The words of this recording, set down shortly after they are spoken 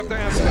Hello?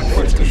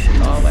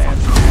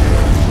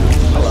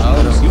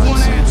 You want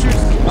answers?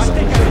 I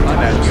think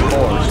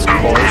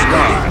Boris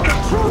God.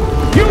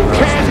 You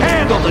can't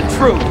handle the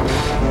truth!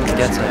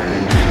 Gets it.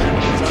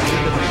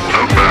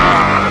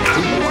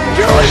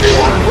 You really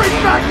want to bring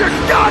back your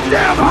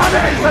goddamn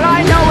honey! But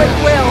I know it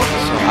will!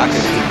 I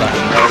can do that.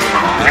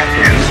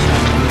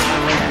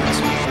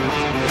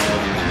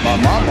 My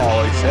mom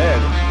always said,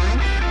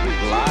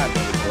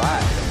 life is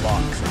like a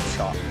box of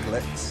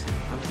chocolates.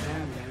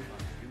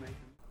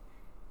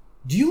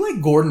 Do you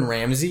like Gordon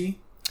Ramsay?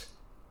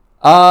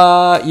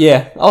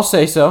 Yeah, I'll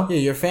say so. Yeah,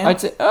 you're a fan? I'd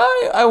say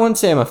I wouldn't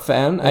say I'm a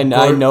fan. I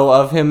know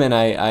of him, and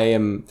I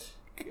am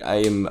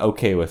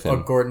okay with Or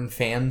him. Gordon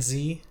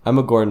Fansy? I'm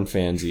a Gordon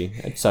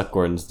fansy. I'd suck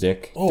Gordon's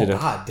dick. Oh, Did a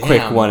God damn.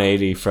 quick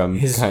 180 from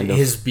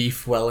His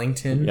beef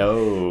Wellington?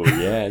 Yo,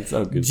 yeah, it's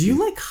so good. Do you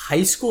like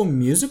High School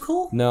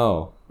Musical?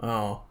 No.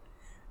 Oh.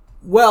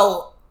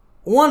 Well,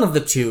 one of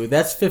the two.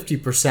 That's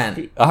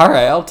 50%. All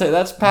right, I'll take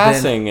that's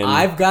passing. Then And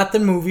I've got the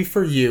movie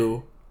for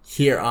you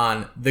here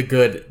on The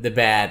Good, the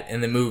Bad,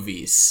 and the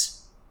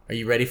Movies. Are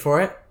you ready for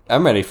it?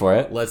 I'm ready for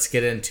it. Let's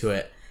get into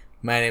it.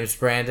 My name's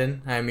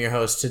Brandon. I'm your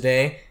host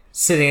today.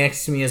 Sitting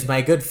next to me is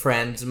my good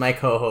friend, my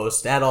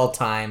co-host at all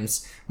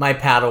times, my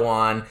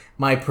Padawan,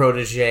 my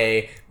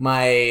protege,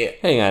 my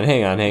Hang on.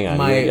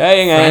 my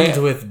Hang friend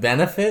on. with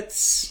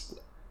benefits.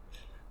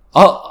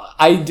 All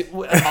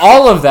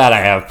of that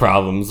I have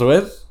problems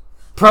with.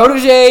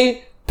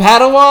 Protege,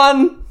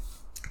 Padawan.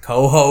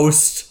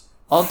 Co-host.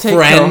 I'll take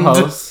Friend.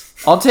 co-host.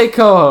 I'll take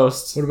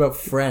co-host. What about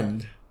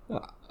friend?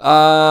 Where's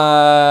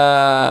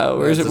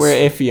That's it? We're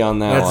iffy on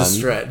that that's one. a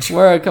stretch.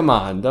 Come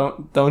on,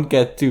 don't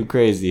get too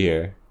crazy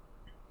here.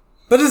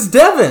 But it's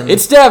Devin.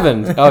 It's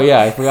Devin. Oh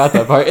yeah, I forgot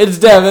that part. It's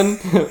Devin.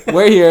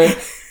 We're here,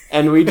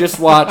 and we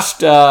just watched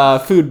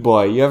Food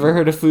Boy. You ever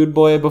heard of Food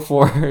Boy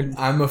before?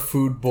 I'm a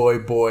food boy.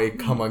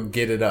 Come on,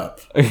 get it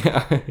up.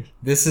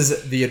 This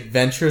is The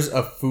Adventures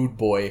of Food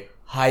Boy,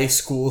 high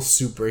school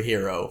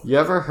superhero. You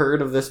ever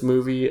heard of this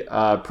movie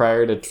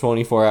prior to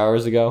 24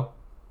 hours ago?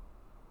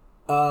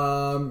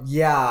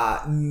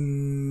 Yeah.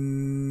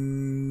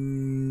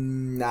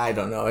 I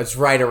don't know. It's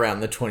right around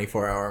the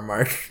 24-hour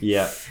mark.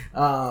 Yeah.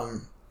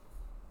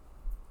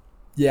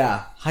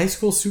 Yeah. High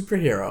school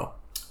superhero.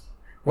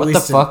 What the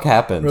fuck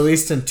happened?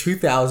 Released in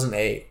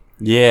 2008.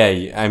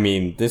 Yeah, I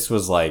mean, this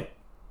was like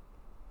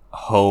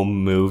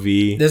home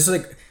movie. This is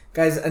like,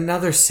 guys,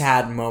 another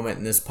sad moment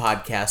in this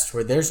podcast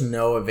where there's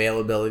no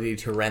availability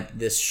to rent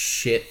this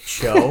shit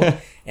show,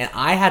 and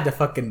I had to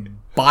fucking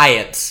buy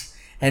it.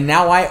 And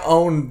now I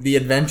own The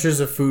Adventures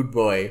of Food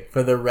Boy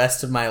for the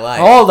rest of my life.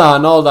 Hold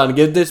on.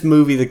 Give this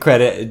movie the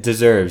credit it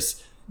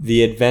deserves.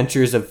 The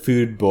Adventures of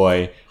Food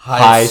Boy,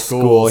 high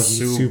school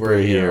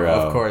superhero.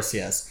 Of course,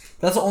 yes.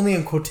 That's only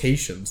in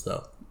quotations,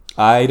 though.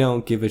 I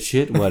don't give a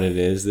shit what it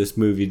is. This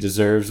movie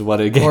deserves what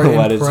it Or in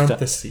what it's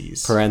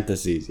parentheses.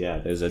 parentheses. Yeah,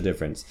 there's a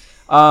difference.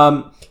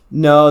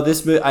 No,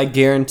 this I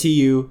guarantee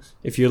you,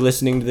 if you're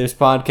listening to this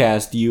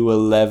podcast, you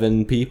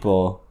 11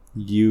 people,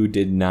 you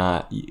did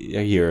not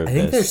hear of this. I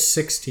think there's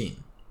 16.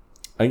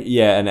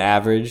 Yeah, an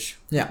average.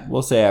 Yeah.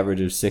 We'll say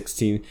average of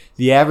 16.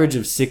 The average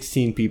of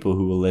 16 people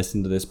who will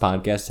listen to this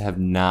podcast have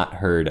not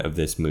heard of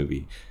this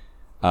movie.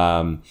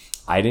 I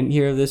didn't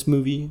hear of this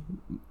movie.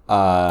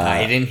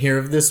 I didn't hear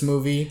of this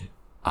movie.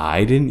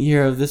 I didn't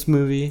hear of this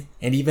movie.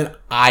 And even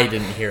I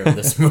didn't hear of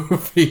this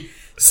movie.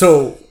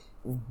 So,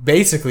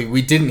 basically,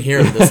 we didn't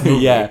hear of this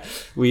movie. Yeah.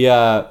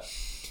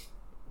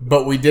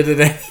 But we did it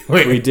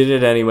anyway. We did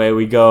it anyway.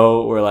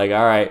 We're like,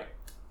 all right,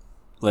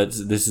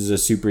 this is a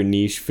super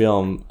niche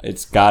film.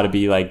 It's got to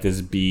be like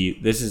this B.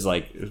 This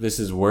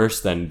is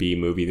worse than B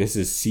movie. This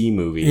is C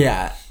movie.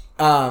 Yeah.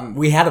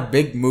 We had a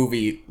big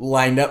movie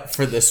lined up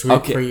for this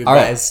week for you all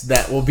guys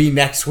that will be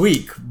next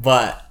week,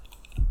 but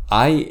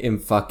I'm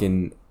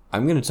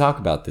going to talk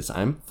about this.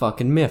 I'm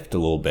fucking miffed a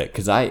little bit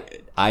because I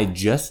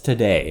just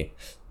today,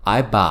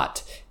 I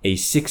bought a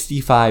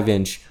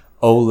 65-inch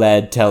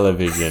OLED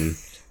television,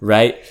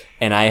 right?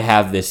 And I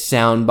have this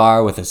sound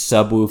bar with a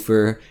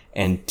subwoofer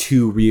and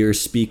 2 rear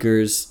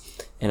speakers.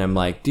 And I'm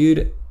like,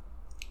 dude,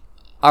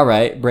 all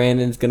right,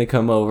 Brandon's going to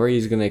come over.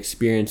 He's going to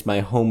experience my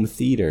home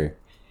theater.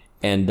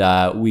 And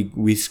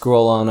we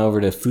scroll on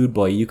over to Food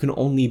Boy. You can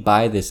only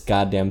buy this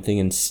goddamn thing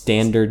in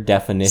standard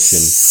definition.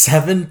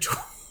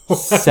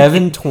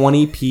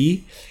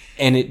 720p,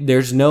 and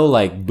there's no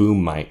like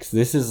boom mics.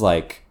 This is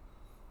a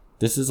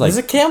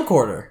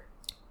camcorder.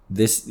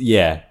 This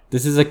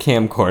is a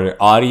camcorder,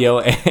 audio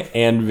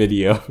and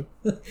video.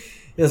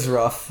 It's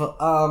rough.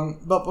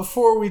 But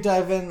before we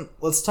dive in,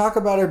 let's talk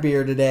about our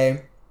beer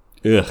today.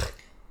 Ugh.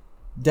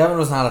 Devin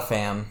was not a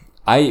fan.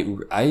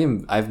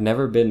 I've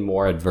never been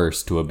more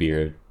adverse to a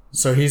beer.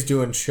 So he's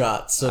doing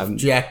shots of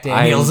Jack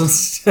Daniels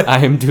instead. I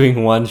am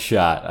doing one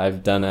shot.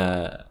 I've done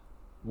a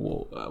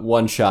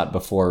one shot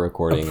before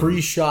recording. A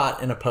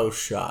pre-shot and a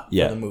post-shot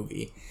for the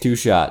movie. 2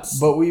 shots.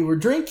 But we were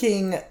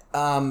drinking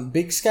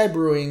Big Sky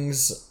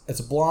Brewing's, it's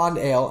a blonde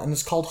ale, and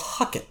it's called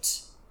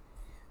Huckett.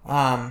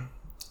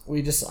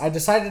 I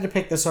decided to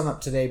pick this one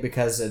up today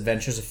because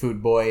Adventures of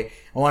Food Boy.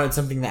 I wanted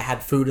something that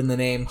had food in the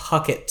name.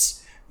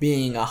 Huckett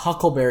being a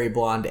huckleberry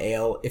blonde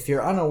ale. If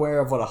you're unaware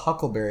of what a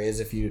huckleberry is,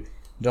 if you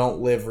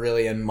don't live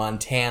really in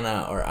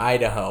Montana or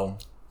Idaho,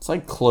 It's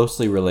like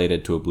closely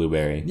related to a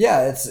blueberry.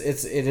 yeah, it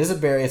is a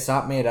berry. It's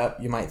not made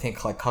up. You might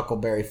think like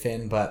Huckleberry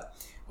Finn, but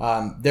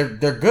they're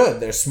good.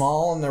 They're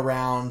small and they're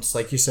round.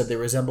 Like you said, they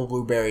resemble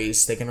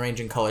blueberries. They can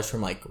range in colors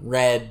from like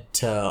red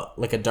to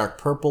like a dark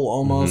purple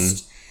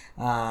almost.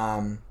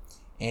 And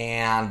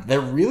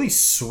they're really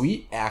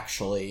sweet,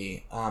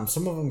 actually.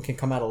 Some of them can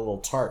come out a little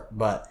tart,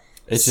 but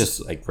It's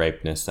just like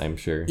ripeness, I'm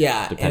sure.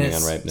 yeah, Depending and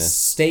it's on ripeness.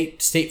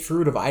 State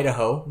fruit of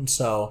Idaho, and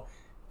so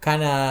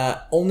kind of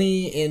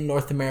only in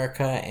North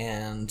America,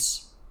 and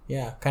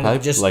yeah, kind Probably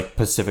of just like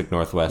Pacific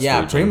Northwest yeah,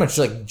 region. pretty much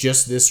like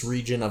just this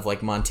region of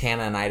like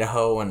Montana and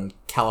Idaho and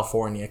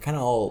California, kind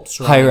of all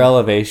Higher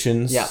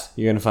elevations. Yeah.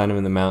 You're going to find them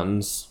in the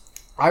mountains.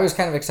 I was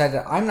kind of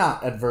excited. I'm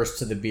not adverse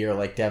to the beer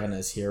like Devin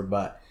is here,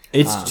 but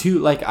It's too,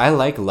 like, I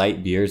like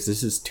light beers.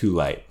 This is too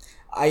light.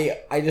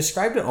 I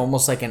described it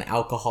almost like an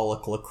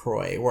alcoholic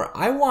LaCroix, where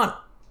I want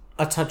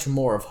a touch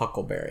more of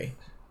huckleberry.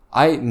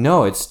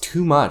 No, it's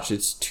too much.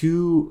 It's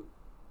too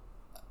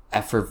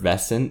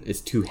effervescent.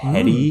 It's too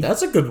heady.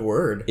 That's a good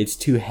word. It's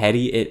too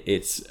heady.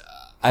 It's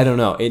I don't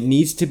know. It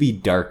needs to be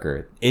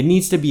darker. It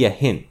needs to be a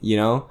hint, you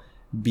know?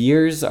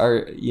 Beers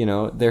are,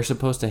 they're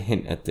supposed to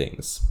hint at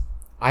things.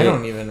 I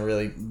don't even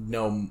really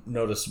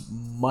notice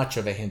much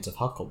of a hint of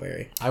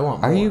huckleberry. I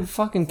want more.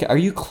 Are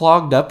you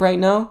clogged up right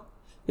now?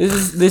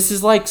 This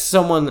is like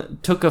someone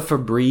took a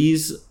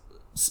Febreze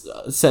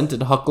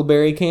scented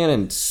huckleberry can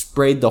and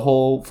sprayed the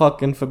whole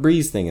fucking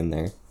Febreze thing in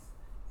there.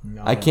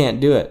 No, I can't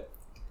do it.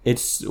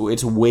 It's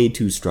way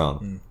too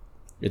strong.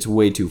 It's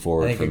way too I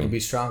forward think for it me. could be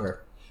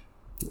stronger.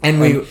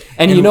 And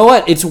you know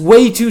what? It's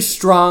way too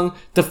strong.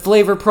 The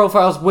flavor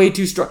profile is way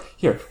too strong.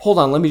 Here, hold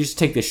on. Let me just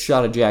take this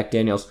shot of Jack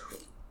Daniels.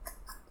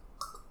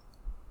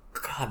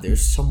 God,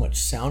 there's so much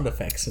sound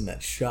effects in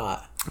that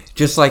shot.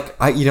 Just like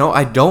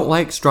I don't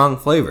like strong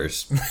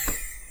flavors.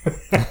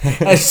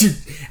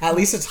 At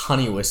least it's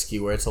honey whiskey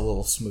where it's a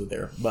little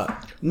smoother.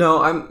 But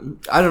No,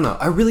 I don't know.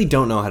 I really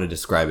don't know how to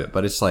describe it,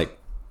 but it's like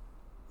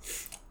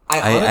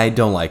I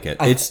don't like it.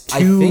 It's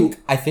too.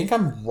 I think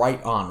I'm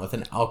right on with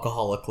an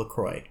alcoholic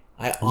LaCroix.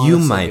 I You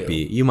honestly might do.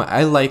 be. You might.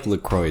 I like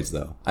LaCroix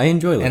though. I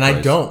enjoy LaCroix. And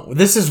I don't.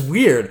 This is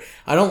weird.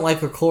 I don't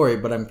like LaCroix,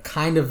 but I'm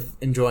kind of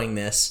enjoying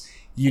this.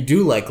 You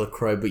do like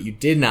LaCroix, but you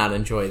did not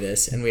enjoy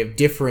this, and we have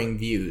differing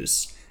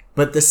views,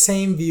 but the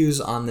same views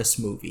on this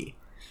movie.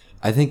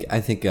 I think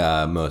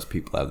most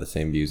people have the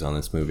same views on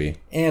this movie.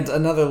 And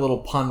another little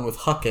pun with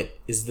Huckett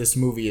is this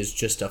movie is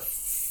just a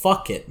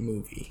fuck it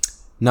movie.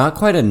 Not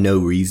quite a no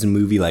reason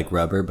movie like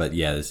Rubber, but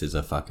yeah, this is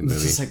a fucking movie.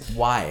 It's just like,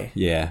 why?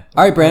 Yeah.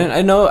 All right, Brandon.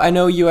 I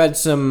know you had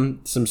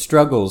some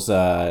struggles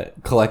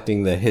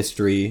collecting the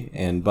history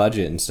and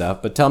budget and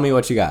stuff, but tell me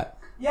what you got.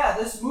 Yeah,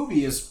 this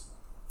movie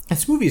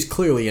is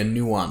clearly a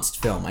nuanced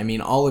film. I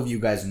mean, all of you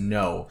guys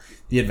know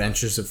The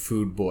Adventures of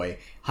Food Boy,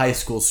 high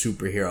school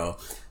superhero.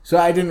 So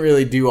I didn't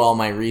really do all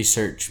my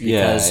research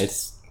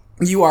because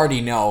you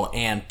already know,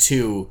 and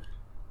two,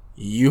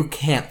 you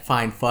can't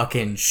find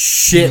fucking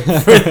shit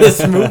for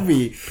this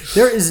movie.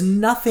 There is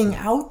nothing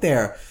out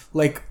there.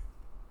 Like,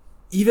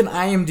 even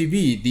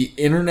IMDb, the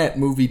Internet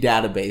Movie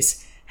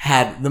Database,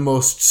 had the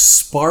most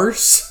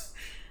sparse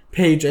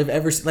page I've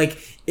ever seen. Like,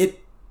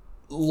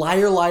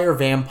 Liar Liar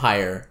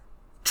Vampire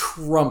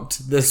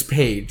trumped this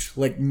page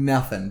like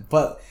nothing.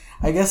 But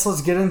I guess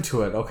let's get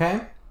into it,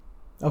 okay?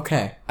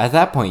 Okay. At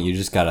that point, you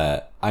just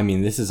gotta. I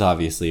mean, this is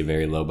obviously a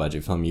very low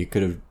budget film. You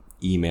could have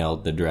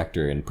emailed the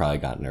director and probably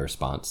gotten a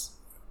response.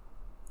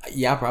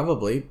 Yeah,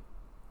 probably.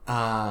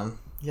 Yeah,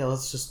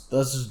 let's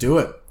just do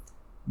it.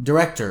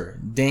 Director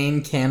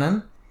Dane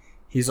Cannon.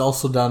 He's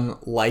also done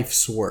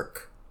Life's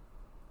Work.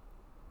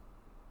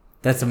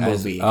 That's a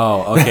movie.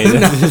 Okay.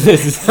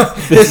 This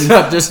It's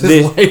not just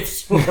his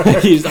life's work.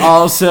 He's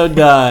also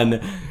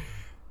done.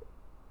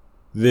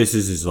 This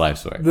is his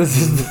life's work. This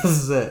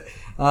is it.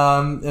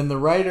 And the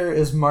writer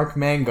is Mark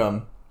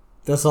Mangum.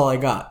 That's all I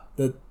got.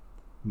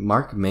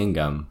 Mark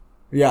Mangum.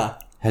 Yeah.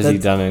 Has he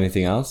done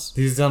anything else?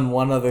 He's done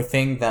one other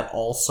thing that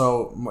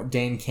also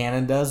Dane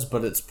Cannon does,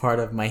 but it's part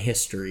of my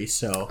history,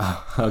 so...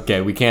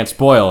 Okay, we can't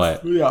spoil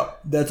it. Yeah,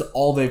 that's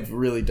all they've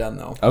really done,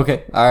 though.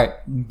 Okay, alright.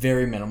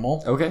 Very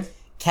minimal. Okay.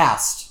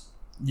 Cast.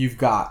 You've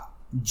got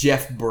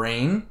Jeff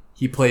Brain.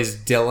 He plays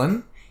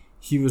Dylan.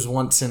 He was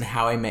once in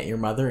How I Met Your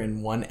Mother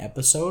in one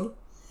episode.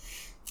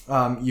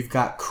 You've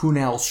got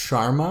Kunal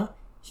Sharma.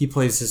 He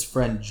plays his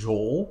friend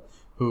Joel,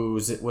 who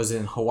was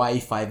in Hawaii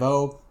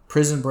Five-0,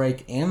 Prison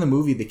Break, and the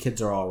movie The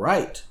Kids Are All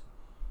Right.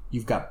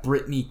 You've got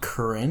Brittany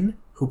Curran,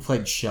 who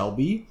played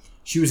Shelby.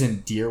 She was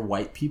in Dear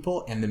White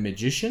People and The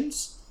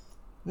Magicians.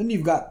 Then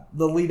you've got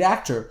the lead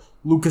actor,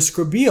 Lucas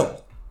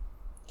Grabeel.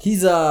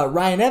 He's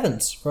Ryan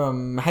Evans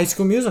from High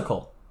School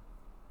Musical.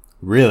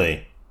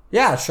 Really?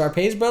 Yeah,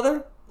 Sharpay's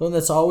brother. The one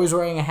that's always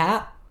wearing a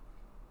hat.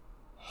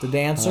 The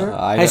dancer.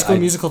 High School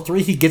Musical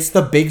 3. He gets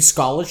the big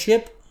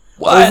scholarship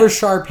What? Over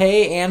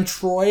Sharpay and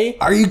Troy.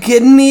 Are you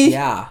kidding me?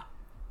 Yeah.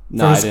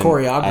 No, for his I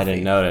choreography.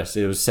 didn't notice.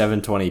 It was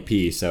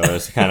 720p, so it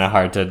was kind of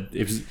hard to.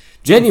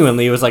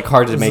 It was like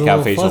hard to was make a out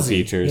little facial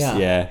fuzzy, features. yeah.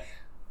 Yeah.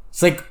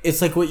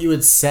 It's like what you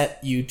would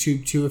set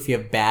YouTube to if you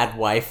have bad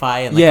Wi-Fi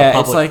in like Yeah, a it's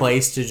public like-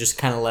 place to just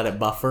kind of let it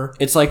buffer.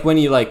 It's like when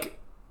you like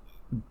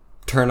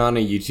turn on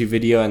a YouTube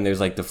video and there's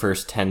like the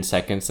first 10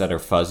 seconds that are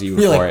fuzzy You're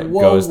before like, it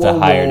whoa, goes to whoa,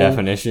 higher whoa.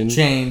 definition.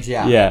 Change,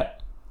 yeah. Yeah.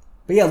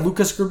 But yeah,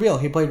 Lucas Grabeel,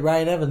 he played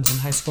Ryan Evans in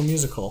High School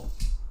Musical.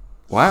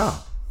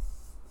 Wow.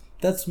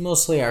 That's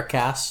mostly our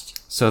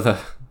cast. So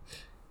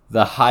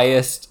the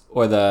highest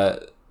or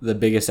the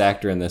biggest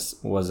actor in this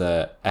was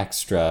a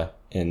extra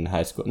in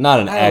high school. Not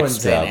an I wouldn't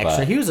say extra, an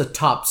extra. but He was a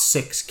top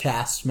 6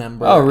 cast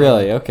member. oh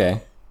really?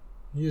 Okay.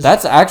 He was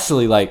That's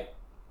actually like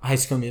High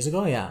School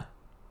Musical, yeah.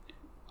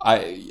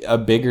 a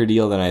bigger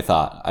deal than I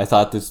thought. I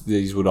thought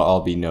these would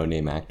all be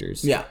no-name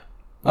actors. Yeah.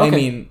 I Okay.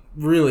 mean,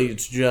 really,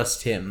 it's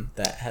just him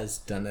that has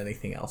done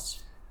anything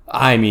else.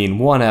 I mean,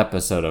 one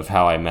episode of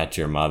How I Met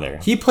Your Mother.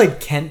 He played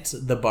Kent,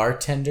 the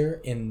bartender,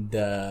 in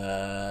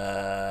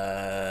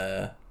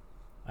the...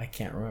 I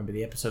can't remember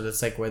the episode.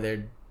 It's like where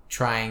they're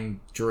trying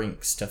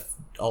drinks to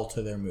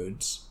alter their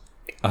moods.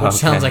 Which Okay.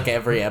 sounds like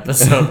every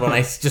episode when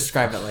I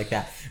describe it like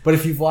that. But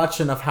if you've watched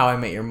enough How I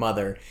Met Your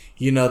Mother,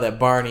 you know that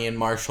Barney and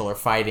Marshall are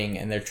fighting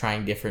and they're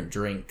trying different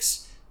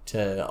drinks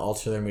to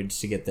alter their moods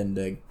to get them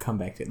to come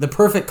back to The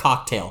Perfect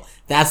Cocktail.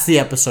 That's the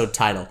episode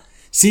title.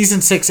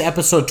 Season 6,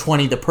 episode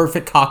 20, The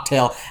Perfect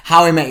Cocktail,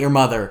 How I Met Your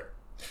Mother.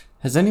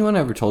 Has anyone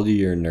ever told you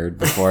you're a nerd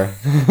before?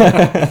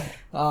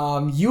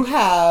 You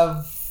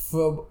have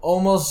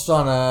almost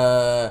on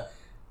a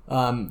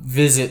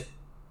visit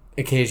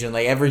occasion.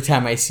 Like every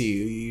time I see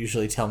you, you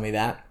usually tell me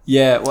that.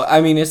 Yeah, well, I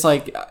mean, it's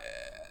like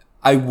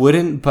I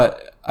wouldn't,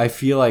 but I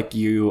feel like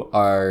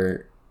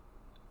your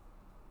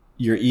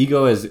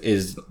ego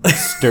is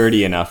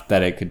sturdy enough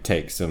that it could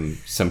take some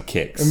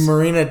kicks.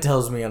 Marina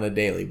tells me on a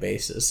daily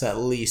basis, at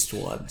least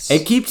once.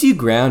 It keeps you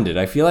grounded.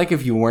 I feel like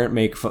if you weren't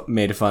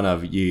made fun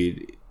of,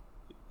 you'd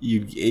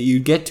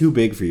get too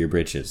big for your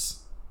britches.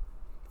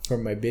 For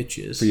my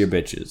bitches. For your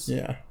bitches.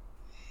 Yeah.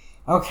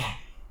 Okay.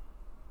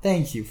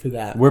 Thank you for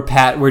that.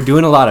 We're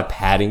doing a lot of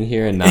padding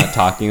here and not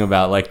talking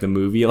about like the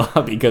movie a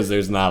lot because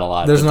there's not a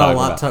lot. There's to not a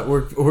talk lot about.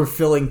 we're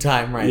filling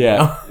time right Yeah,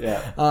 now.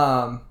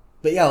 yeah.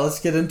 But yeah, let's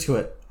get into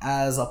it.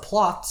 As a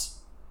plot,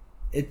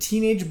 a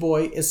teenage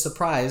boy is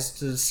surprised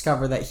to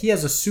discover that he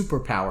has a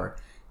superpower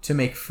to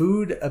make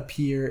food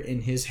appear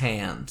in his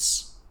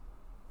hands.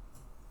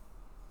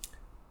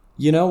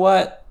 You know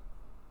what?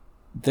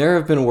 There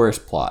have been worse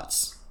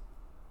plots.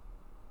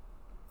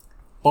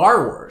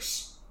 Far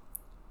worse.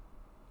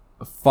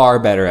 Far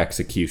better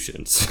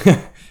executions.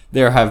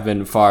 There have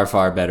been far,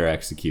 far better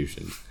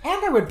executions.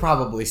 And I would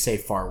probably say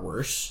far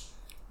worse.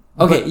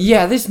 Okay,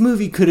 yeah, this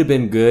movie could have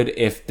been good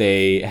if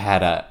they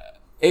had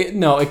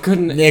it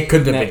couldn't. It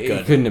couldn't have been good.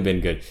 It couldn't have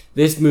been good.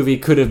 This movie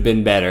could have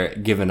been better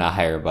given a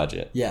higher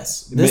budget.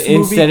 Yes.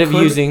 Instead of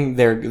using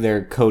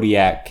their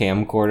Kodiak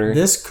camcorder.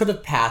 This could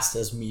have passed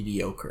as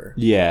mediocre.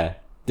 Yeah,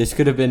 this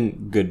could have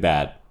been good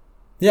bad.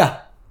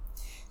 Yeah.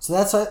 So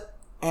that's it.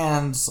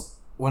 And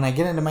when I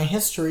get into my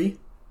history,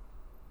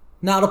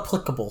 not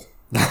applicable.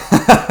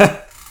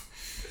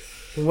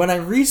 When I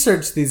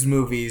research these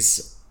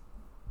movies,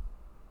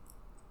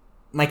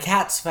 my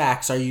cat's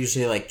facts are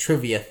usually like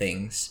trivia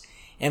things.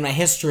 And my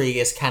history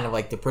is kind of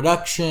like the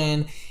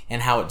production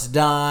and how it's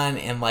done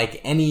and like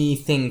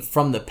anything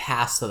from the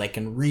past that I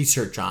can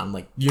research on.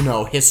 Like,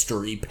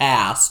 history,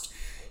 past,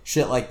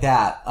 shit like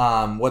that.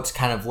 What's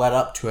kind of led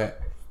up to it.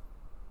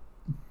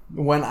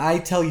 When I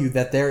tell you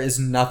that there is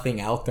nothing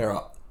out there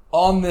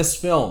on this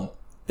film,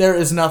 there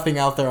is nothing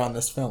out there on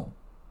this film.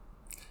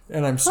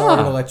 And I'm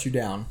sorry to let you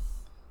down.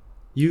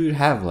 You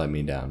have let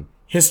me down.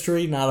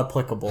 History not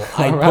applicable.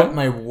 I Alright. put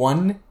my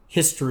one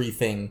history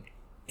thing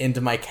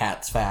into my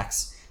cat's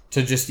facts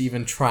to just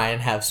even try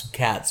and have some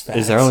cat's facts.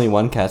 Is there only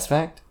one cat's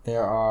fact?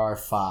 There are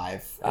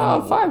 5.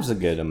 Oh, 5's a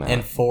good amount.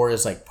 And 4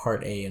 is like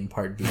part A and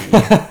part B.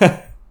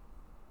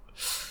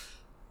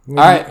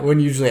 Alright. When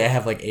usually I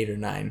have like 8 or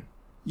 9.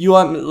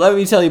 Let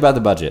me tell you about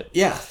the budget.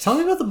 Yeah, tell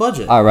me about the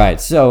budget. All right,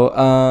 so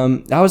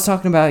I was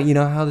talking about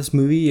how this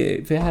movie,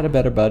 if it had a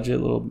better budget,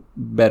 a little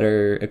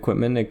better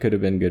equipment, it could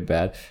have been good,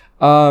 bad.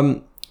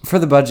 For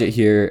the budget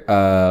here,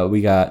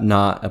 we got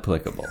not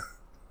applicable.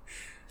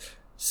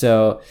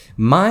 So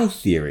my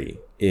theory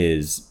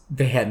is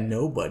They had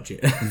no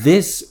budget.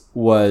 this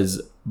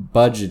was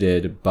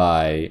budgeted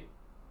by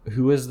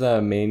who was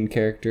the main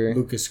character?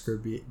 Lucas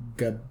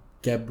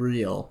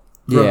Gabriel.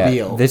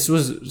 Yeah, this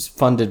was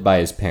funded by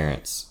his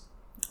parents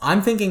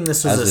I'm thinking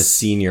this was as a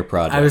senior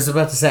project. I was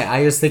about to say,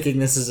 I was thinking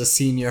this is a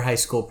senior high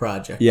school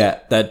project. Yeah,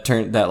 that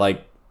turned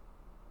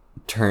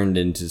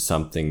into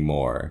something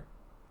more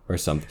or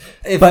something.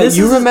 But this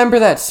you is remember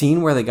that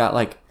scene where they got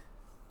like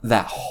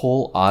that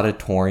whole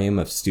auditorium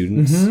of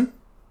students? Mm-hmm.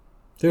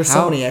 There's so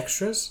How- many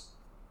extras.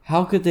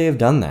 How could they have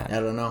done that? I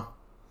don't know.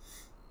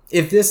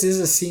 if this is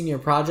a senior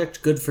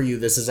project, good for you.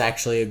 This is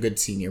actually a good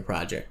senior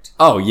project.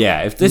 Oh,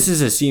 yeah. If this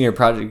is a senior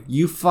project,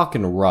 you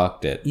fucking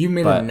rocked it. You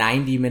made But a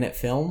 90-minute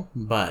film,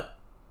 but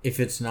if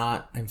it's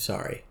not, I'm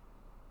sorry.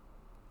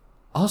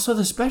 also,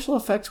 the special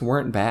effects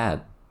weren't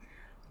bad.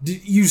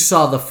 You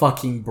saw the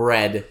fucking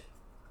bread.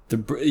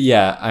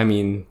 Yeah, I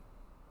mean,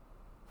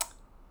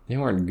 they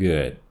weren't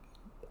good.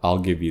 I'll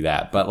give you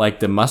that. But, like,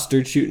 the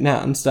mustard shooting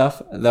out and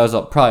stuff, that was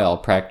probably all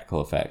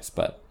practical effects.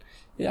 But,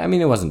 yeah, I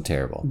mean, it wasn't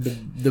terrible.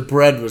 The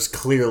bread was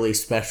clearly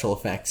special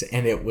effects,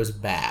 and it was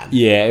bad.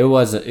 Yeah, it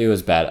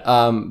was bad.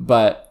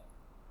 But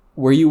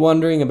were you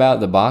wondering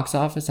about the box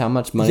office? How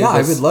much money? Yeah,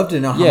 I would love to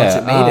know how much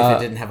it made if it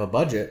didn't have a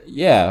budget.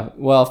 Yeah,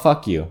 well,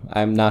 fuck you.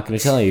 I'm not going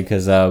to tell you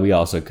because we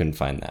also couldn't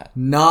find that.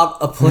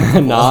 Not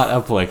applicable. Not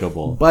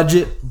applicable.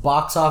 Budget,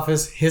 box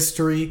office,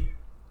 history.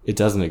 It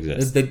doesn't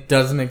exist. It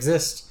doesn't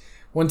exist.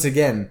 Once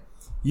again,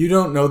 you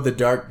don't know the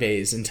dark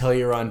days until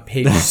you're on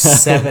page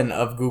 7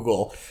 of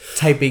Google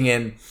typing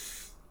in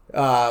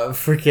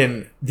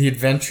freaking The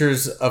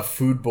Adventures of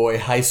Food Boy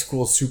High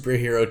School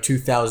Superhero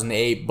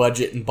 2008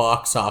 budget and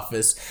box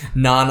office,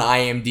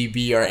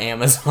 non-IMDb or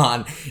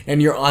Amazon,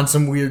 and you're on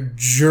some weird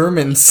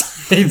German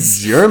sites.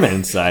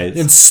 German sites.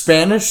 And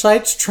Spanish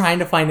sites trying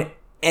to find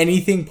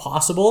anything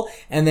possible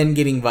and then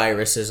getting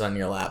viruses on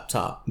your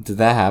laptop. Did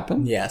that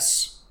happen?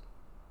 Yes.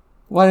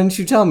 Why didn't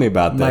you tell me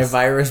about this? My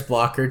virus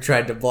blocker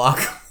tried to block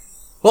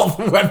all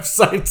the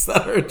websites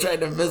that I were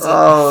trying to visit.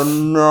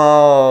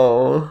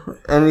 Oh no!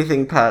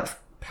 Anything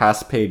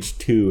past page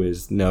 2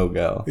 is no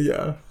go.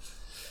 Yeah.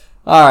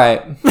 All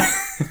right,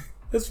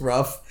 It's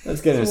rough. let's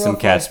get into It's some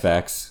rough. Cats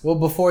facts. Well,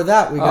 before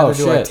that, we gotta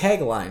do our shit.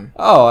 tagline.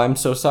 Oh, I'm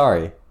so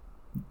sorry.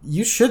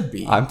 You should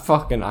be. I'm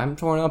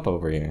torn up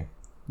over here.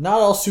 Not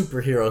all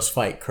superheroes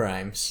fight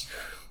crimes.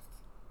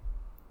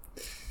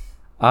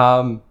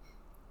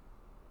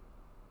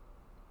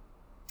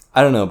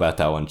 I don't know about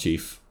that one,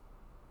 Chief.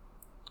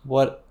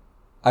 What?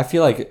 I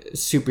feel like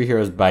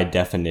superheroes by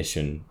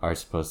definition are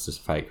supposed to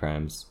fight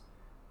crimes.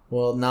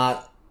 Well,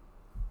 not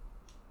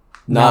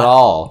Not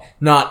all.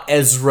 Not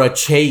Ezra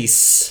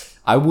Chase.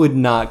 I would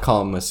not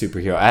call him a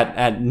superhero.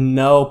 At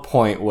no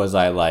point was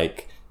I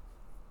like,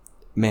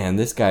 man,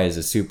 this guy is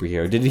a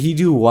superhero. Did he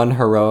do one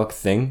heroic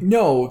thing?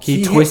 No,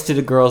 He twisted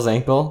a girl's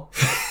ankle?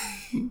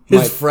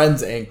 his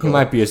friend's ankle. He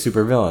might be a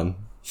supervillain.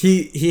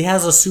 He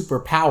has a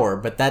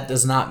superpower, but that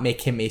does not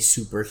make him a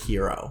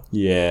superhero.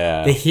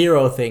 Yeah. The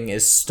hero thing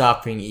is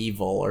stopping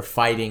evil or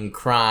fighting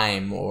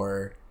crime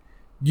or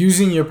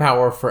using your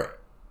power for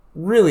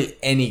really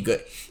any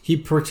good. He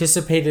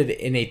participated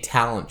in a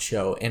talent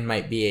show and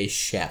might be a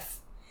chef,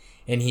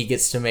 and he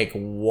gets to make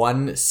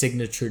one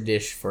signature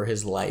dish for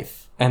his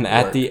life. And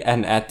at the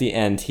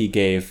end, he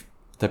gave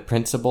the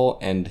principal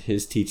and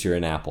his teacher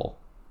an apple.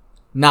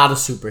 Not a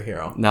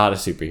superhero. Not a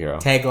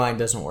superhero. Tagline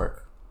doesn't work.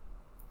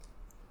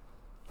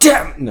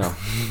 Damn! No.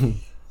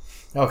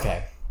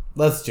 Okay,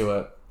 let's do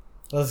it.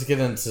 Let's get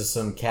into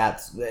some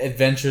Cats.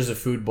 Adventures of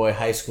Food Boy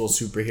High School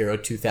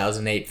Superhero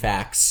 2008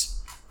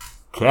 facts.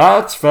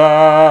 Cats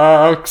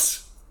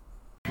facts!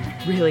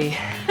 Really,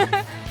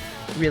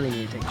 really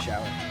need to take a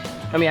shower.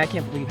 I mean, I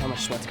can't believe how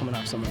much sweat's coming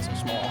off someone so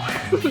small.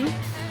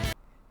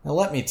 Now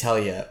let me tell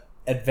you,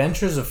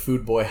 Adventures of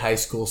Food Boy High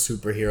School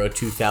Superhero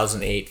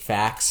 2008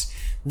 facts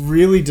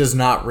really does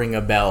not ring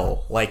a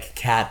bell like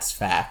Cats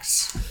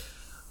facts.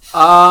 I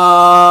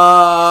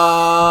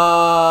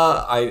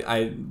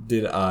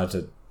did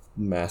to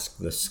mask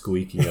the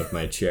squeaking of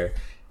my chair.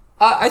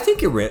 I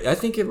think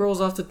it rolls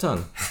off the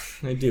tongue.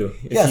 I do.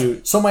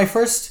 So my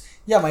first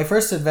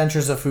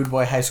Adventures of Food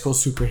Boy High School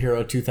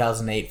Superhero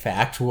 2008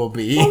 fact will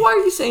be... Well, why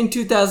are you saying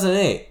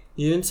 2008?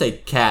 You didn't say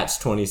Cats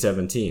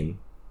 2017.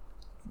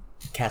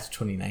 Cats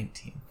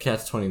 2019.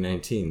 Cats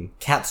 2019.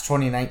 Cats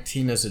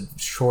 2019 is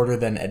shorter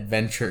than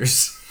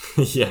Adventures.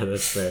 Yeah,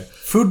 that's fair.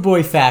 Food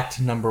Boy fact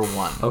number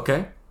 1.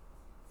 Okay.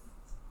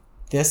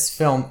 This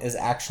film is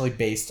actually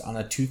based on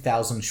a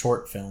 2000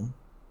 short film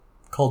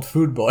called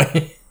Food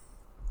Boy.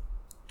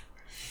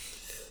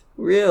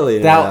 Really?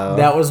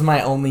 That was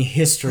my only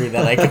history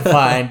that I could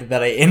find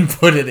that I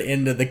inputted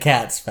into the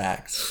Cats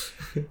facts.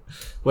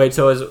 Wait,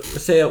 so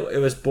it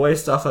was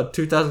based off a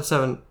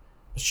 2007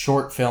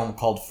 short film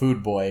called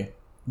Food Boy,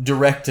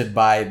 directed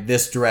by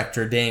this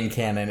director Dane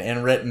Cannon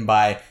and written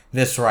by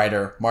this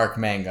writer Mark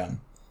Mangum.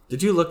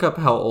 Did you look up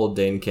how old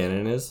Dane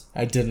Cannon is?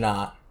 I did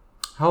not.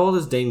 How old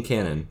is Dane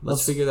Cannon?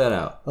 Let's figure that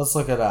out. Let's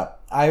look it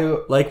up.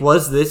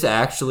 Was this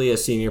actually a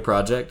senior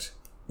project?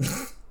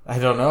 I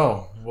don't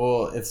know.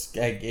 Well,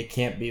 it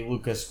can't be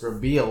Lucas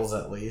Grabeel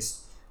at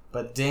least.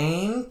 But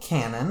Dane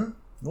Cannon,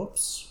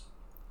 whoops,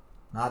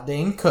 not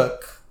Dane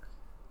Cook.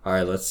 All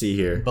right, let's see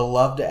here.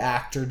 Beloved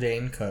actor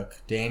Dane Cook.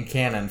 Dane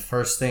Cannon,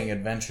 first thing,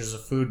 Adventures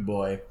of Food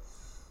Boy.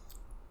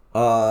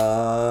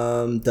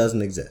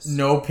 Doesn't exist.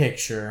 No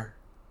picture.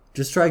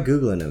 Just try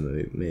Googling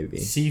him, maybe.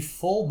 See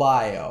full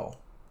bio.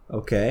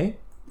 Okay.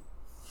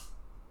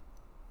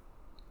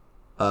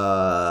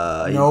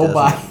 No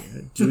bio.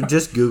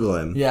 Just Google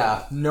him.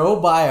 Yeah, no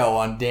bio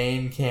on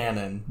Dane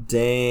Cannon.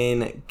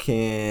 Dane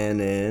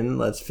Cannon.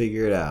 Let's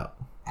figure it out.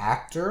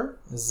 actor?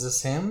 Is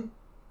this him?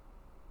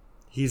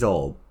 He's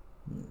old.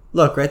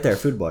 Look, right there,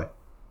 Food Boy.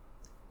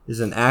 He's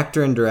an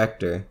actor and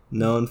director,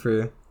 known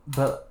for...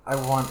 But I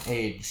want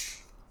age.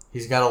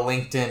 He's got a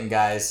LinkedIn,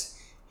 guys.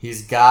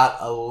 He's got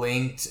a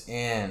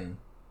LinkedIn.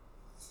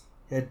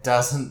 It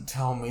doesn't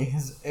tell me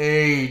his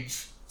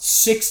age.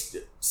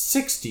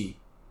 60.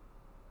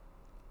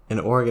 An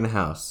Oregon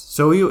house.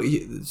 So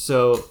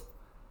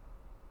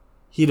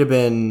he'd have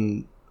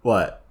been,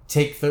 what?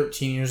 Take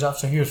 13 years off,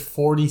 so he was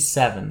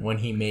 47 when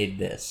he made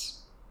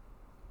this.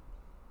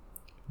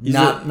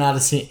 Not a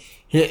senior.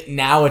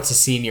 Now it's a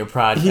senior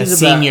project. A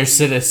senior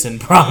citizen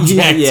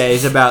project.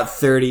 He's about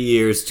 30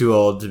 years too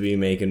old to be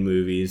making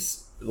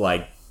movies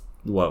like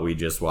what we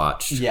just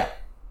watched. Yeah.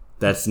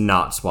 That's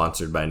not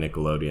sponsored by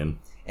Nickelodeon.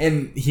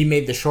 And he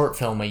made the short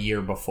film a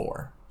year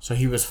before, so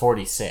he was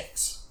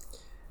 46.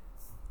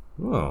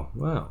 Oh,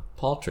 wow.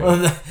 Paltry.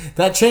 Well,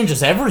 that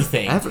changes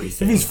everything.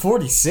 Everything. If he's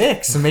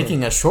 46 and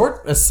making a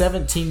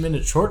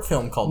 17-minute short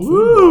film called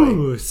Food Boy.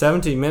 Woo!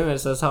 17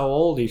 minutes, that's how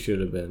old he should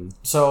have been.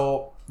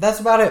 So, that's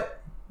about it.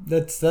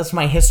 That's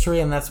my history,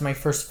 and that's my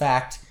first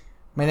fact.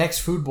 My next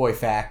Food Boy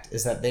fact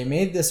is that they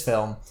made this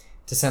film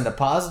to send a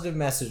positive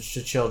message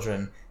to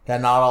children that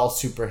not all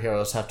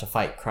superheroes have to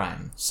fight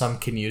crime. Some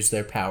can use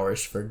their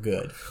powers for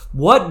good.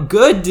 What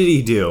good did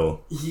he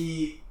do?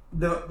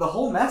 The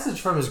whole message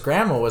from his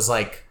grandma was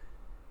like,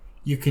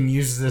 you can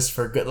use this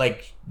for good,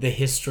 like the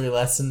history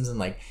lessons, and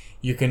like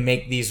you can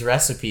make these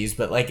recipes,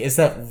 but like, is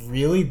that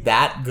really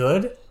that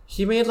good?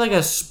 He made like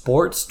a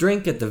sports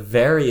drink at the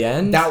very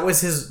end. That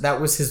was his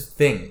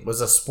thing. Was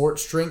a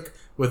sports drink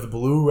with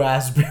blue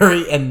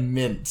raspberry and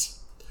mint.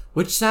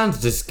 Which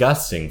sounds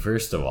disgusting,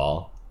 first of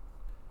all.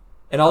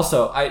 And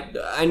also,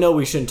 I know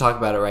we shouldn't talk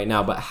about it right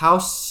now, but how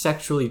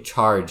sexually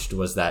charged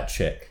was that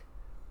chick?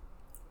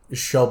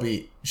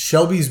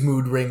 Shelby's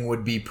mood ring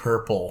would be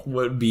purple.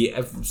 Would be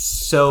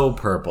so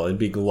purple. It'd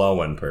be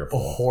glowing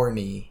purple.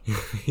 Horny.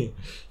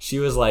 She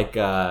was like,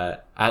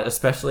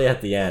 especially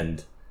at the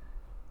end.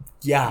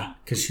 Yeah,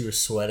 because she was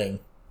sweating.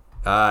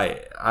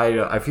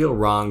 I feel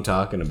wrong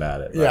talking about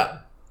it. Yeah.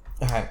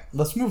 All right,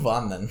 let's move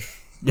on then.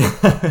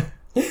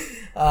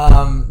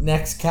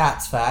 Next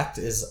Cats fact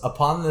is,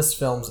 upon this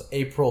film's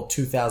April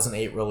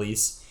 2008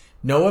 release,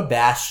 Noah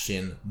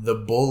Bastian, the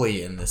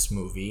bully in this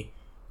movie,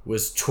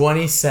 was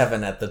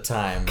 27 at the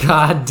time.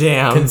 God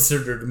damn.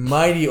 Considered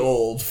mighty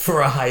old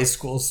for a high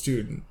school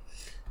student.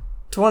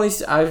 20.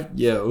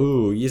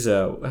 He's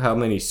how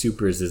many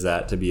supers is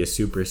that to be a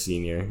super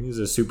senior? He's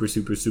a super.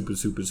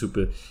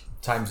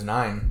 Times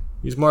 9.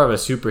 He's more of a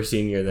super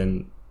senior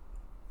than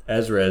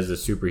Ezra as a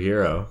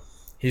superhero.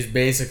 He's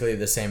basically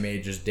the same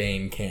age as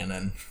Dane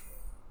Cannon.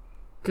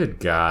 Good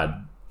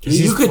God.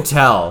 You could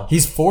tell.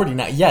 He's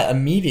 49. Yeah,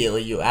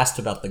 immediately you asked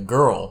about the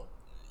girl.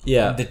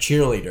 Yeah. The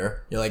cheerleader.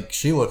 You're like,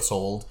 she looks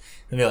old.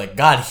 And you're like,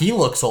 God, he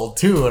looks old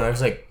too. And I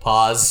was like,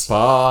 pause.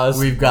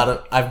 I've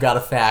got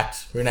a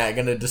fact. We're not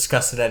going to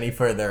discuss it any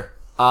further.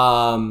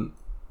 What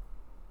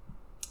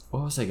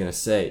was I going to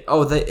say?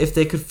 Oh, if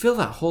they could fill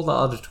that whole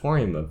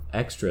auditorium of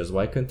extras,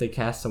 why couldn't they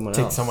cast someone else?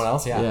 Take someone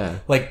else, yeah. Yeah.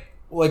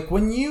 Like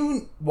when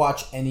you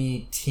watch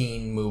any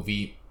teen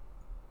movie,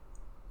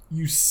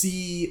 you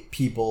see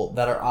people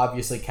that are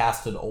obviously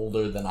casted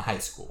older than a high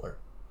schooler.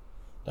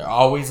 They're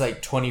always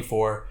like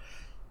 24,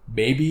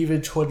 maybe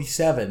even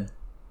 27.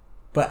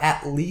 But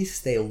at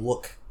least they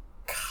look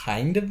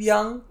kind of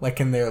young, like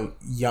in their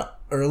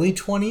early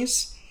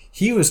 20s.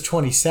 He was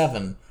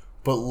 27,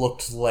 but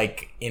looked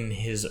like in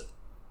his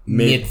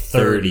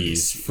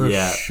mid-30s for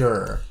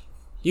sure.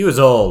 He was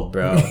old,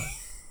 bro.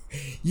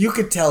 You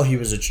could tell he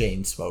was a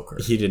chain smoker.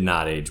 He did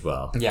not age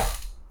well. Yeah.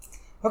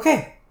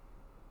 Okay.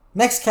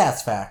 Next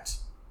Cats fact.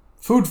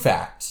 Food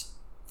fact.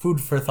 Food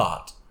for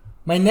thought.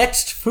 My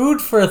next food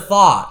for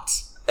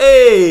thought...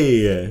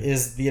 Hey!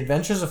 Is The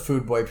Adventures of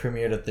Food Boy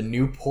premiered at the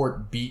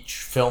Newport Beach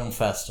Film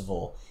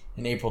Festival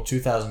in April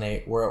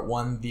 2008, where it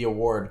won the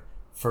award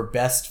for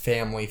Best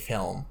Family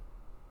Film.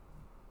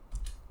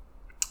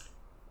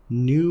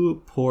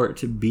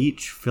 Newport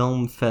Beach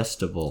Film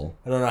Festival.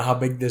 I don't know how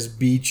big this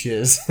beach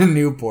is in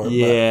Newport.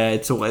 Yeah,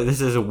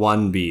 this is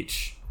one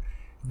beach.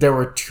 There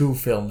were 2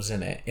 films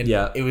in it. And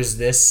yeah. It was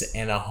this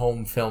and a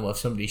home film of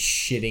somebody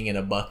shitting in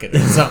a bucket or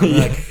something.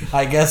 Like,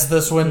 I guess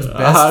this wins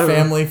Best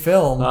Family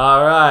Film.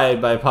 All right,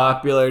 by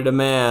popular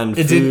demand,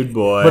 Food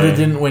Boy. But it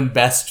didn't win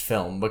Best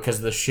Film because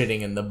the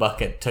shitting in the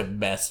bucket took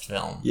Best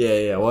Film.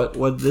 Yeah. What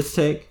did this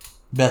take?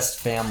 Best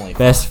Family Film.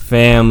 Best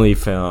Family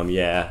Film,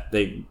 yeah.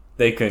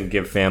 They couldn't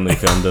give family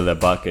film to the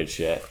bucket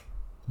shit.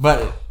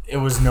 But it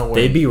was nowhere.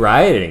 They'd be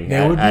rioting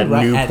at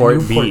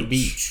Newport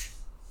Beach.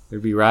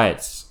 There'd be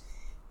riots.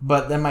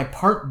 But then my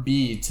part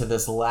B to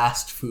this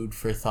last food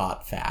for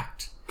thought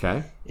fact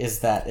is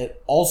that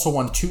it also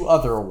won 2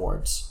 other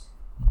awards.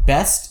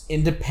 Best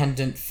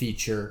Independent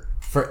Feature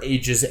for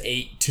ages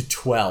 8 to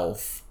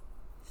 12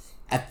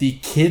 at the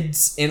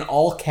Kids, in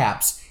all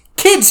caps,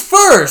 Kids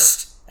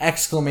First!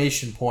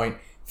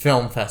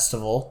 Film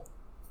Festival.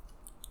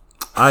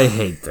 I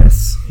hate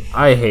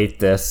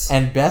this.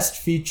 And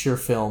Best Feature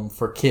Film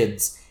for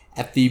Kids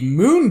at the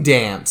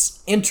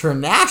Moondance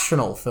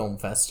International Film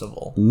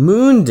Festival.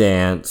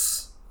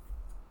 Moondance?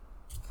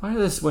 Why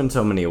did this win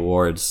so many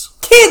awards?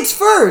 Kids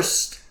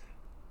first!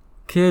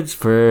 Kids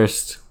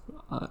first.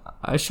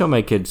 I show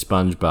my kids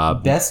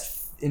SpongeBob.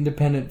 Best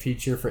independent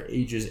feature for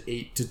ages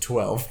 8 to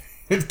 12.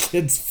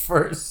 Kids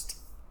first.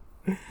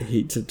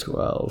 8 to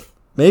 12.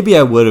 Maybe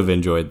I would have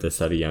enjoyed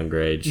this at a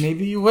younger age.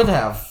 Maybe you would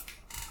have.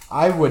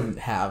 I wouldn't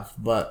have,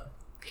 but...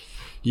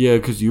 Yeah,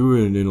 because you were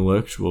an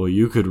intellectual.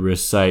 You could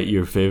recite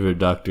your favorite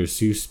Dr.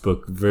 Seuss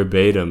book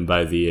verbatim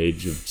by the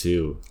age of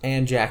 2.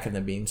 And Jack and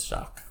the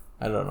Beanstalk.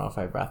 I don't know if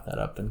I brought that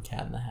up in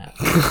Cat in the Hat.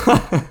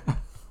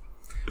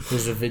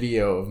 There's a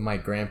video of my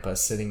grandpa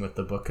sitting with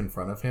the book in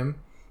front of him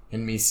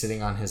and me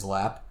sitting on his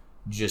lap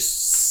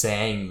just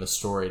saying the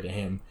story to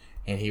him,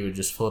 and he would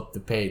just flip the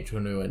page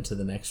when we went to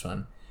the next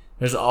one.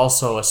 There's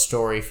also a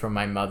story from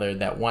my mother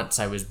that once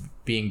I was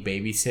being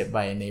babysit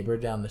by a neighbor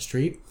down the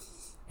street,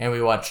 and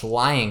we watched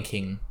Lion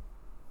King,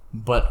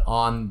 but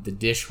on the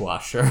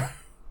dishwasher.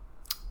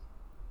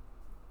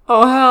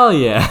 Oh, hell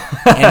yeah.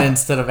 And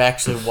instead of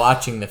actually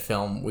watching the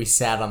film, we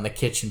sat on the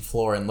kitchen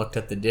floor and looked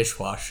at the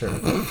dishwasher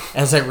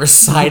as I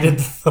recited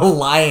The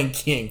Lion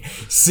King,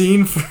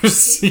 scene for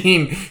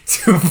scene,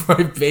 to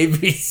my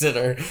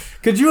babysitter.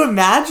 Could you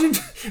imagine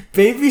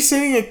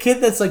babysitting a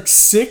kid that's like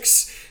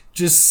 6,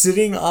 just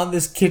sitting on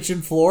this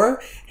kitchen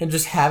floor and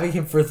just having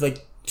him for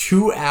like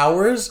 2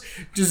 hours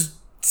just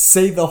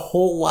say the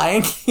whole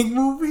Lion King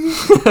movie?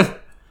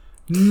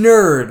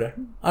 Nerd.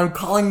 I'm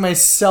calling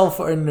myself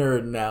a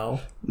nerd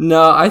now.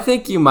 No, I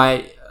think you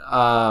might.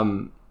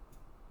 I'll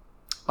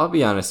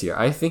be honest here.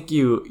 I think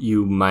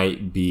you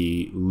might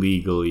be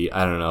legally.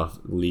 I don't know if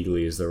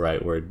legally is the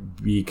right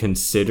word. Be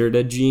considered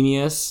a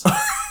genius.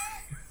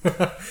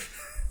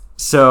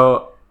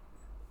 So,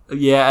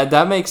 yeah,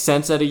 that makes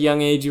sense. At a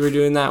young age, you were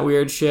doing that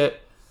weird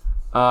shit.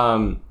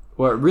 What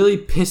really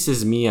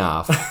pisses me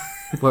off,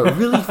 what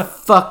really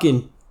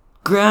fucking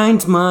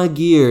grinds my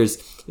gears,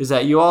 is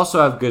that you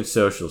also have good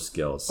social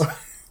skills.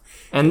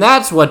 And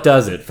that's what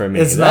does it for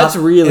me. That's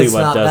really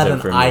what does it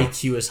for me. It's not that an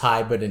IQ is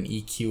high, but an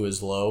EQ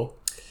is low.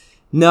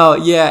 No,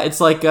 yeah, it's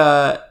like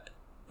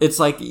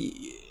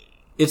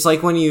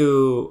when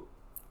you,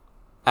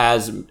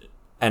 as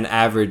an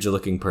average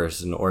looking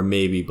person, or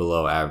maybe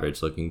below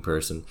average looking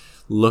person,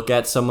 look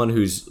at someone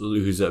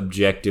who's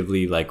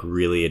objectively like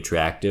really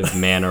attractive,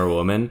 man or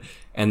woman,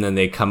 and then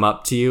they come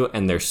up to you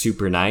and they're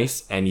super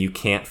nice and you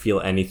can't feel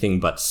anything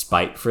but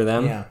spite for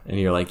them. Yeah. And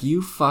you're like,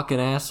 you fucking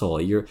asshole.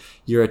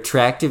 You're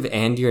attractive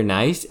and you're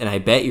nice, and I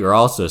bet you're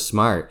also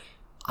smart.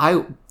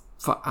 I'm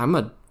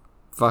a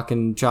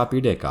fucking chop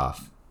your dick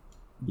off.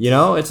 You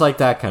know, it's like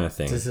that kind of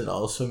thing. Does it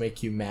also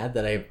make you mad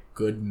that I have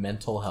good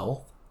mental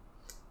health?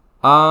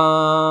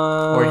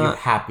 Or Or are you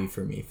happy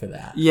for me for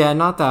that? Yeah,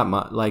 not that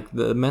much. Like,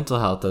 the mental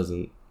health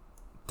doesn't...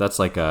 That's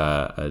like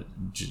a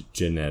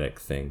genetic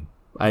thing.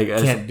 I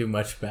Can't do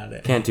much about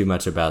it. Can't do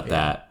much about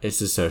that. It's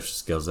the social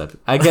skills that...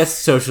 I guess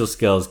social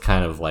skills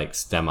kind of, like,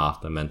 stem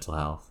off the mental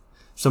health.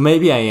 So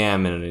maybe I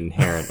am in an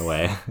inherent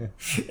way.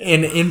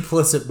 An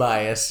implicit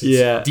bias. It's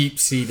Yeah.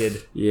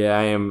 deep-seated. Yeah,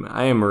 I am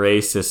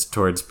racist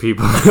towards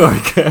people who are...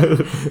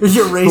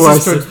 You're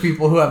racist towards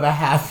people who have a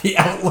happy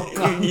outlook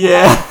on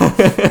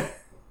Yeah.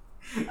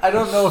 I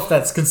don't know if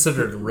that's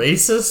considered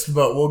racist,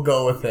 but we'll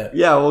go with it.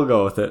 Yeah, we'll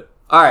go with it.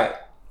 All right.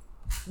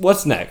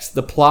 What's next?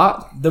 The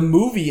plot? The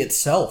movie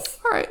itself.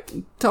 All right.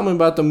 Tell me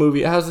about the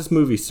movie. How's this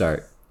movie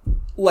start?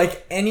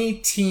 Like any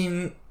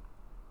teen...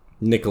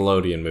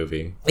 Nickelodeon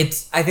movie.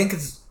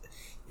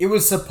 It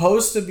was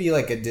supposed to be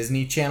like a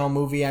Disney Channel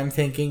movie, I'm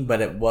thinking,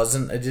 but it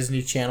wasn't a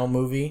Disney Channel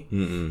movie.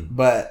 Mm-mm.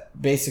 But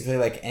basically,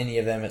 like any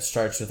of them, it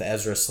starts with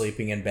Ezra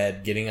sleeping in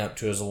bed, getting up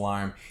to his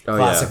alarm. Oh,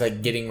 Classic, yeah.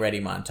 like, getting ready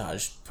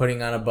montage.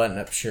 Putting on a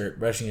button-up shirt,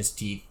 brushing his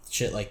teeth,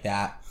 shit like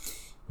that.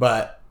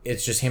 But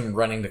it's just him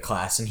running to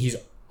class, and he's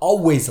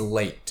always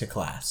late to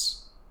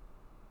class.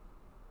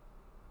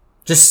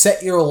 Just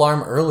set your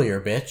alarm earlier,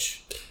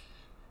 bitch.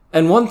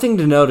 And one thing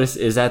to notice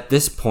is at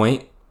this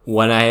point,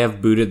 when I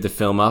have booted the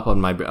film up on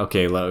my...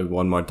 Okay,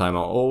 one more time.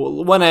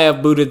 When I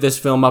have booted this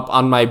film up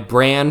on my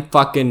brand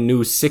fucking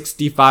new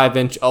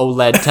 65-inch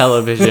OLED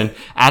television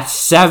at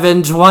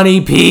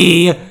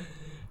 720p,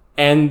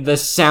 and the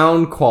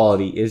sound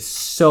quality is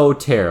so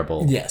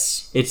terrible.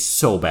 Yes. It's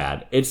so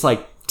bad. It's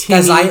like tinny.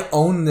 As I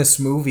own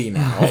this movie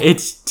now.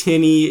 It's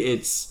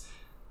tinny.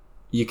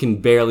 You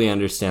can barely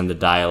understand the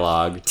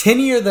dialogue.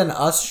 Tinnier than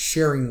us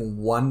sharing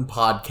one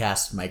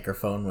podcast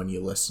microphone when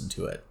you listen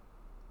to it.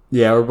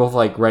 Yeah, we're both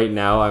like, right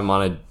now I'm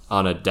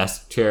on a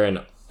desk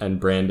chair and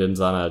Brandon's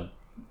on a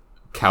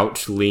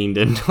couch leaned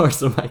in towards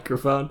the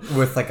microphone.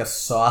 With like a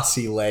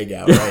saucy leg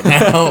out right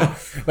now.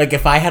 Like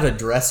if I had a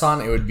dress on,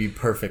 it would be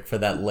perfect for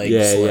that leg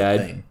slit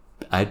thing.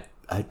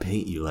 I'd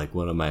paint you like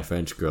one of my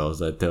French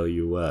girls, I tell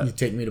you what. You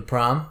take me to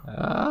prom?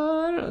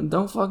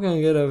 Don't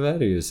fucking get ahead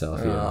of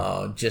yourself here.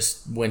 Oh,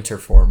 just winter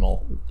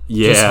formal.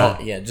 Yeah.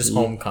 Just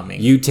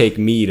homecoming. You take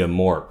me to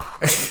Morp.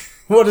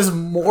 What is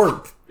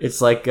Morp?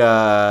 It's like,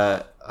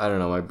 I don't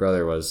know. My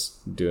brother was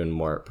doing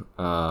Morp.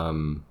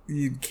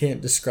 You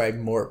can't describe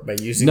Morp by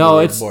using No, the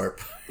word it's- Morp.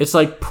 It's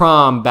like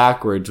prom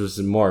backwards was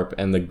in Morp,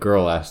 and the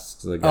girl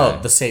asks the guy.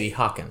 Oh, the Sadie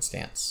Hawkins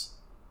dance.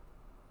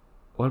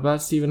 What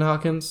about Stephen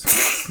Hawkins?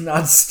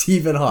 Not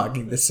Stephen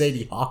Hawking, the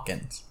Sadie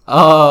Hawkins.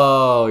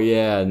 Oh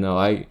yeah, no,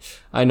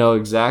 I know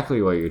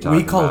exactly what you're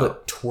talking about. We called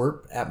it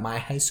twerp at my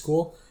high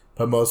school,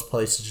 but most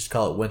places just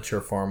call it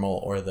winter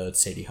formal or the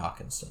Sadie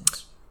Hawkins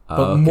dance. But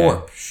okay.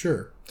 Morp,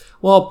 sure.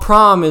 Well,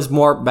 prom is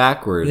Morp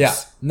backwards. Yeah,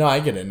 no,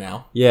 I get it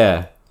now.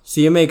 Yeah.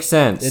 See, it makes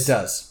sense. It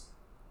does.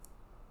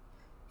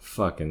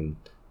 Fucking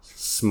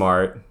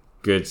smart,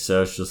 good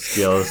social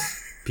skills,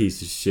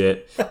 piece of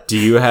shit. Do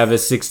you have a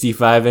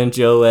 65-inch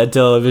OLED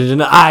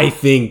television? I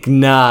think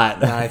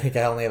not. No, I think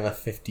I only have a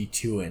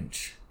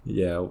 52-inch.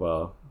 Yeah,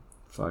 well,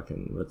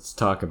 fucking, let's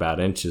talk about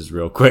inches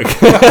real quick.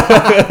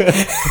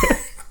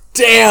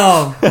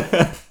 Damn!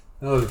 That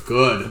was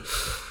good.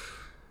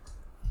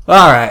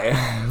 All right.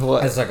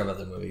 Let's talk about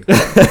the movie.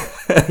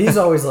 He's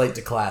always late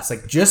to class.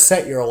 Like, just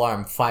set your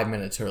alarm 5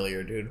 minutes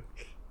earlier, dude.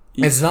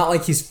 It's not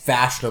like he's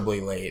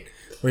fashionably late.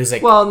 Where he's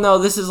like, Well, no,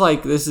 this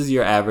is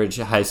your average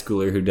high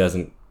schooler who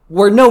doesn't.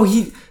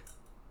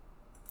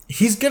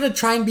 he's gonna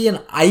try and be an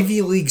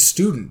Ivy League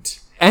student.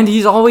 And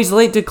he's always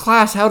late to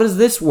class. How does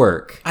this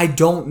work? I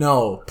don't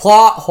know.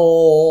 Plot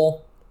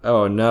hole.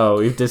 Oh no,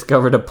 we've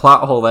discovered a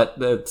plot hole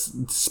that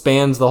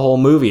spans the whole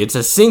movie. It's a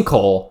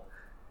sinkhole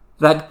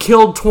that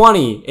killed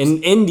 20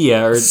 in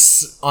India. Or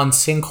On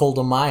Sinkhole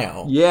de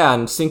Mayo. yeah,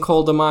 on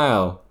Sinkhole de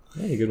Mayo.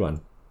 Hey, good one.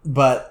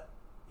 But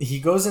he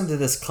goes into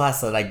this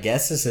class that I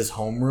guess is his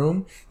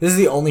homeroom. This is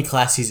the only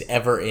class he's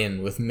ever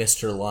in with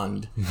Mr.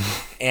 Lund.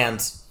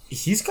 And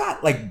he's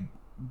got, like,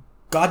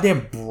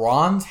 goddamn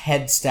bronze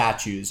head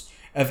statues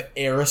of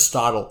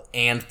Aristotle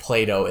and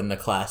Plato in the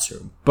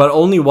classroom. But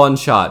only one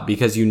shot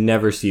because you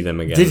never see them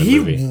again. Did in the he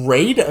movie.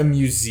 raid a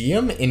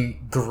museum in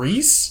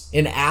Greece,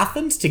 in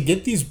Athens, to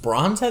get these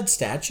bronze head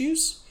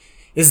statues?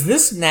 Is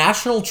this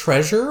national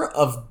treasure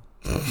of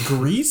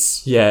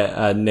Greece?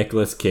 Yeah,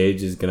 Nicolas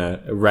Cage is gonna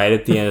right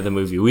at the end of the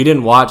movie. We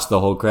didn't watch the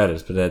whole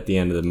credits, but at the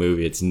end of the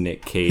movie, it's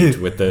Nick Cage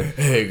with the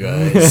Hey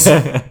guys.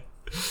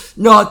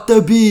 not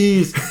the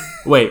bees.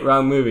 Wait,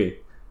 wrong movie.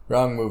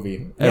 Wrong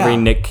movie. Every Yeah.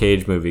 Nick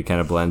Cage movie kind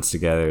of blends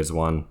together as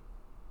one.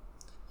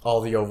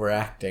 All the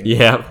overacting.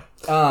 Yeah.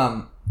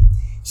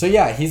 So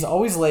yeah, he's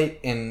always late,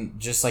 and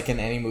just like in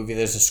any movie,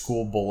 there's a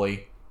school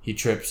bully. He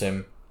trips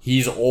him.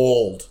 He's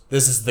old.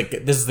 This is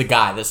the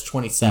guy that's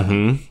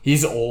 27.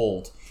 He's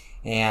old,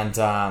 and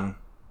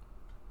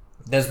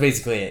that's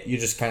basically it. You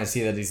just kind of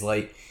see that he's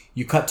late.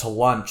 You cut to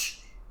lunch.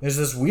 There's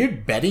this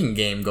weird betting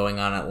game going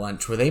on at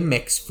lunch where they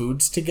mix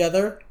foods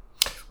together.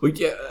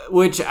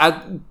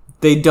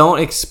 They don't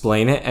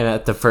explain it, and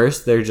at the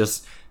first they're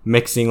just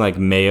mixing like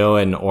mayo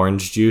and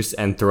orange juice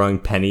and throwing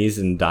pennies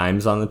and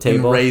dimes on the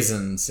table. And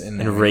raisins in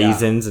there. And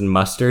raisins and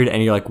mustard,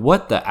 and you're like,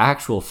 what the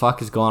actual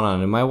fuck is going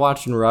on? Am I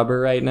watching Rubber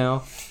right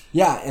now?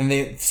 Yeah, and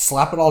they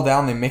slap it all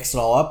down, they mix it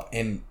all up,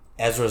 and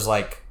Ezra's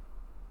like,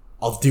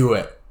 I'll do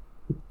it.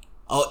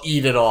 I'll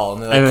eat it all.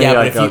 And they're like, And then yeah,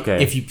 you're but like,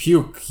 okay. if you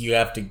puke,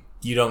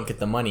 you don't get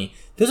the money.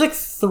 There's like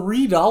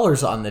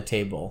 $3 on the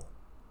table.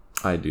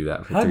 I do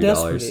that for How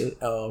desperate $3. is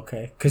Oh,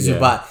 okay. Because Yeah. you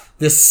bought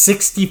this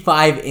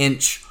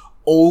 65-inch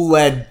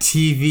OLED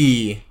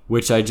TV.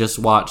 Which I just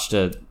watched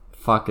a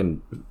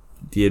fucking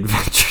The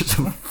Adventures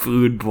of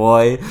Food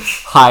Boy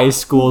high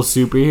school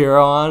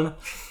superhero on.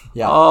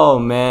 Yeah. Oh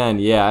man,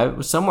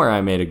 yeah. Somewhere I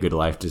made a good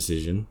life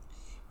decision.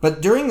 But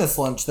during this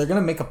lunch, they're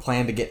going to make a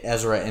plan to get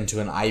Ezra into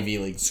an Ivy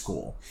League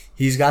school.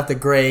 He's got the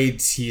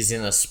grades. He's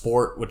in a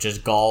sport, which is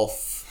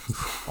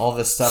golf. All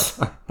this stuff.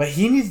 But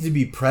he needs to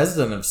be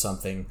president of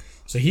something.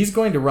 So he's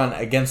going to run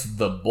against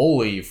the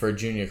bully for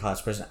junior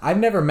class president. I've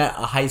never met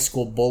a high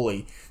school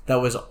bully that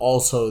was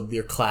also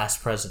your class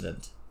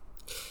president.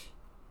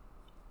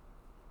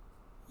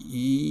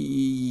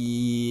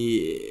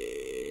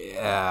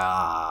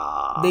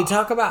 Yeah. They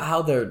talk about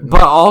how they're...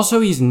 But also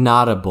he's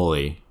not a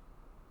bully.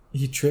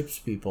 He trips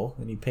people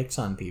and he picks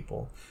on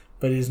people.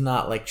 But he's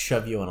not like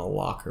shove you in a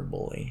locker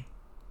bully.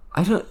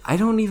 I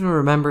don't even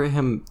remember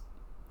him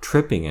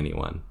tripping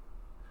anyone.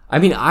 I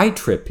mean, I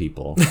trip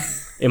people.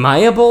 Am I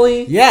a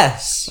bully?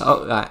 Yes!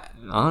 Oh,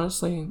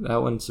 honestly,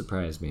 that wouldn't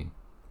surprise me.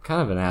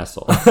 Kind of an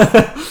asshole.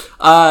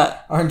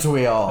 Aren't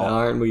we all?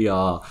 Aren't we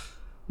all?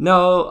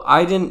 No,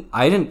 I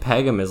didn't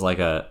peg him as like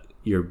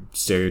your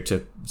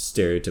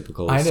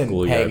stereotypical I didn't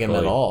schoolyard peg him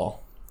bully. at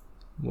all.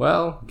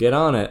 Well, get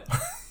on it.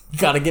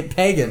 Gotta get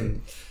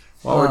pagan.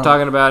 While we're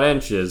talking about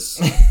inches.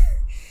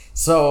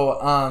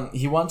 So,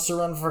 he wants to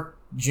run for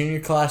junior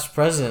class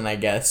president, I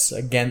guess,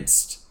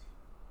 against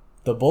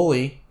the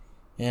bully,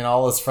 and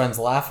all his friends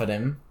laugh at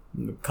him.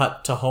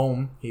 Cut to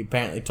home. He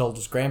apparently told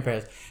his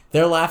grandparents.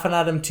 They're laughing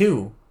at him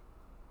too.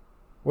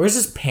 Where's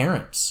his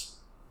parents?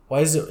 Why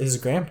is it his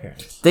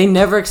grandparents? They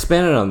never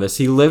expanded on this.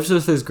 He lives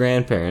with his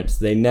grandparents.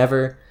 They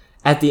never,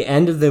 at the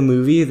end of the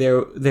movie,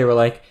 they were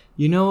like,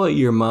 you know what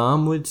your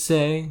mom would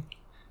say?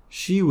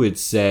 She would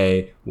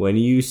say, when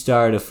you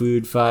start a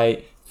food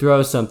fight,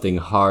 throw something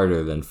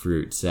harder than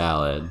fruit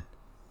salad.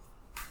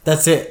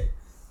 That's it.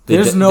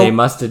 They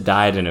must have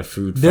died in a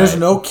food fight. There's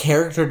no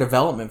character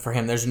development for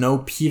him. There's no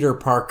Peter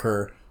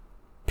Parker.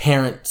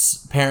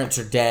 Parents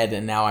are dead,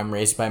 and now I'm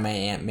raised by my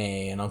Aunt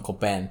May and Uncle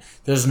Ben.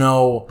 There's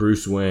no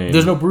Bruce Wayne.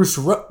 There's no Bruce.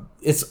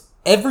 It's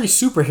every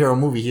superhero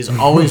movie. He's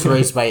always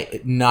raised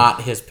by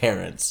not his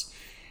parents,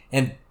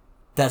 and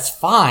that's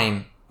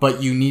fine.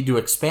 But you need to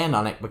expand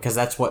on it because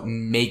that's what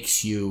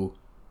makes you.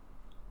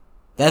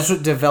 That's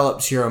what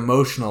develops your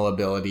emotional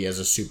ability as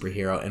a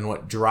superhero and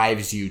what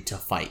drives you to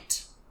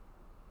fight.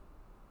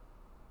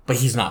 But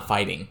he's not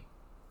fighting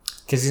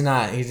because he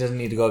doesn't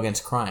need to go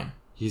against crime.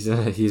 He's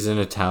in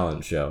a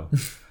talent show.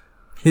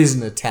 He's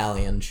an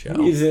Italian show.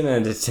 He's in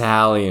an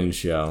Italian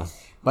show.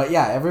 But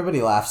yeah,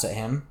 everybody laughs at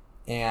him.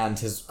 And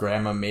his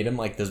grandma made him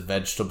like this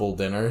vegetable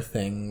dinner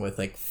thing with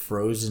like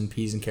frozen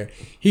peas and carrots.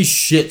 He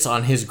shits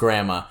on his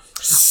grandma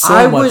so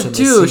I much. would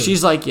too.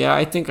 She's like, yeah,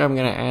 I think I'm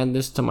gonna add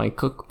this to my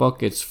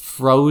cookbook. It's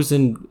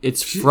frozen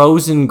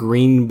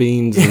green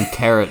beans and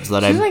carrots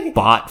that I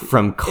bought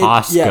from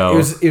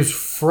Costco. It was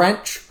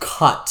French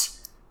cut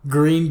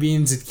green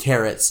beans and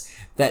carrots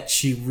that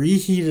she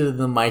reheated in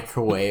the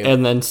microwave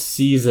and then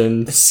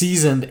seasoned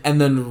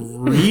and then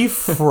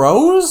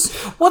refroze.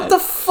 What the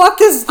fuck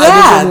is I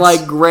that? was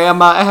like,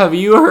 Grandma, have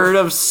you heard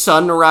of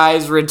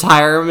Sunrise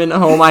Retirement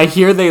Home? I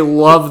hear they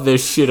love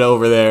this shit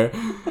over there.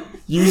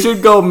 You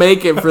should go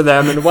make it for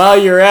them, and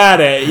while you're at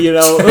it,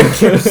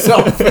 Check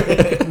yourself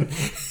in.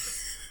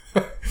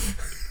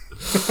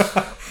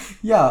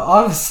 Yeah,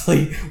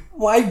 honestly,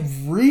 why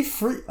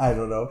refreeze? I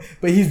don't know,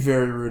 but he's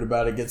very rude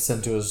about it. Gets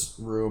sent to his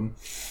room,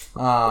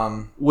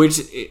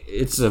 which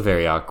it's a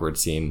very awkward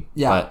scene.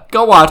 Yeah, but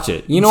go watch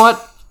it. You know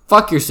what?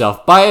 Fuck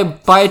yourself. Buy a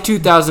 $2,000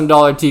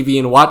 TV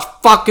and watch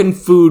fucking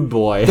Food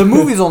Boy. The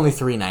movie's only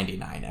 $3.99,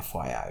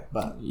 FYI.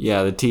 But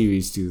yeah, the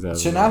TV's $2,000.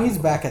 So now he's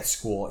back at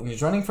school and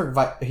he's running for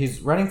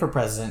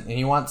president, and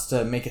he wants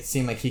to make it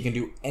seem like he can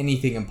do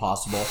anything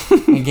impossible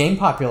and gain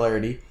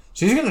popularity.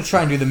 So he's going to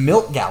try and do the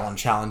milk gallon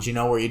challenge,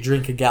 where you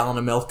drink a gallon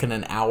of milk in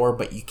an hour,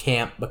 but you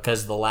can't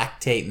because the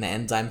lactate and the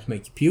enzymes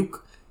make you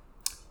puke.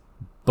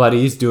 But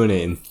he's doing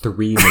it in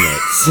 3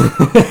 minutes.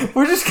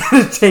 We're just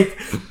going to take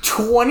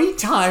 20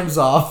 times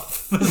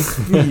off the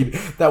speed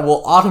that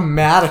will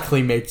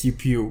automatically make you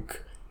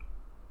puke.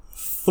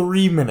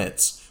 3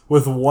 minutes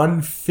with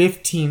one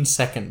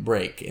 15-second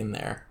break in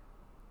there.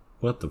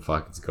 What the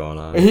fuck is going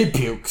on? He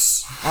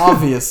pukes,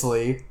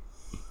 obviously.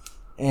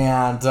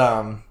 And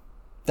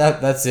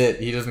that's it.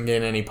 He doesn't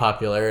gain any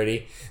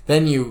popularity.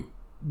 Then you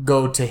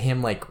go to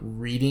him like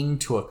reading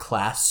to a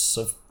class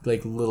of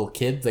like little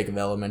kids, like of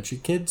elementary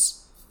kids.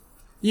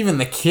 Even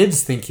the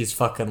kids think he's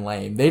fucking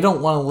lame. They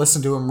don't want to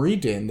listen to him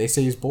read to him. They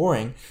say he's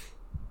boring.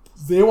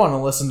 They want to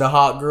listen to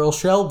hot girl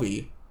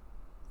Shelby.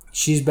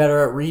 She's better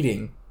at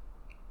reading.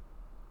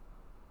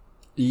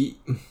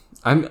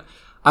 I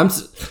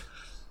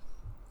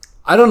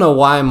don't know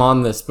why I'm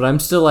on this, but I'm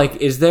still like,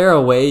 is there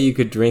a way you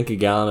could drink a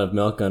gallon of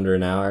milk under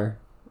an hour?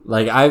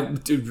 Like,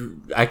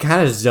 I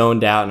kind of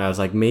zoned out, and I was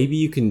like, maybe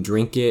you can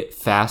drink it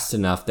fast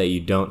enough that you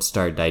don't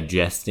start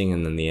digesting,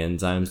 and then the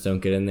enzymes don't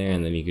get in there,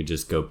 and then you could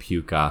just go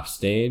puke off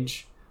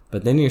stage.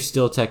 But then you're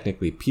still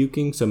technically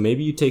puking, so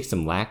maybe you take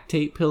some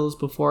lactate pills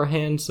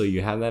beforehand, so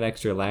you have that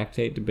extra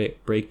lactate to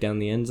break down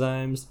the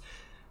enzymes.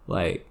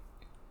 Like,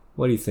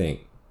 what do you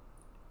think?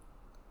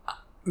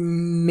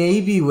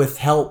 Maybe with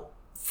help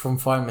from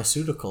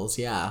pharmaceuticals,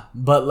 yeah.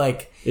 But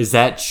like, is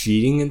that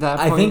cheating at that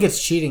point? I think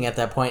it's cheating at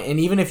that point. And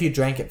even if you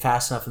drank it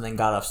fast enough and then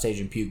got off stage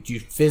and puked, you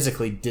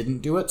physically didn't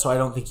do it, so I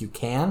don't think you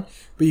can.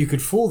 But you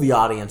could fool the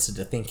audience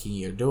into thinking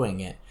you're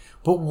doing it.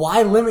 But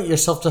why limit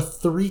yourself to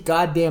 3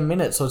 goddamn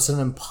minutes so it's an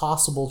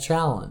impossible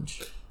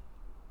challenge?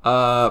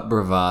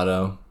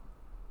 Bravado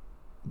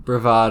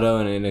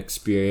and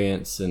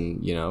inexperience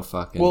and,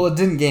 fucking... Well, it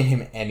didn't gain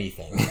him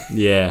anything.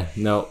 Yeah,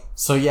 no.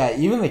 So yeah,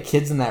 even the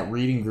kids in that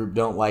reading group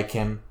don't like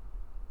him.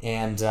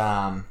 And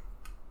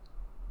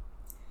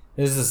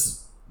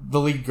there's the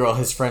lead girl,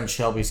 his friend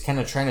Shelby's kind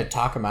of trying to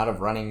talk him out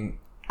of running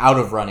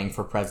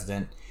for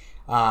president.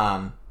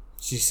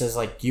 She says,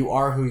 like, you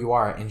are who you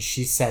are. And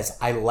she says,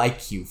 I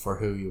like you for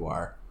who you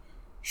are.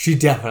 She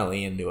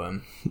definitely into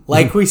him.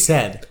 Like we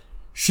said,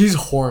 she's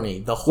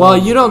horny. The whole Well,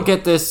 you movie. don't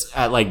get this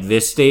at, like,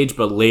 this stage,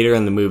 but later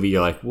in the movie, you're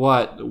like,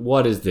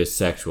 what is this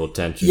sexual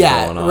tension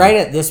going on? Right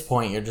at this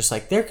point, you're just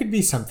like, there could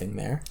be something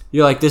there.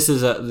 You're like, this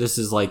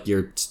is like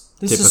your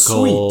This is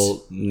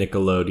typical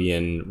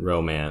Nickelodeon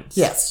romance.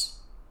 Yes.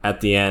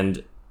 At the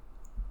end,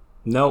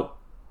 nope.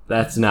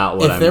 That's not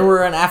what If there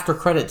were an after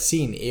credit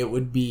scene, it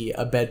would be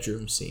a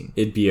bedroom scene.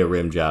 It'd be a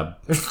rim job.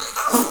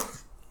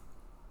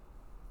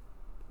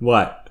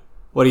 What?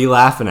 What are you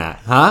laughing at?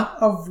 Huh?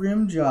 A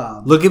rim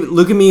job. Look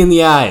at me in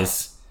the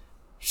eyes.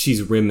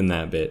 She's rimming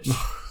that bitch.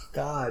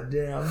 God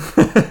damn.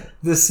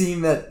 The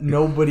scene that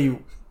nobody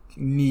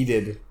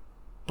needed,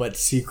 but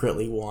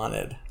secretly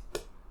wanted.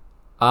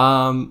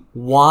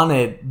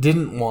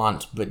 Didn't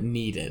want, but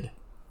needed.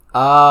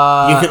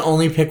 You can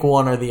only pick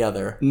one or the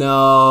other.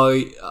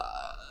 No,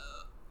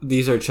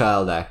 these are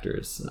child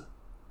actors.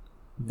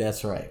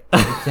 That's right.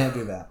 You can't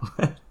do that.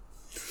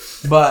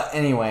 But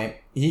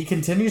anyway, he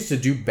continues to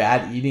do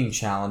bad eating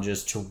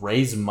challenges to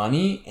raise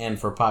money and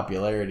for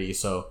popularity.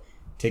 So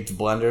takes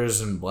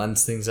blenders and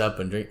blends things up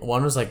and drink.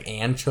 One was like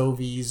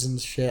anchovies and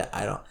shit.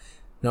 I don't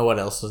know what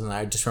else was in there.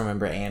 I just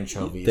remember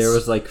anchovies. There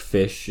was like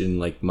fish and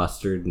like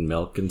mustard and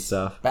milk and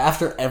stuff. But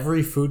after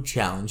every food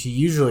challenge, he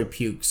usually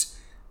pukes.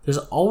 There's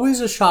always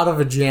a shot of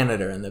a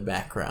janitor in the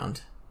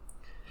background.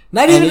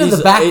 Not even in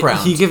the background.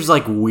 He gives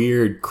like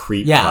weird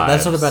creep Yeah,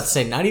 that's vibes. what I'm about to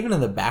say. Not even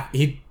in the back.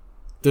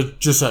 There's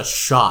just a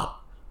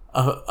shot,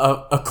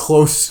 a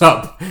close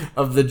up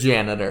of the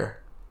janitor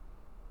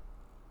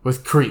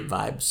with creep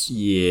vibes.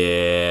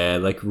 Yeah,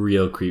 like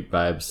real creep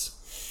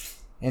vibes.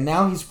 And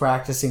now he's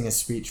practicing his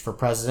speech for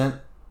president.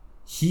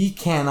 He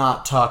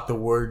cannot talk the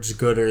words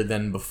gooder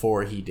than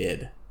before he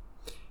did.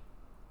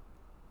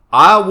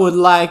 I would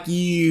like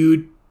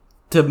you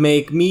to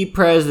make me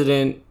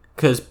president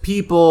because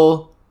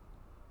people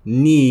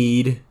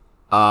need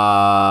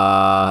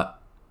a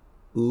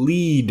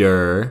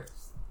leader.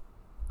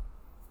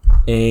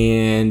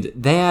 And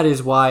that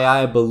is why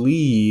I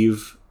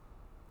believe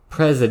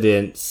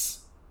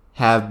presidents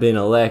have been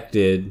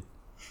elected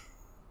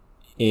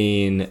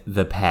in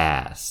the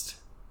past.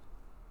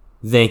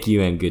 Thank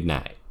you and good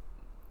night.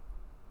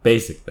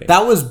 Basically.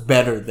 That was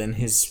better than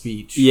his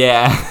speech.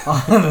 Yeah.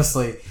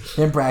 Honestly,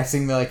 him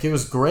practicing, like, it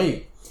was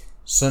great.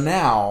 So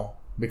now,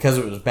 because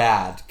it was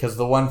bad, because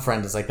the one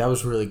friend is like, that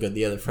was really good.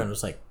 The other friend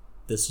was like,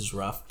 this is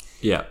rough.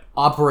 Yeah.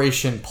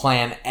 Operation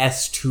Plan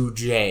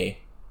S2J.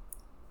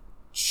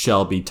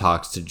 Shelby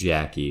talks to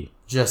Jackie.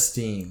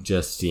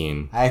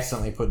 Justine. I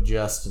accidentally put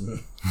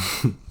Justin.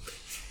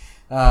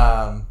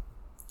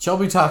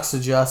 Shelby talks to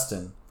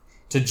Justin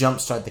to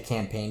jumpstart the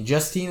campaign.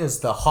 Justine is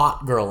the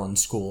hot girl in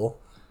school.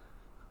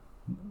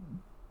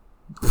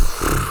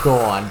 Go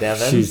on,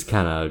 Devin. She's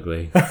kind of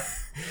ugly.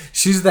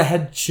 She's the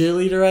head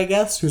cheerleader, I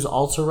guess, who's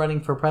also running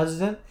for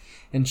president.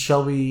 And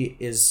Shelby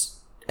is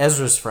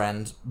Ezra's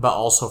friend, but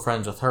also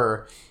friends with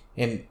her,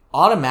 and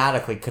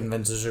automatically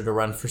convinces her to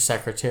run for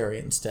secretary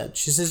instead.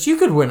 She says, you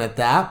could win at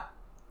that.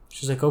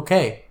 She's like,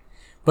 okay.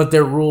 But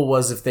their rule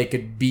was if they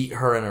could beat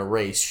her in a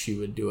race, she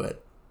would do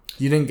it.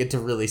 You didn't get to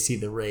really see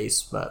the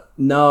race, but...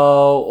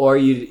 No,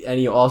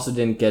 you also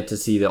didn't get to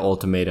see the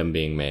ultimatum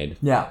being made.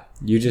 Yeah.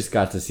 You just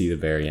got to see the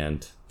very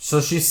end. So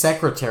she's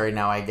secretary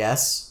now, I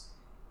guess.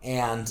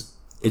 And...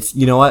 It's,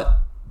 you know what?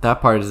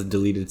 That part is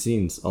deleted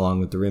scenes along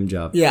with the rim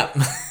job. Yeah.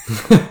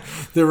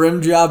 The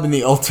rim job and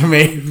the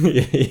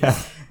ultimatum.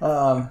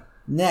 Yeah.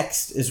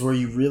 Next is where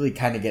you really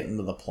kind of get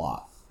into the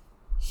plot.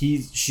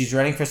 She's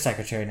running for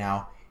secretary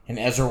now, and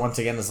Ezra once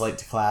again is late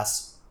to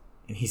class,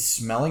 and he's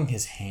smelling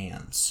his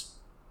hands.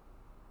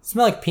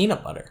 Smell like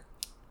peanut butter.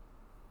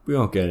 We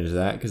won't get into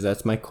that because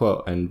that's my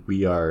quote, and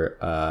we are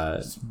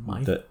It's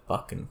my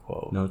fucking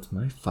quote. No, it's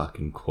my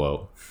fucking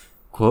quote.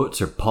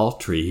 Quotes are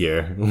paltry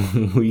here.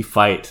 we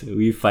fight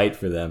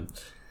for them.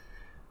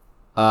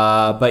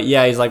 But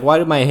yeah, he's like, why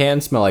do my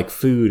hands smell like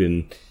food?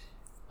 And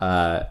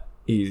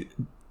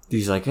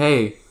he's like,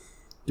 hey,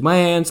 do my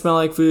hands smell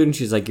like food? And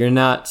she's like, you're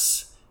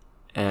nuts.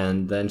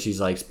 And then she's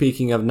like,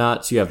 speaking of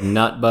nuts, you have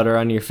nut butter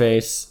on your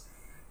face.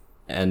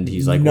 And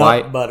he's like,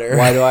 why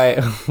do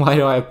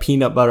I have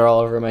peanut butter all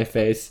over my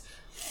face?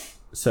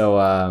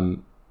 So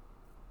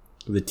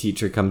the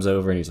teacher comes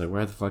over and he's like,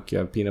 where the fuck do you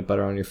have peanut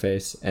butter on your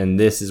face? And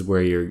this is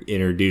where you're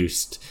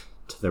introduced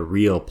to the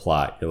real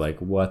plot. You're like,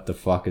 what the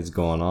fuck is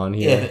going on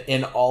here?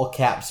 In all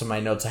caps in my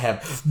notes, I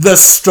have the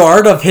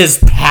start of his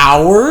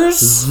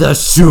powers. The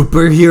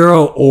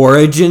superhero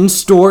origin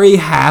story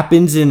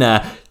happens in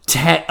a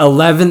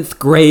 11th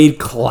grade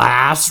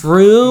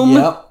classroom?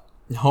 Yep.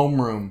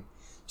 Homeroom.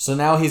 So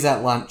now he's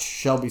at lunch.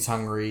 Shelby's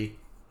hungry.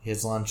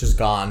 His lunch is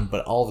gone,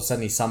 but all of a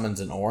sudden he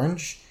summons an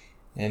orange.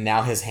 And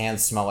now his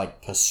hands smell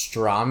like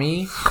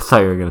pastrami. I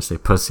thought you were going to say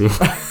pussy.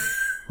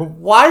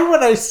 Why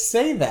would I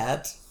say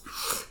that?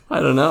 I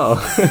don't know.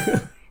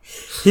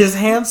 His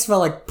hands smell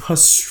like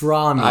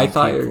pastrami. I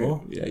thought you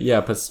people. were...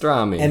 Yeah,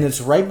 pastrami. And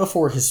it's right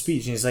before his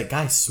speech. And he's like,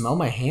 guys, smell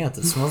my hands.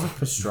 It smells like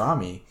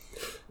pastrami.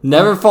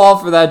 Never fall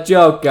for that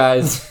joke,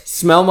 guys.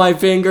 Smell my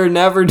finger,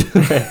 never do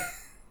it.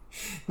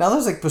 Now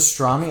there's like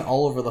pastrami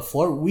all over the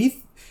floor.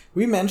 We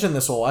mentioned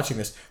this while watching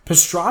this.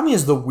 Pastrami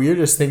is the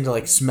weirdest thing to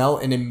like smell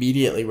and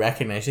immediately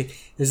recognize. Like,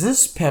 is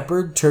this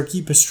peppered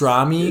turkey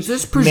pastrami? Is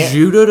this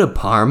prosciutto de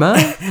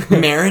Parma?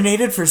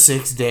 Marinated for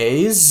 6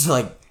 days?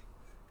 Like,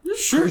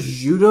 sure.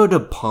 Prosciutto de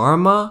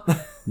Parma?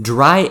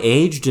 Dry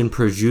aged in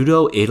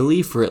prosciutto,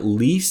 Italy for at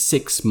least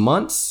 6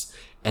 months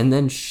and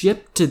then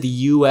shipped to the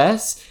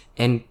US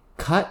and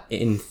cut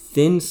in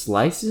thin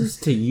slices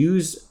to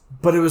use.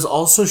 But it was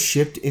also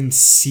shipped in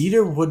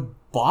cedar wood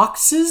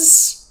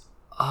boxes?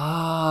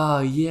 Oh,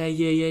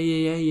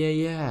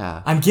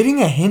 yeah. I'm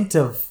getting a hint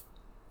of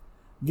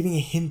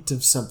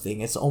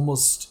something. It's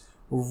almost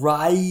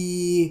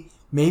rye.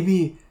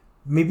 Maybe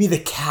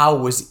the cow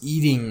was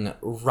eating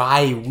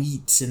rye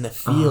wheat in the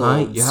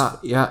fields.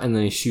 Yeah, and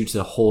then he shoots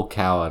a whole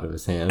cow out of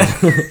his hand.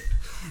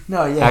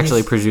 No, yeah.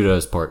 Actually, prosciutto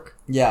is pork.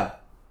 Yeah.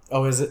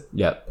 Oh, is it?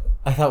 Yep.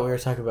 I thought we were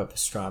talking about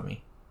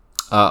pastrami.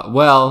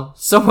 Well,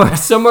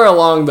 somewhere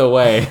along the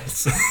way,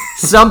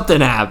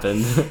 something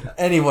happened.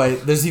 Anyway,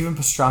 there's even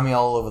pastrami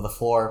all over the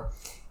floor.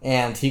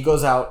 And he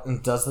goes out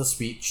and does the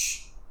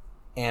speech,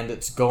 and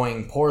it's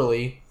going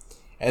poorly.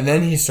 And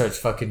then he starts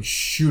fucking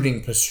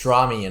shooting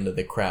pastrami into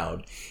the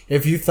crowd.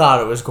 If you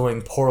thought it was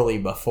going poorly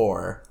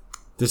before,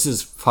 This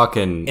is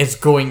fucking... it's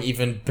going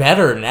even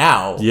better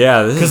now.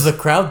 Yeah, this Because is... the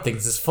crowd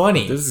thinks it's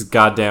funny. This is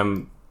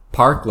goddamn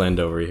Parkland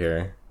over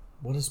here.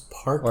 What is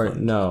Or,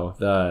 Parkland? no,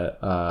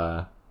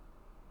 the,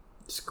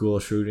 school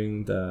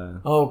shooting, the...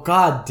 Oh,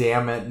 god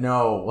damn it,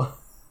 no.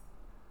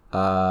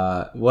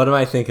 What am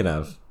I thinking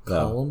of?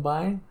 though?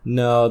 Columbine?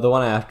 No, the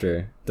one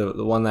after.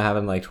 The one that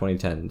happened in like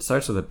 2010. It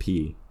starts with a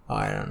P. Oh,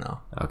 I don't know.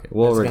 Okay, I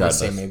well, was gonna regardless.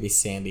 say maybe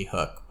Sandy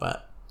Hook,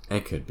 but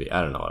It could be.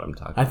 I don't know what I'm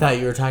talking I about. thought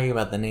you were talking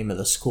about the name of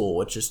the school,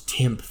 which is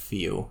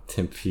Timpview.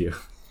 Timpview.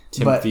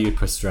 But- Timpview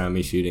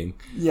pastrami shooting.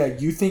 Yeah,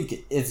 you think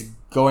it's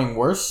going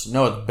worse?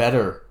 No, it's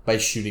better by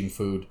shooting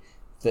food.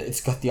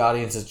 It's got the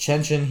audience's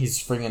attention.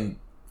 He's bringing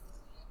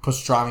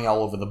pastrami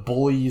all over the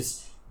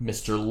bullies.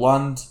 Mr.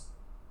 Lund.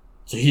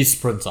 So he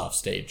sprints off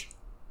stage.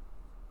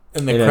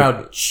 And the And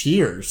crowd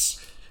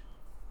cheers.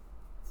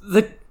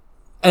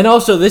 And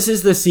also, this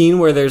is the scene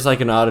where there's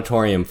like an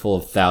auditorium full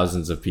of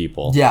thousands of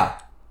people. Yeah.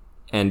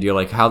 And you're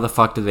like, how the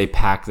fuck did they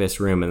pack this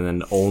room and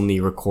then only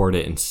record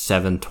it in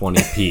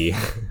 720p?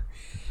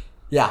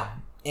 Yeah.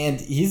 And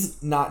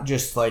he's not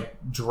just like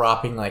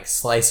dropping like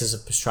slices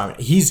of pastrami.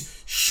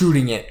 He's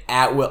shooting it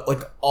at will,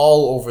 like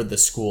all over the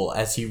school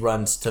as he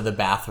runs to the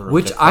bathroom.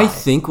 Which to I cry.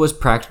 think was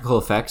practical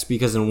effects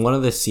because in one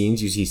of the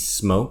scenes you see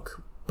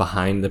smoke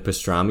behind the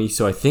pastrami.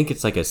 So I think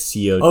it's like a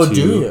CO2. Oh,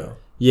 do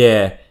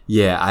you?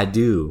 Yeah, I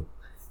do.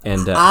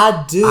 And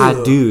I do.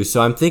 I do.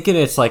 So I'm thinking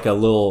it's like a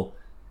little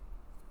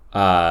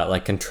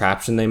like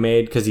contraption they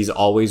made because he's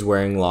always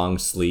wearing long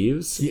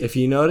sleeves, if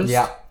you notice.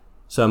 Yeah.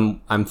 So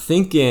I'm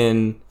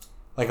thinking...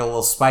 Like a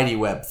little spidey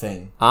web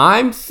thing.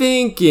 I'm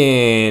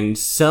thinking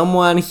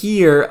someone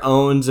here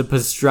owns a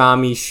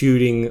pastrami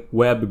shooting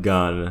web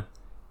gun.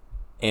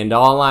 And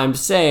all I'm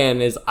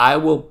saying is I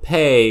will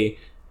pay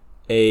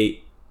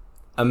a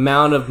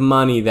amount of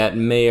money that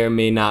may or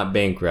may not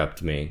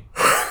bankrupt me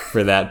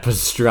for that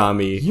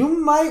pastrami. You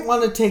might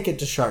want to take it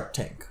to Shark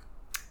Tank.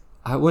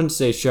 I wouldn't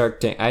say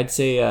Shark Tank. I'd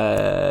say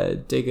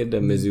take it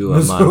to Missoula,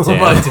 Missoula, Montana.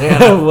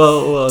 Montana.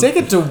 well, Take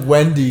it to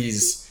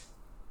Wendy's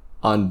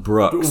on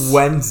Brooks.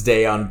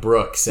 Wednesday on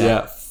Brooks at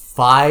Yeah.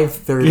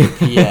 5:30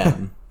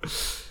 p.m.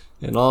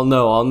 And I'll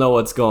know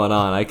what's going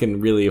on. I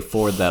can really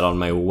afford that on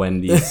my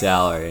Wendy's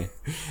salary.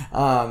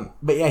 But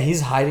yeah,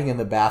 he's hiding in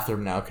the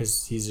bathroom now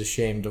because he's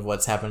ashamed of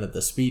what's happened at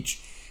the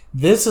speech.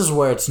 This is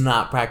where it's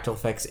not practical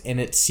effects and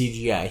it's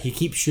CGI. He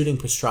keeps shooting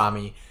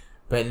pastrami,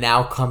 but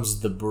now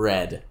comes the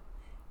bread.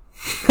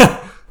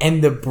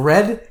 And the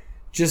bread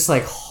just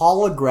like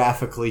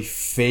holographically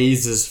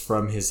phases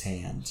from his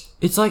hand.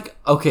 It's like,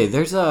 okay,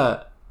 there's an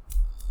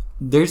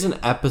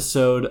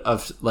episode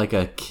of like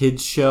a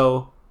kids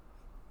show.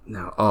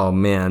 No, oh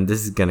man,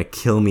 this is gonna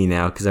kill me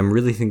now because I'm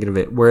really thinking of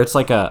it. Where it's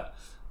like a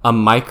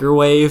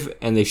microwave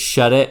and they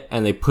shut it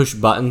and they push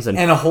buttons and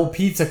And a whole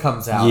pizza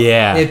comes out.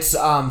 Yeah. It's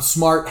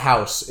Smart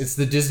House. It's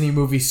the Disney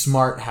movie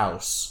Smart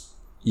House.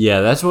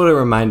 yeah, that's what it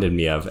reminded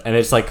me of. And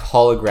it's like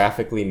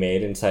holographically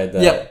made inside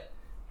the.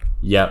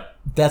 Yep.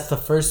 That's the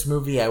first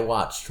movie I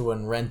watched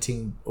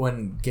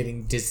when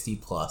getting Disney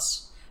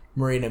Plus.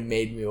 Marina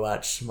made me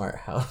watch Smart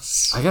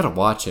House. I gotta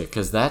watch it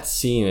because that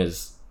scene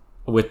is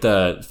with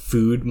the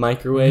food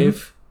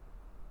microwave.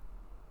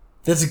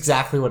 That's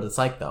exactly what it's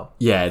like, though.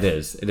 Yeah, it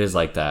is. It is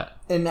like that.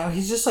 And now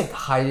he's just like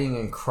hiding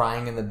and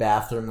crying in the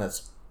bathroom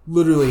that's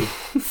literally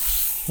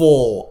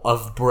full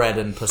of bread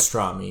and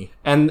pastrami.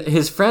 And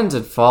his friends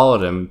had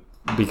followed him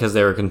because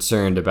they were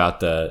concerned about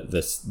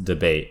this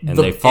debate, and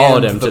they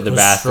followed him to the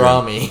bathroom.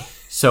 pastrami.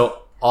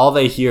 So all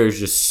they hear is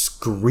just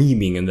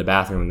screaming in the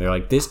bathroom, and they're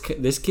like, "This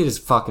kid is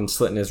fucking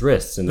slitting his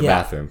wrists in the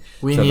bathroom."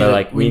 We so need they're a,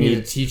 like, we need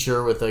a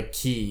teacher with a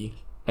key.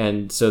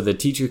 And so the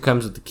teacher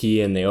comes with the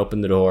key, and they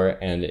open the door,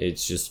 and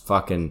it's just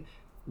fucking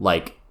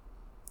like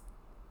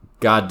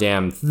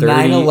goddamn 30...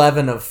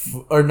 9/11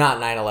 of, or not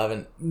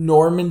 9/11,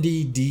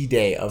 Normandy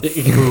D-Day of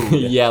food.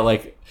 Yeah,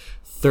 like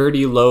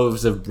 30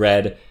 loaves of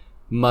bread,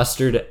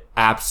 mustard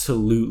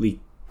absolutely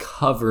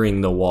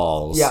covering the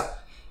walls. Yeah.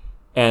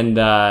 And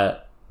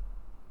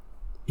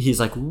he's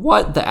like,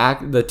 what?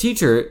 The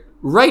teacher,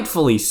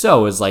 rightfully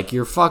so, is like,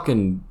 you're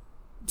fucking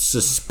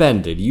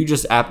suspended. You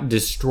just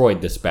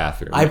destroyed this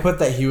bathroom. I put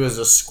that he was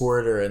a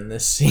squirter in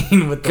this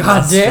scene with the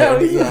God damn.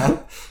 mustard. Yeah,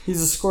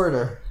 he's a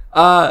squirter.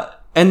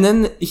 And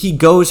then he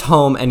goes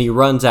home and he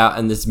runs out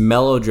and this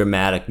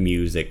melodramatic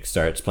music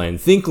starts playing.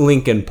 Think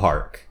Linkin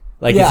Park.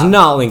 Like, Yeah, it's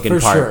not Linkin for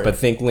Park, sure. but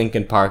think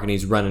Linkin Park, and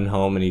he's running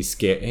home and he's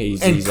scared.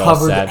 He's all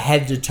Covered sad.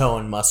 head to toe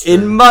in mustard.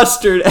 In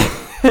mustard.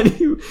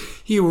 And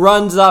he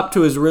runs up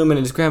to his room and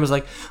his grandma's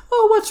like,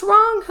 "Oh, what's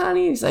wrong,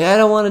 honey?" He's like, "I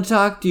don't want to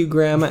talk to you,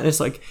 Grandma." And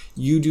it's like,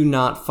 you do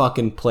not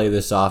fucking play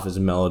this off as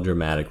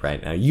melodramatic right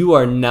now. You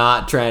are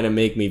not trying to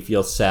make me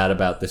feel sad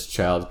about this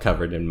child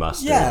covered in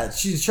mustard. Yeah,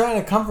 she's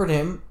trying to comfort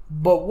him,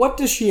 but what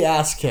does she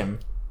ask him?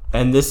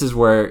 And this is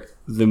where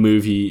the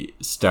movie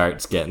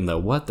starts getting the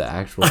what the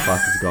actual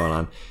fuck is going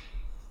on.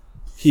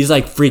 He's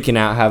like freaking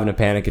out, having a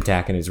panic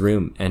attack in his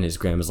room, and his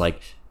grandma's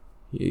like,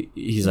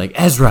 he's like,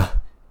 Ezra,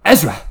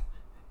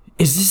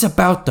 is this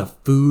about the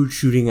food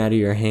shooting out of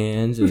your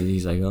hands? And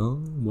he's like,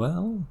 oh,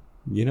 well,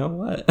 you know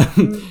what?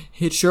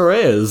 It sure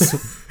is.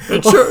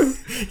 It sure.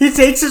 He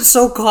takes it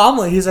so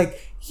calmly. He's like,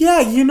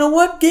 yeah, you know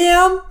what,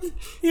 Gam?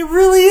 It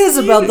really is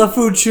about the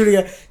food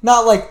shooting.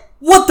 Not like,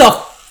 what the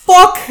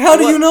fuck? How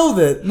do you know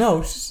that?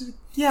 No,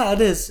 yeah,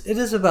 it is. It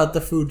is about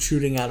the food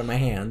shooting out of my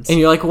hands. And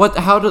you're like, what?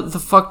 How the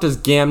fuck does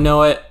Gam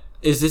know it?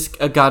 Is this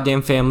a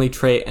goddamn family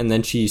trait? And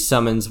then she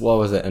summons, what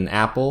was it, an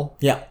apple?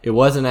 Yeah. It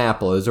was an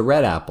apple. It was a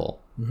red apple.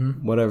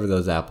 Mm-hmm. Whatever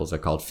those apples are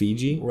called.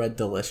 Fiji? Red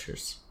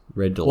Delicious.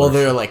 Red Delicious. Well,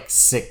 there are like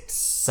 600,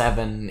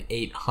 700,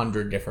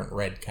 800 different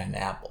red kind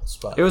of apples.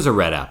 But it was a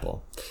red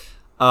apple.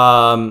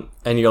 And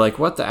you're like,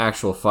 what the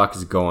actual fuck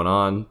is going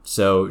on?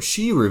 So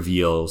she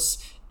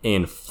reveals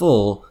in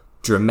full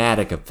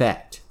dramatic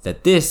effect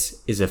that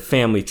this is a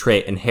family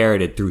trait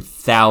inherited through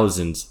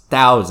thousands,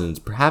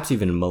 perhaps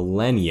even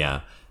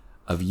millennia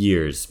of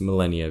years.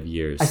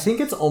 I think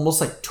it's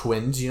almost like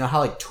twins. You know how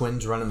like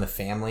twins run in the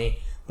family,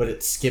 but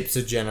it skips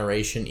a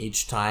generation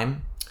each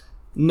time?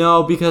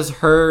 No, because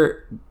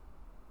her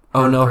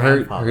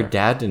grandfather.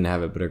 dad didn't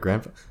have it, but her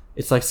grandfather.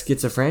 It's like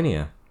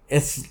schizophrenia.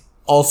 It's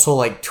also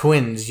like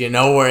twins, you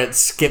know, where it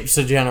skips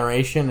a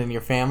generation in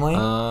your family.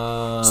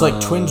 It's like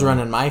twins run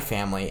in my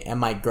family, and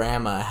my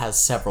grandma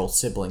has several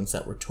siblings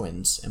that were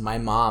twins, and my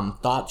mom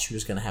thought she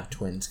was going to have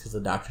twins because the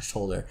doctors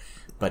told her,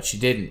 but she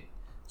didn't.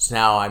 So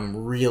now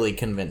I'm really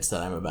convinced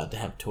that I'm about to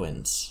have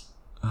twins.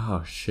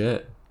 Oh,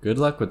 shit. Good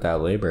luck with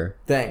that labor.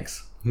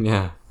 Thanks.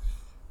 Yeah.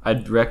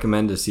 I'd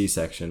recommend a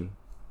C-section.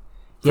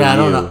 Yeah, I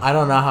don't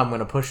know how I'm going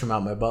to push them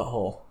out my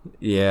butthole.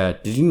 Yeah.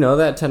 Did you know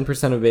that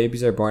 10% of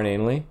babies are born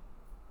anally?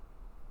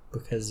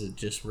 Because it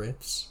just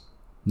rips?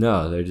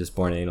 No, they're just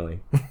born anally.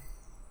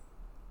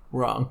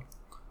 Wrong.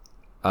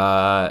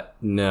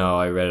 No,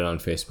 I read it on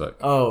Facebook.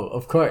 Oh,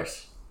 of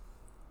course.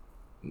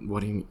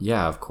 What do you mean?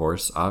 Yeah, of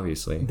course,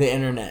 obviously. The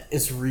internet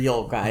is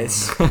real,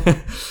 guys.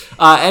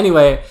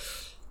 Anyway.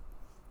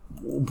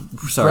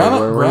 Sorry,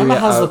 Grandma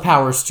has the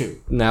powers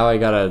too. Now I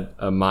got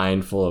a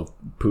mind full of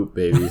poop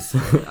babies.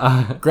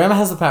 Grandma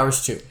has the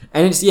powers too.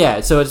 And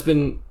so it's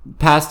been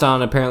passed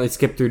on, apparently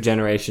skipped through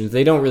generations.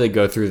 They don't really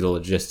go through the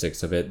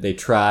logistics of it. They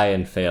try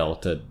and fail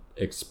to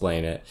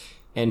explain it.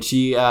 And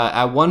she,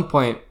 at one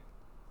point,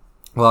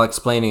 while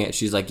explaining it,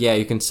 she's like, yeah,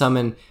 you can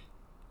summon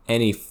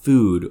any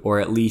food or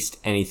at least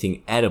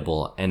anything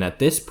edible. And at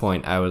this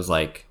point, I was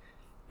like,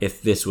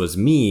 if this was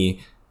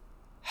me,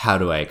 how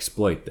do I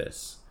exploit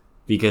this?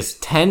 Because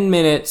 10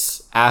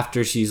 minutes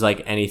after she's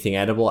like anything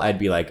edible, I'd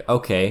be like,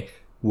 okay,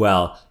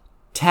 well,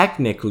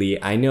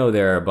 technically, I know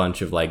there are a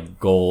bunch of like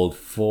gold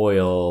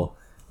foil,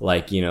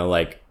 like, you know,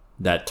 like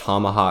that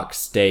tomahawk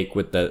steak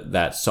with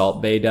that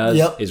Salt Bae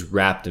does is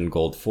wrapped in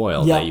gold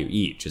foil that you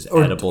eat, just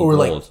edible or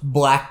gold. Like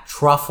black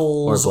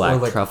truffles.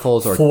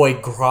 Or foie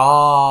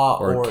gras.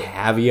 Or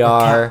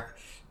caviar.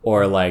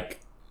 Or like,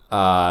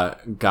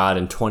 God,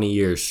 in 20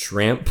 years,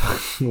 shrimp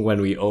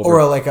when we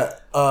Or like a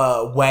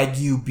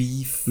Wagyu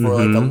beef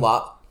or like a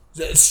lot.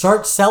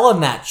 Start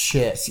selling that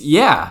shit.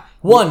 Yeah.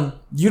 1,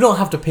 you don't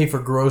have to pay for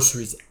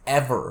groceries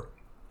ever.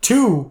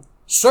 2,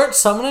 start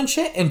summoning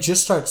shit and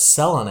just start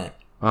selling it.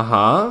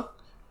 Uh-huh.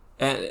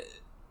 And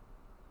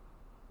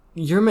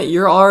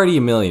you're already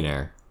a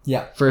millionaire.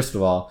 Yeah. First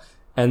of all.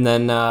 And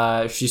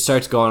then she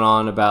starts going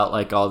on about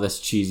like all this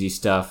cheesy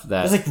stuff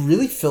that It's like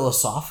really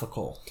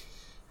philosophical.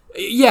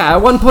 Yeah,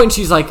 at one point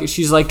she's like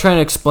trying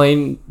to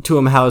explain to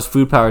him how his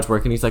food powers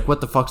work, and he's like, what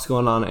the fuck's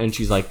going on? And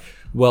she's like,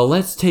 well,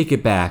 let's take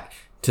it back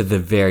to the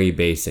very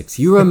basics.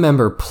 You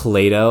remember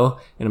Plato?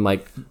 And I'm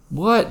like,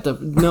 what the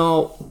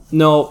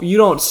no, you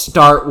don't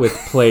start with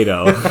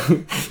Plato.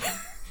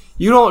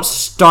 You don't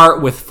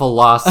start with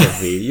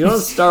philosophy. You don't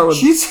start with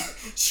She's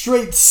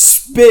straight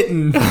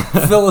spitting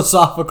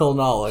philosophical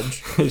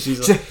knowledge.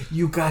 She's like,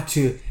 You got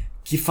to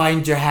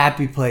find your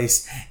happy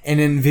place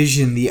and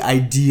envision the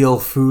ideal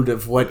food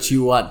of what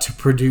you want to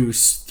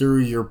produce through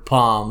your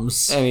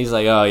palms. and he's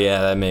like, oh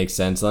yeah, that makes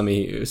sense. Let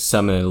me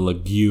summon a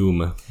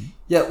legume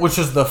Yeah, which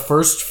is the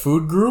first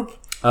food group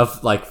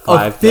of like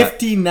of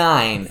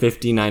 59.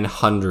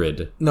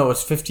 5,900. No,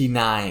 it's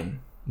 59.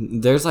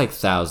 There's like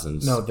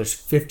thousands. No, there's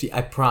 50.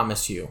 I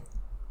promise you.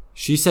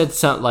 She said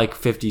something like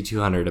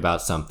 5,200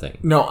 about something.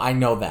 No, I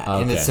know that,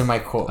 and Okay. it's in my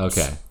quotes.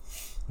 Okay.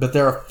 But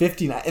there are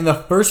 59. And the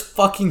first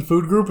fucking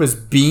food group is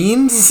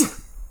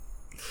beans?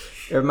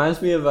 It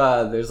reminds me of,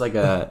 there's like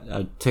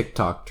a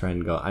TikTok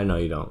trend go. I know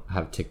you don't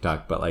have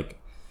TikTok, but like,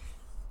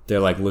 they're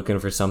like looking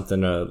for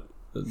something to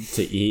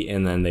eat,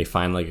 and then they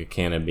find like a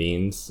can of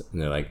beans,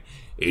 and they're like,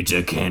 it's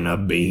a can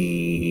of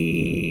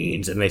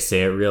beans, and they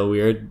say it real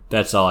weird.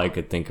 That's all I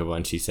could think of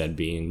when she said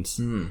beans.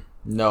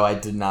 No, I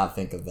did not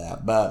think of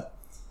that. But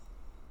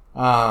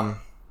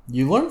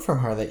you learn from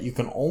her that you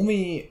can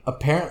only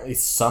apparently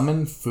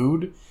summon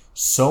food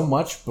so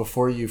much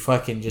before you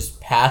fucking just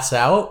pass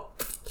out.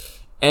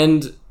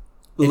 And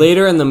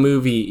later in the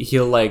movie,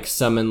 he'll like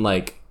summon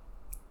like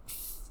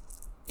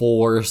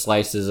 4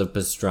 slices of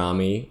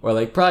pastrami, or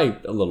like probably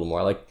a little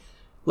more, like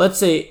let's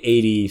say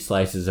 80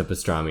 slices of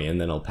pastrami, and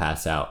then he'll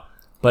pass out.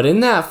 But in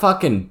that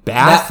fucking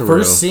bathroom, That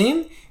first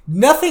scene,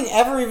 nothing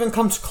ever even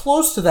comes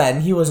close to that,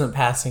 and he wasn't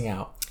passing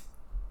out.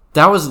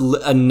 that was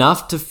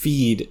enough to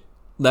feed.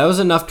 That was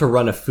enough to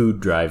run a food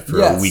drive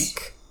for a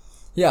week.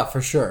 Yeah,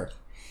 for sure.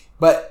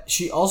 But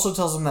she also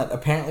tells him that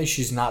apparently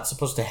she's not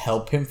supposed to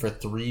help him for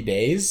 3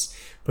 days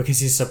because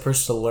he's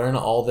supposed to learn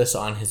all this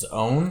on his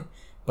own.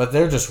 But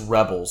they're just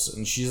rebels,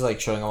 and she's like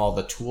showing him all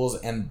the tools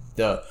and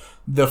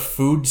the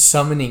food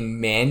summoning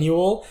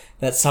manual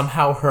that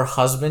somehow her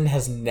husband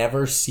has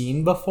never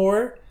seen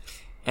before.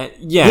 And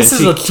yeah, This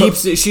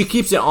is she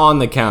keeps it on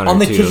the counter On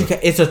the too. kitchen,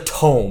 it's a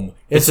tome.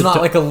 It's a not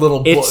to- like a little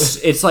book.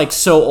 It's like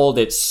so old.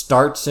 It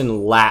starts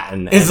in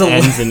Latin and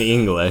ends in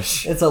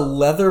English. It's a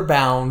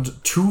leather-bound,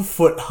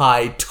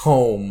 2-foot-high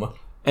tome.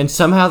 And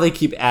somehow they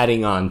keep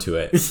adding on to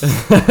it.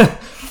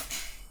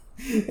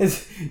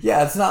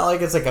 It's not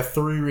like it's like a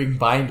 3-ring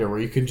binder where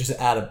you can just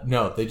add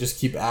no, they just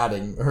keep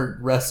adding her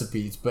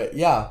recipes. But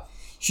yeah,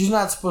 she's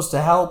not supposed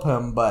to help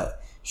him,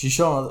 but she's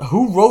showing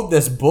who wrote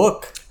this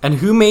book. And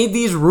who made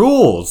these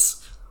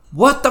rules?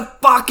 What the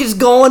fuck is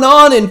going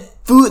on in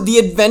food? The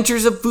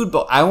Adventures of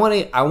Foodball. I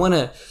want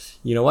to.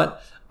 You know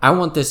what? I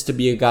want this to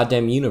be a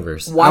goddamn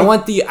universe. Why? I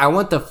want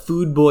the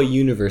Food Boy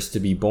universe to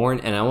be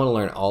born, and I want to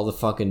learn all the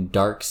fucking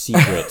dark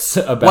secrets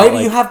about. Why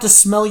do you have to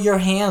smell your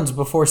hands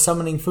before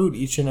summoning food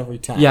each and every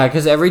time? Yeah,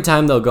 because every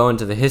time they'll go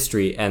into the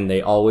history, and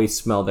they always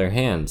smell their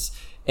hands.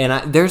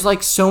 And there's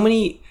like so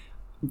many.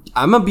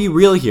 I'm gonna be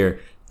real here.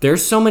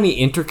 There's so many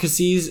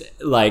intricacies.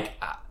 Like,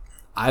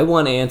 I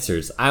want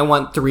answers. I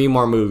want 3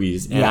 more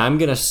movies, and I'm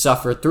gonna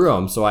suffer through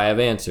them so I have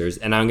answers,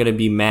 and I'm gonna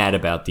be mad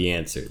about the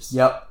answers.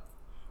 Yep.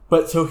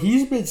 But so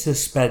he's been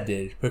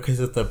suspended because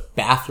of the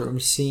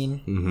bathroom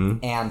scene,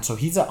 and so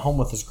he's at home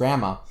with his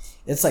grandma.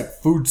 It's like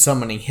food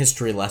summoning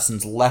history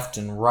lessons left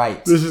and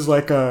right. This is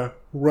like a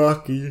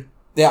Rocky.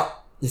 Yeah,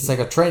 it's like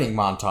a training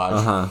montage.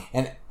 Uh-huh.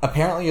 And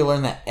apparently you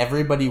learn that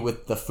everybody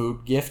with the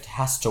food gift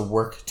has to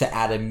work to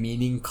add a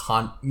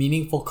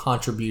meaningful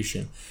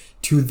contribution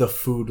to the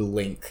food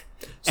link.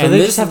 So And they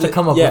this just have is to the-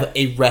 come up yeah. with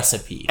a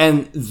recipe.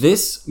 And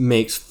this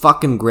makes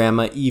fucking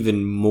grandma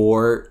even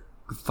more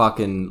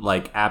fucking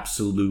like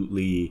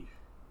absolutely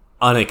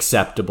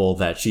unacceptable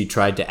that she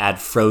tried to add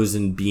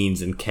frozen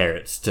beans and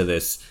carrots to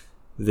this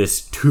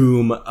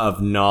tomb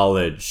of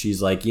knowledge.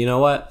 She's like, you know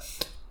what?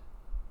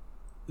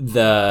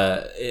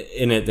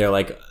 They're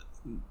like,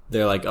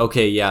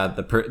 okay, yeah,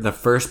 the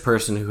first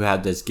person who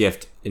had this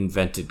gift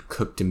invented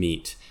cooked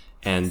meat,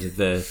 and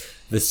the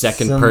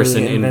second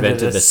person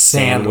invented the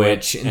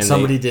sandwich, and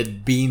somebody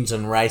did beans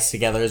and rice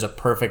together as a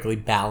perfectly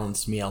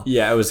balanced meal.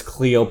 Yeah, it was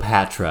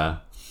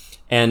Cleopatra.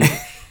 And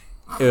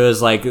it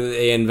was like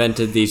they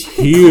invented these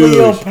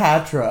huge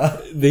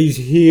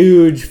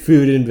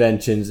food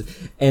inventions,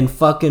 and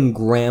fucking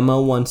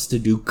grandma wants to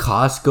do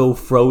Costco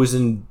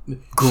frozen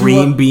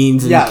green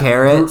beans and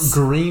carrots.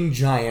 Green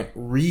Giant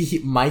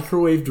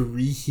microwaved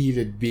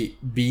reheated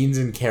beans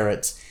and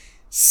carrots,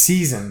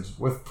 seasoned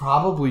with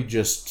probably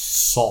just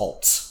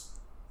salt,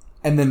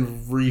 and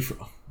then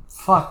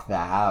fuck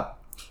that.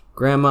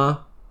 Grandma,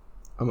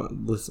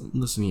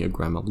 listen here,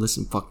 grandma.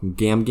 Listen, fucking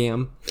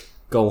Gam.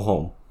 Go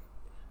home.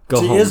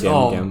 She home, is Gam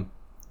home. Gam.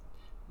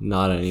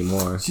 Not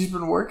anymore. She's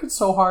been working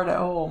so hard at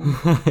home.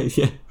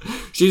 Yeah.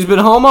 She's been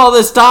home all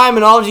this time,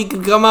 and all she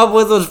could come up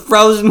with was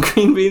frozen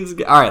green beans.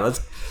 All right,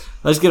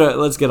 let's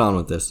get on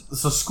with this.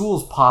 So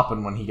school's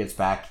popping when he gets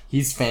back.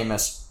 He's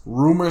famous.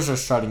 Rumors are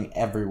starting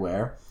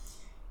everywhere.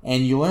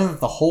 And you learn that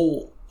the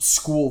whole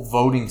school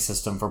voting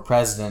system for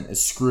president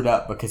is screwed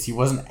up because he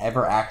wasn't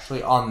ever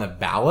actually on the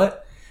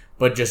ballot,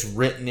 but just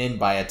written in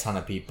by a ton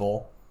of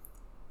people.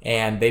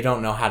 And they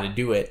don't know how to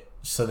do it.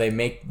 So they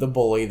make the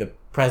bully the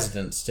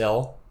president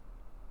still.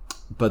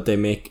 But they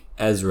make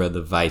Ezra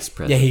the vice Yeah,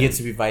 president. he gets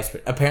to be vice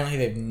president. Apparently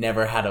they've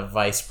never had a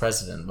vice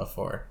president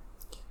before.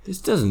 This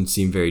doesn't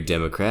seem very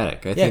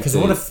democratic. Yeah, because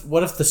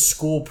what if the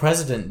school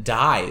president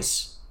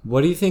dies?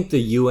 What do you think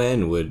the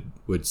UN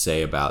would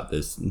say about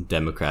this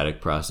democratic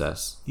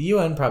process? The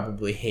UN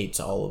probably hates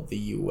all of the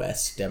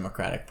U.S.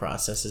 democratic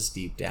processes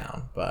deep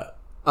down, but...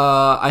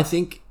 I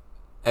think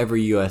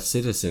every U.S.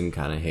 citizen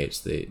kind of hates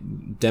the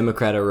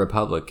Democrat or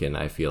Republican,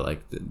 I feel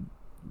like,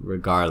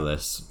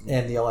 regardless.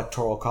 And the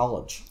Electoral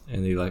College.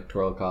 And the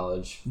Electoral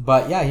College.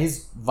 But yeah,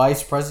 he's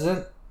vice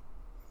president,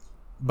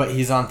 but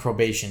he's on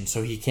probation,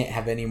 so he can't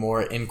have any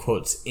more, in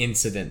quotes,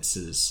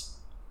 incidences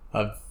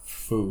of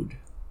food.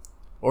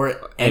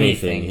 Or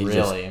anything He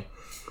really.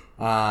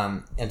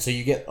 And so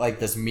you get like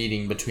this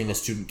meeting between the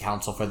student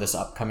council for this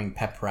upcoming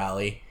pep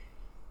rally.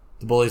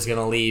 The bully's going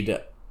to lead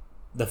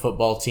the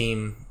football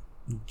team.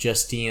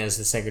 Justine, as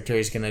the secretary,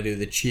 is going to do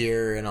the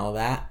cheer and all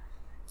that.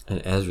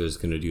 And Ezra's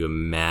going to do a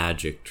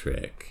magic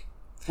trick.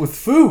 With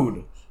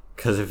food.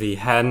 Because if he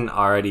hadn't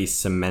already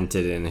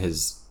cemented in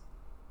his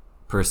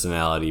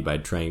personality by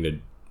trying to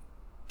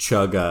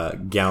chug a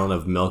gallon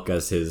of milk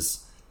as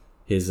his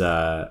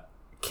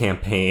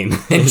campaign.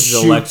 And his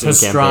shoot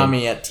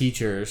pastrami at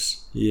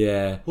teachers.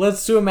 Yeah.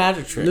 Let's do a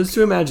magic trick. Let's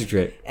do a magic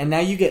trick. And now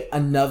you get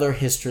another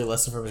history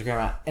lesson from his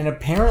grandma. And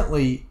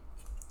apparently,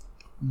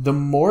 the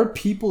more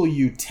people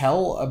you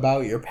tell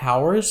about your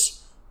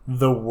powers,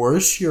 the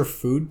worse your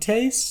food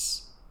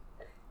tastes.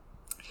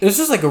 This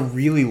was like a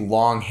really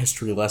long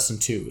history lesson,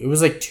 too. It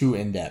was like too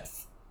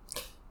in-depth.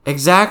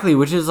 Exactly,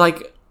 which is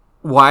like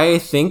why I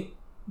think...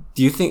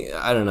 Do you think...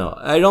 I don't know.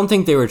 I don't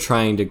think they were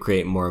trying to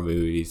create more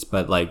movies,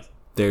 but like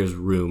there's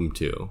room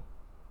to.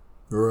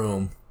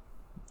 Room.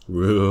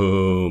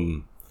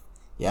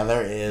 Yeah,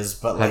 there is,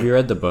 but like... Have you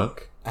read the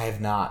book? I have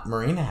not.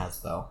 Marina has,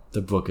 though.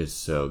 The book is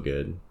so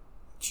good.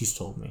 She's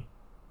told me.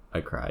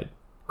 I cried.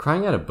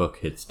 Crying at a book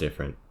hits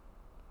different.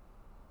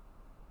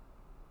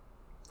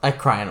 I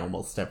cry in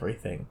almost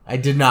everything. I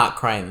did not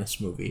cry in this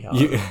movie,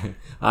 however.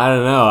 I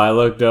don't know. I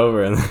looked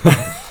over and...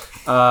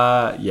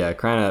 yeah,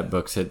 crying at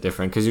books hit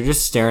different because you're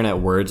just staring at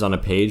words on a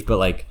page, but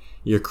like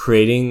you're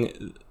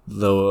creating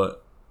the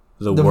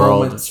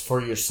world moments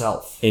for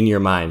yourself in your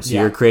mind. So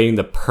Yeah. you're creating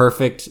the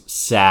perfect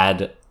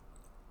sad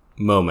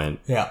moment.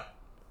 Yeah.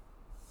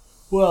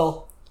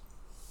 Well,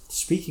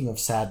 speaking of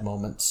sad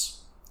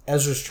moments,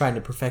 Ezra's trying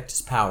to perfect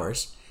his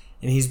powers,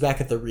 and he's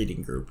back at the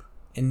reading group,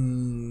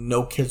 and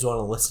no kids want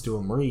to listen to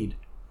him read,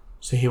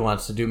 so he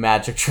wants to do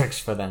magic tricks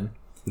for them.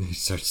 He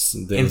starts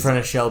In front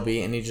of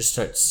Shelby, and he just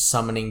starts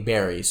summoning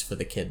berries for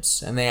the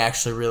kids, and they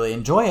actually really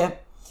enjoy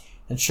it.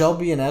 And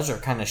Shelby and Ezra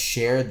kind of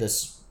share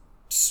this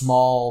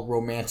small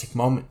romantic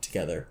moment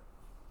together,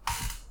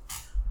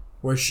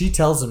 where she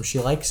tells him she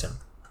likes him.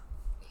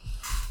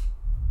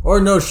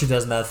 Or no, she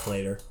doesn't. That's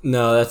later.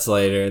 No, that's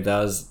later.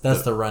 That's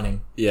the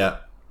running. Yeah.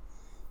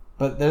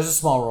 But there's a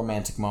small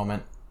romantic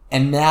moment,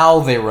 and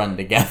now they run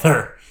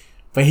together.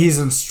 But he's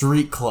in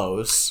street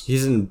clothes.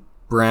 He's in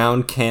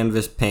brown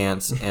canvas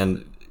pants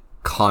and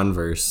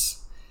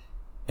Converse,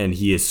 and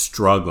he is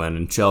struggling,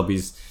 and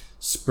Shelby's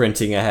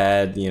sprinting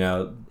ahead, you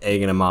know,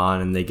 egging him on,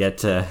 and they get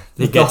to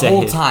The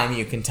whole time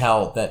you can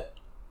tell that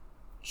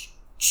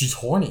she's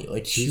horny.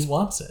 Like, she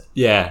wants it.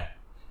 Yeah.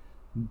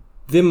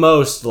 The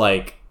most,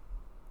 like,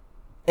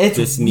 It's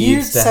this weird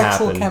needs to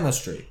sexual happen.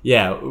 chemistry.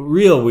 Yeah,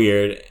 real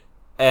weird.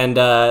 And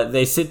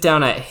they sit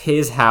down at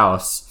his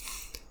house,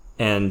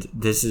 and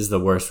this is the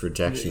worst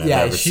rejection I've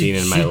ever seen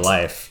in my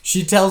life.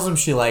 She tells him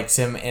she likes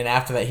him, and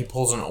after that he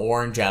pulls an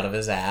orange out of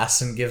his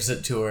ass and gives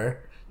it to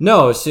her.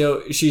 No,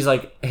 so she's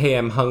like, hey,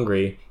 I'm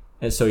hungry.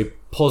 And so he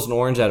pulls an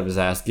orange out of his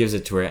ass, gives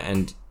it to her,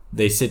 and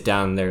they sit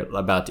down and they're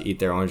about to eat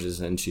their oranges,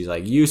 and she's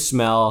like, you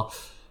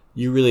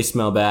really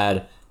smell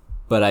bad,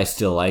 but I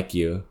still like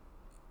you.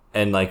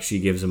 And like she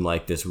gives him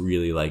like this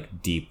really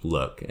like deep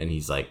look, and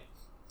he's like,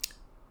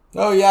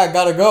 oh yeah, I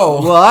gotta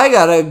go. well, I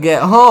gotta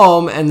get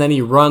home. And then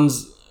he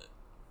runs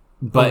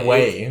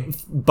away.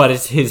 But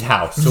it's his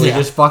house, so Yeah. he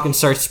just fucking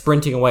starts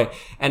sprinting away.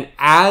 And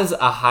as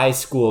a high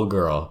school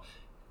girl,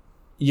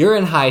 you're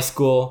in high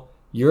school,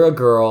 you're a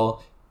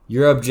girl,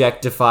 you're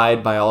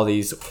objectified by all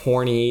these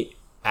horny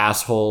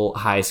asshole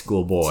high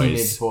school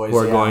Teenage boys, who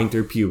are yeah. going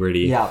through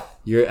puberty. Yeah.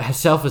 Your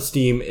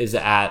self-esteem is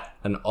at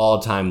an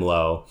all-time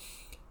low.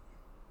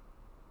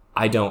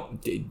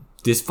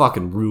 This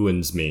fucking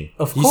ruins me.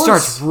 Of He course.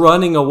 starts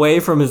running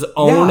away from his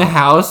own Yeah.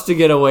 house to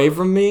get away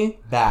from me.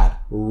 Bad.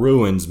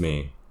 Ruins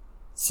me.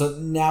 So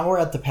now we're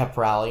at the pep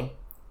rally,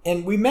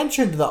 and we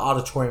mentioned the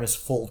auditorium is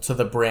full to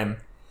the brim.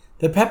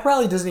 The pep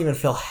rally doesn't even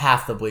fill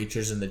half the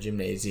bleachers in the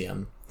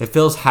gymnasium. It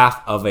fills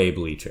half of a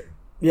bleacher.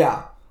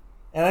 Yeah.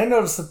 And I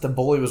noticed that the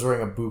bully was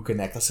wearing a buka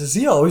necklace. Has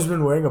he always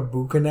been wearing a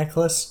buka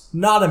necklace?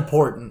 Not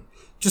important.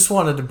 Just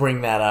wanted to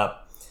bring that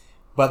up.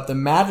 But the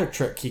magic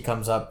trick he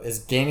comes up is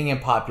gaining in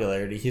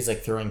popularity. He's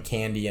like throwing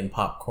candy and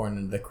popcorn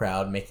into the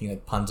crowd, making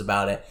like puns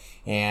about it.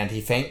 And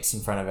he faints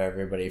in front of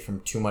everybody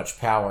from too much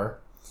power.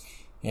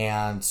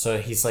 And so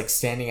he's like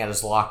standing at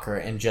his locker,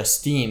 and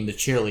Justine, the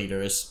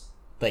cheerleader, is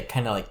like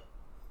kind of like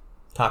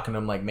talking to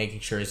him, like making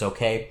sure he's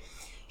okay.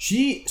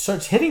 She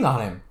starts hitting on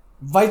him,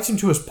 invites him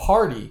to his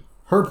party,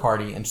 her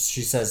party, and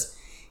she says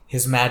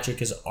his magic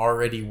is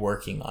already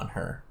working on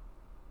her.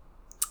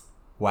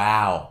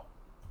 Wow.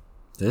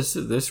 This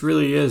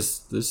really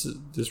is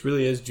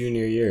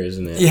junior year,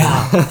 isn't it?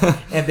 Yeah.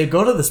 And they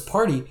go to this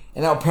party,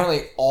 and now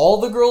apparently all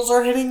the girls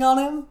are hitting on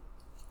him,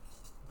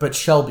 but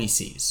Shelby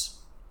sees.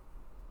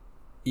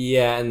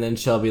 Yeah, and then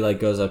Shelby like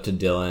goes up to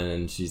Dylan,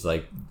 and she's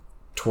like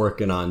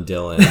twerking on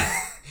Dylan.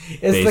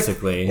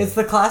 Basically. It's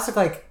the classic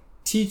like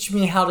teach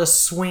me how to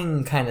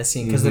swing kind of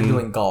scene, because they're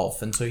doing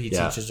golf, and so he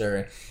teaches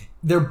her.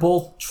 They're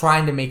both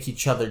trying to make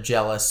each other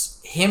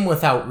jealous, him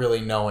without really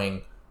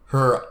knowing,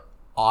 her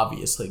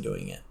obviously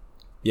doing it.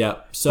 Yeah.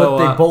 So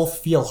But they both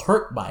feel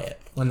hurt by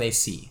it when they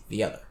see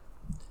the other.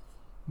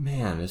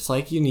 man, it's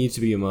like you need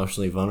to be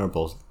emotionally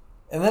vulnerable.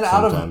 And then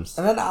Sometimes.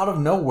 out of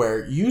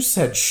nowhere, you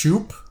said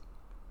shoop.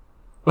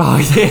 Oh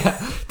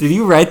yeah. Did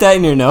you write that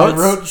in your notes?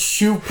 I wrote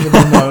shoop in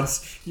the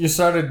notes. You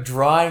started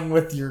drawing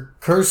with your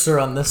cursor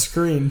on the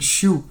screen,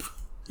 shoop.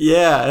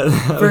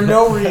 Yeah. For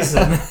no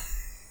reason.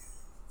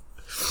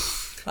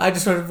 I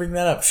just wanted to bring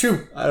that up.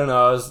 Shoop. I don't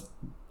know.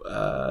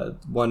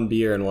 one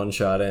beer and one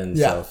shot in,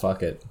 Yeah. so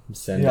fuck it.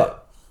 Send Yeah. it.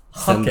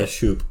 Send Huck the it.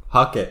 shoop.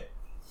 Huck it.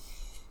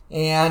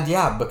 And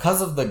yeah,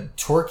 because of the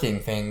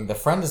twerking thing, the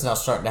friend is now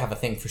starting to have a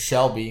thing for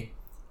Shelby.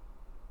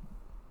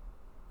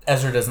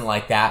 Ezra doesn't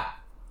like that,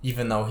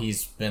 even though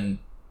he's been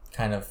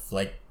kind of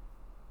like,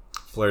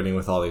 Flirting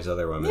with all these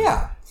other women.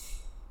 yeah.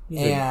 He's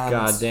And- a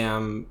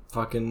goddamn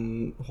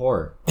fucking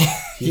whore.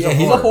 He's a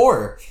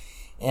whore.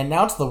 And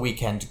now it's the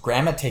weekend.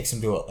 Grandma takes him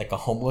to a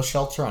homeless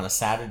shelter on a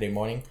Saturday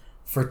morning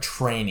for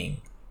training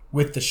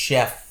with the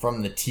chef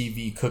from the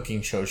TV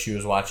cooking show she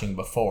was watching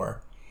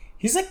before.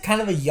 He's like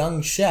kind of a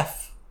young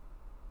chef.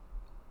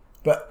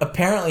 But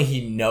apparently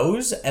he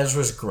knows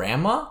Ezra's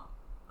grandma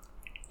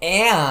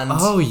and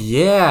Oh,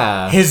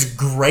 yeah. his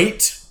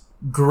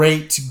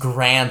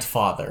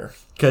great-great-grandfather.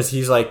 Because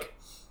he's like,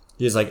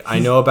 I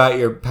know about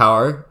your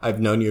power. I've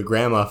known your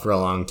grandma for a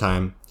long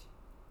time.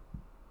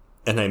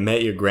 And I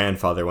met your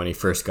grandfather when he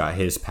first got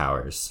his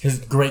powers. His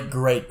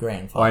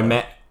great-great-grandfather.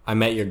 Oh, I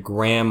met your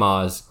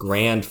grandma's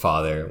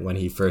grandfather when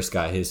he first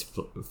got his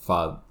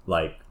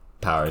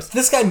powers.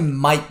 This guy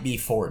might be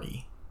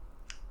 40.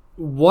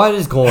 What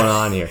is going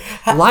on here?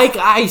 Like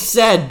I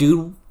said,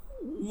 dude,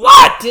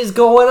 what is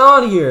going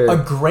on here? A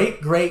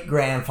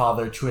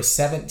great-great-grandfather to a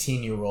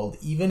 17-year-old,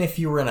 even if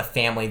you were in a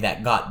family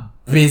that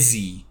got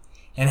busy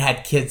and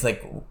had kids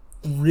like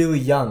really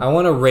young. I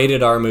want a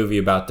rated R movie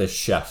about this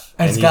chef.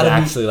 And It's he's gotta be-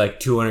 actually like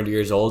 200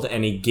 years old,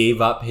 and he gave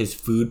up his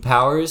food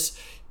powers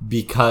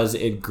because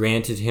it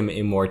granted him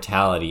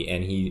immortality,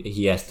 and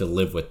he has to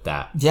live with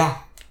that. Yeah.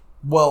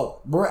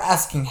 Well, we're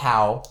asking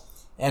how,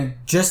 and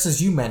just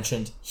as you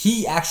mentioned,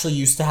 he actually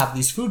used to have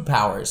these food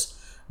powers,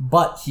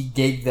 but he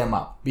gave them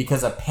up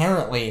because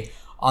apparently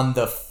on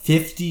the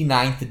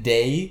 59th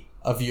day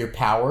of your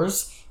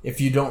powers, if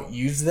you don't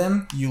use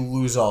them, you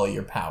lose all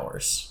your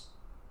powers.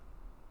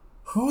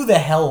 Who the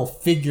hell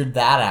figured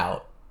that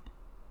out?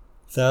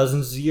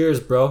 Thousands of years,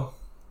 bro.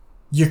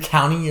 You're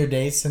counting your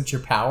days since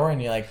your power,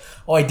 and you're like,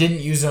 oh, I didn't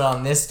use it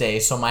on this day,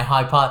 so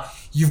my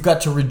you've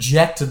got to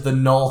reject the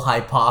null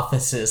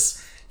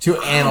hypothesis to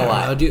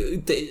analyze. Oh,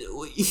 dude,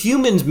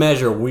 humans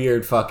measure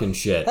weird fucking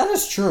shit. That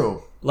is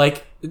true.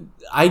 Like,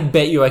 I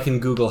bet you I can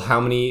Google how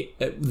many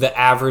the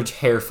average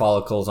hair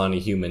follicles on a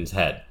human's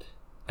head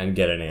and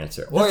get an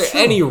answer. Or That's true.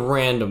 any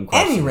random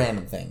question. Any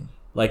random thing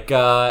Like,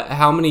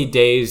 how many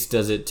days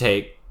does it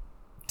take?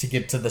 to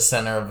get to the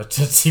center of a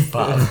Tootsie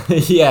Pop.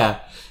 Yeah.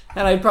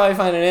 And I'd probably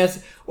find an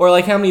answer. Or,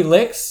 like, how many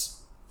licks?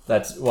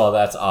 That's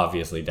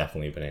obviously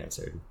definitely been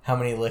answered. How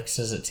many licks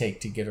does it take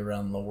to get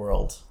around the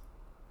world?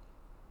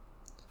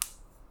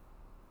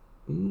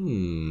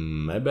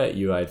 I bet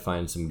you I'd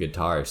find some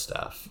guitar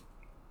stuff.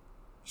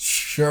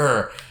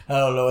 Sure. I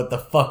don't know what the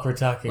fuck we're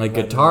talking Like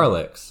about. guitar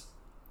licks.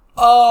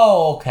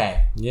 Oh,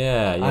 okay.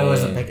 Yeah, yeah. I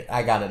wasn't yeah. thinking.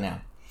 I got it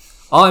now.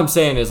 All I'm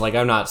saying is, like,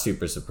 I'm not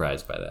super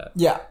surprised by that.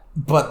 Yeah,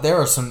 but there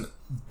are some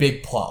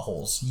big plot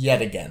holes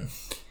yet again.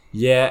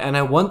 Yeah, and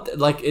I want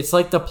it's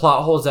like the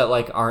plot holes that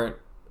like aren't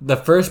the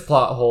first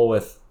plot hole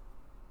with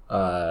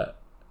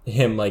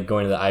him like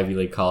going to the Ivy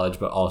League college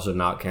but also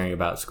not caring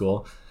about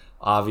school,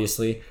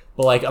 obviously.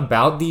 But like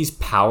about these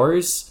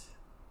powers,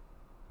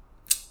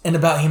 And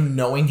about him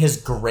knowing his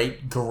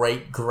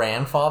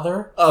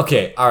great-great-grandfather.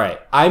 okay, all right.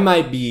 I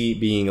might be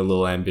being a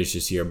little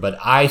ambitious here, but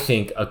I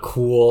think a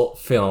cool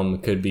film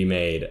could be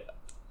made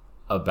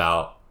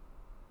about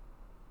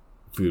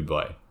Food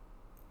Boy.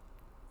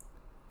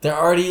 There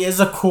already is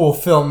a cool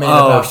film made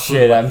Oh about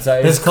shit! Food Boy. I'm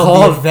sorry. It's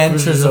called The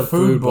Adventures of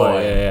Food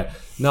Boy. Yeah, yeah.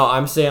 No,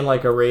 I'm saying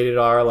like a rated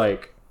R.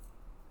 Like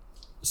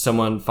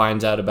someone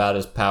finds out about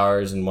his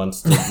powers and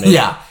wants to make.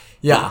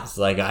 Yeah. It's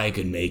like I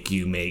could make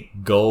you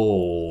make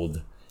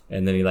gold,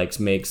 and then he like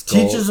makes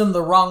gold. Teaches him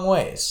the wrong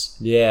ways.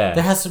 Yeah.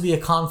 There has to be a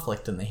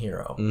conflict in the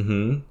hero.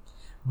 Mm-hmm.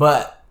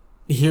 But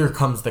here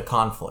comes the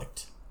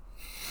conflict.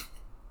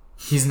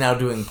 He's now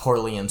doing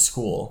poorly in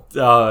school.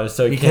 Oh,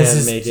 so he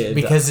can't make it.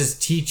 Because his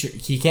teacher,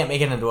 he can't make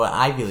it into an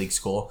Ivy League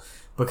school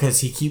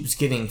because he keeps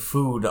getting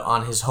food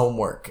on his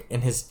homework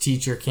and his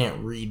teacher can't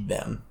read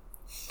them.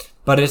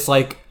 But it's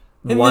like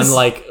In one this-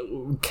 like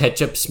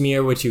ketchup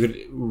smear, which you could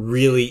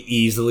really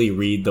easily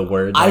read the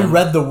words. I on.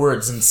 read the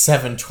words in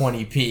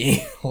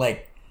 720p.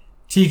 Like,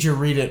 teacher,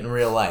 read it in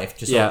real life.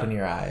 Just Yeah. open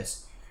your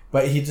eyes.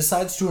 But he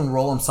decides to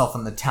enroll himself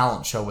in the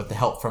talent show with the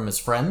help from his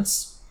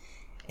friends.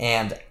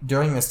 And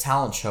during this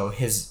talent show,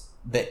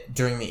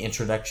 during the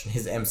introduction,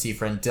 his MC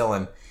friend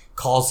Dylan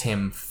calls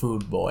him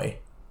Food Boy.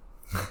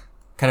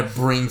 Kind of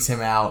brings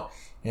him out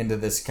into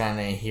this kind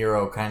of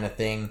hero kind of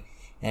thing.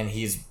 And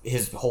his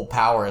whole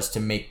power is to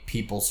make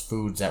people's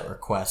foods at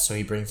request. So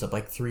he brings up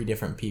like 3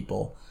 different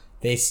people.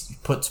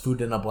 Puts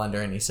food in a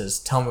blender and he says,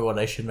 tell me what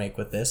I should make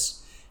with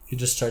this. He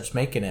just starts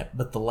making it.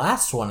 But the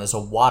last one is a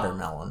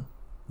watermelon.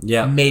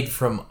 Yeah. Made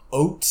from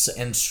oats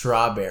and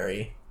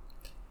strawberry.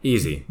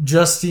 Easy.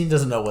 Justine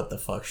doesn't know what the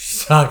fuck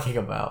she's talking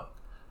about.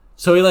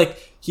 So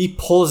he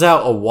pulls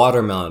out a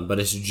watermelon, but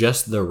it's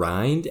just the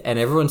rind, and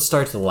everyone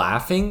starts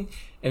laughing.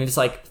 And it's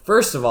like,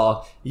 first of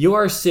all, you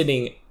are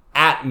sitting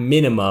at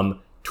minimum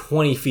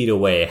 20 feet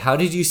away. How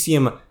did you see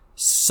him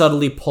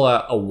subtly pull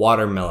out a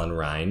watermelon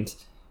rind.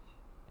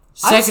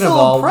 I'm Second of still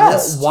all,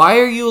 impressed. why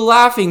are you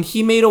laughing?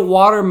 He made a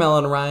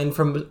watermelon rind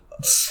from...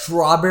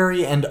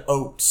 Strawberry and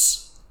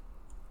oats.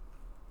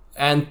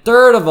 And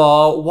third of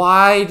all,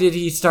 why did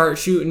he start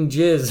shooting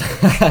jizz?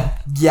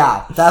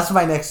 Yeah, that's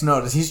my next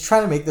note. Is he's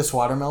trying to make this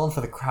watermelon for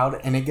the crowd,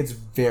 and it gets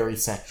very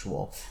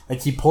sexual.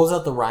 Like, he pulls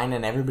out the rind,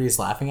 and everybody's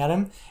laughing at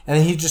him, and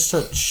then he just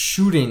starts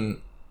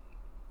shooting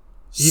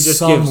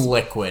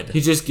liquid.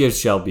 He just gives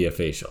Shelby a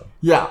facial.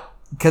 Yeah,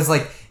 because,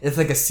 like, it's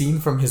like a scene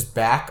from his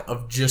back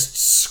of just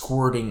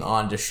squirting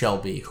onto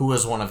Shelby, who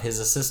was one of his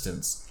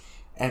assistants.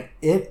 And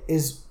it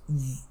is...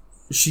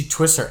 She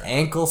twists her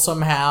ankle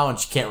somehow, and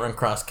she can't run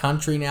cross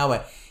country now,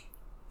 but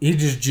he's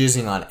just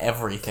jizzing on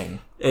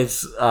everything.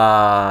 It's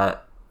a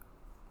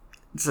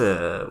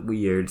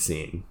weird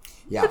scene.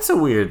 Yeah. It's a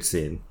weird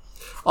scene.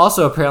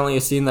 Also, apparently a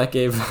scene that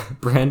gave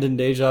Brandon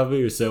deja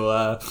vu,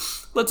 so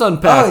let's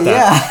unpack that.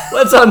 Yeah.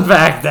 Let's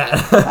unpack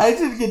that. I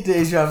did get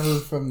deja vu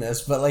from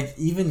this, but, like,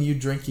 even you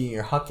drinking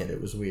your Hucket,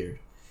 it was weird.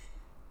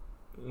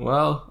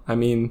 Well, I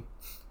mean,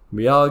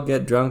 we all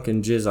get drunk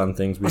and jizz on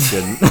things we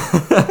shouldn't.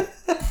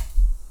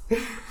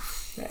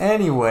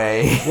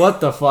 Anyway.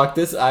 What the fuck?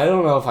 I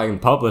don't know if I can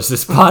publish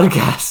this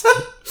podcast.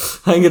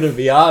 I'm gonna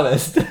be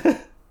honest.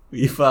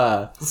 We've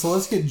So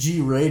let's get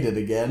G-rated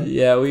again.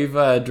 yeah, we've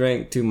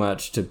drank too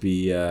much to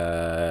be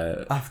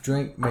I've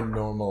drank my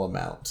normal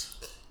amount.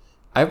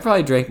 I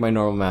probably drank my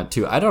normal amount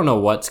too. I don't know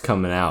what's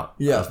coming out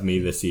Yeah. of me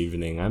this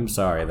evening. I'm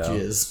sorry though.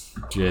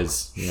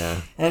 Jizz,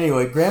 yeah.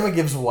 Anyway, Grandma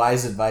gives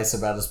wise advice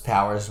about his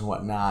powers and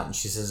whatnot, and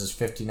she says his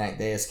 59th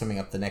day is coming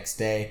up the next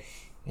day,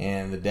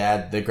 and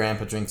the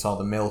grandpa drinks all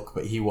the milk,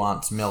 but he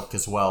wants milk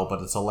as well,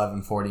 but it's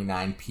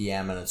 11:49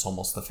 p.m. and it's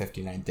almost the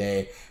 59th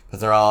day, but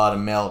they're all out of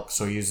milk,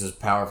 so he uses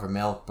power for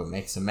milk, but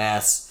makes a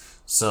mess.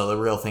 So the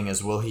real thing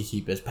is, will he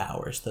keep his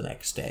powers the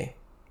next day?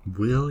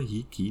 Will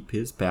he keep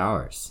his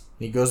powers?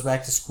 He goes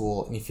back to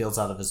school, and he feels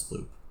out of his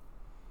loop.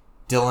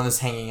 Dylan is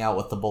hanging out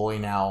with the bully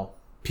now.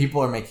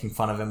 People are making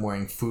fun of him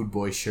wearing Food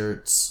Boy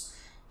shirts.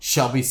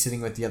 Shelby's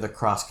sitting with the other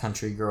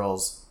cross-country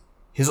girls.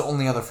 His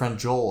only other friend,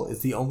 Joel, is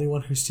the only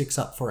one who sticks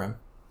up for him.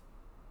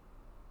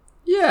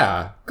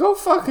 Yeah, go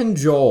fucking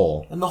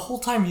Joel. And the whole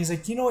time he's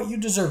like, you know what? You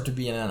deserve to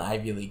be in an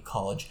Ivy League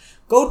college.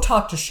 Go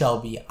talk to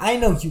Shelby. I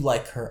know you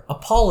like her.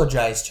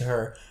 Apologize to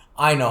her.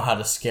 I know how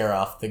to scare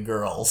off the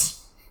girls.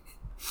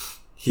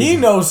 He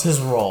knows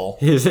his role.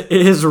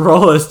 His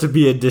role is to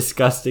be a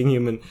disgusting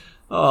human.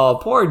 Oh,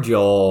 poor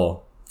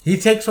Joel. He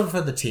takes one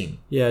for the team.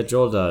 Yeah,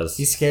 Joel does.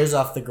 He scares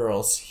off the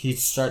girls. He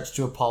starts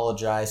to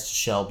apologize to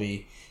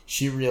Shelby.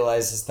 She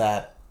realizes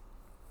that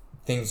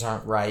things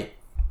aren't right.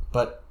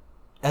 But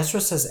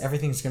Ezra says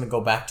everything's going to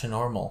go back to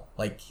normal.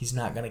 Like, he's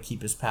not going to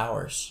keep his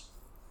powers.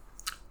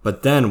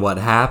 But then what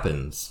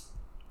happens?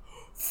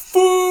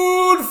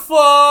 Food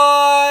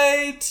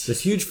fight!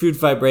 This huge food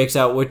fight breaks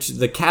out, which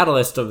the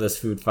catalyst of this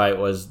food fight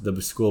was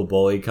the school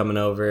bully coming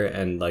over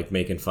and, like,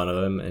 making fun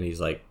of him. And he's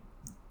like,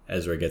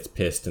 Ezra gets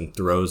pissed and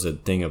throws a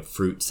thing of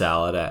fruit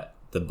salad at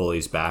the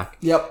bully's back.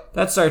 Yep.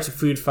 That starts a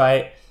food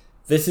fight.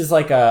 This is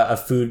like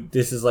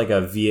this is like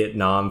a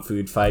Vietnam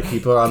food fight.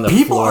 People are on the floor.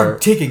 People are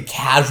taking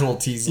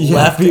casualties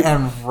left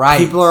and right.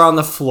 People are on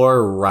the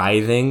floor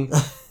writhing.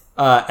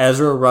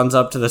 Ezra runs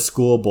up to the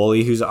school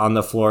bully who's on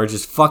the floor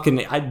just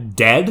fucking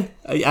dead.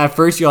 At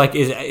first you're like,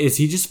 is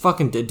he just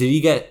fucking dead? Did he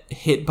get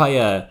hit by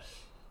a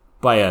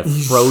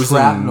frozen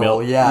shrapnel,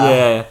 milk?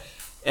 yeah.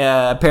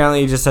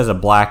 Apparently he just has a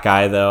black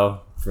eye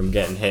though from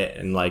getting hit,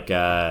 and like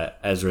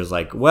Ezra's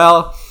like,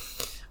 well,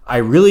 I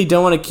really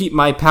don't want to keep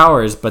my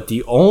powers, but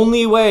the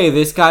only way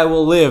this guy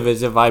will live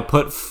is if I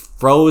put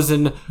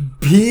frozen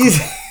peas,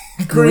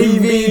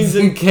 green beans,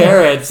 and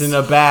carrots in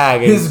a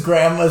bag. His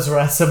grandma's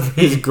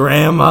recipe. His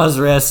grandma's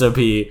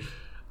recipe.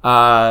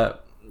 So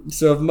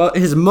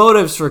his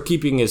motives for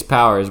keeping his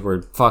powers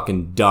were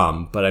fucking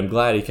dumb, but I'm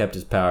glad he kept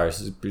his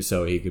powers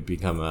so he could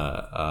become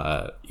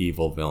a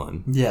evil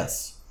villain.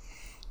 Yes.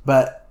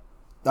 But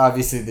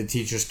obviously the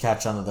teachers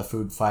catch on to the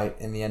food fight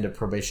and the end of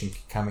probation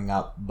coming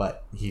up,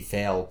 but he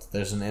failed.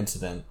 There's an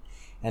incident.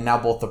 And now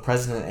both the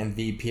president and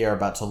VP are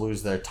about to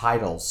lose their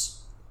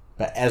titles.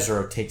 But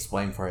Ezra takes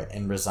blame for it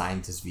and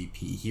resigns as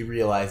VP. He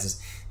realizes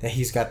that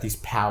he's got these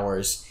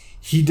powers.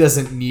 He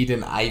doesn't need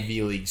an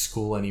Ivy League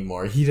school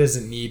anymore. He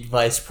doesn't need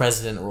vice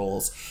president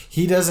roles.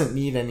 He doesn't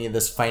need any of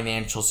this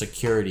financial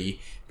security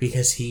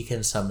because he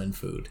can summon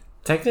food.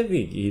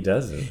 Technically, he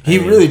doesn't. He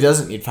really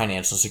doesn't need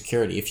financial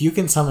security. If you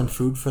can summon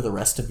food for the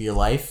rest of your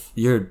life...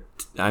 you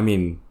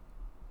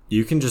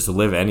can just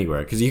live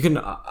anywhere. Because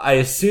I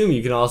assume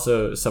you can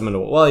also summon...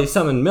 Well, he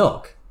summoned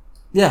milk.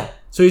 Yeah.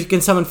 So he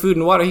can summon food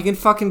and water. He can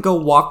fucking go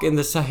walk in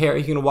the Sahara.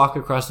 He can walk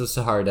across the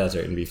Sahara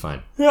Desert and be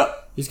fine. Yeah.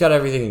 He's got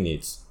everything he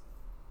needs.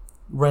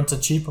 Rent a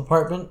cheap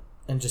apartment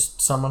and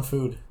just summon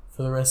food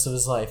for the rest of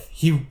his life.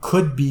 He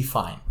could be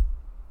fine.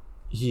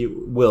 He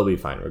will be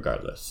fine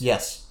regardless.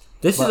 Yes.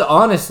 This is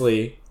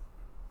honestly,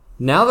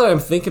 now that I'm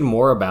thinking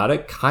more about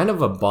it, kind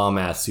of a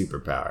bomb-ass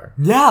superpower.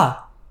 Yeah.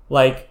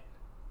 Like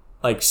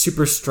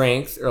super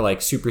strength or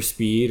like super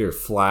speed or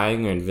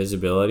flying or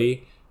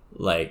invisibility.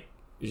 like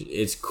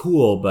it's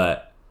cool,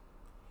 but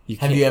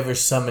Have you ever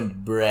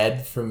summoned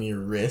bread from your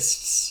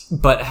wrists?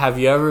 But have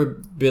you ever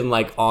been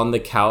like on the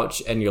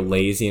couch and you're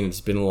lazy and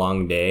it's been a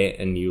long day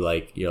and you're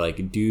like,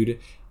 dude,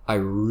 I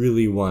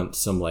really want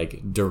some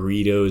like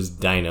Doritos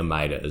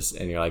Dynamitas,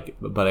 and you're like,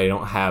 but I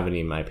don't have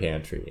any in my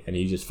pantry, and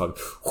you just fucking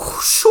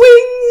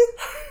swing.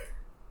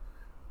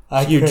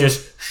 You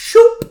just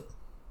shoop,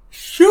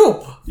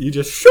 you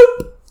just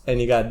shoop,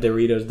 and you got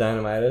Doritos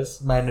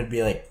Dynamitas. Mine would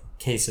be like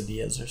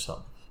quesadillas or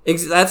something.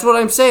 That's what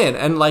I'm saying,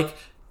 and like.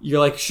 You're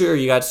like, sure,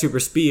 you got super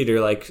speed or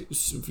like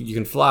you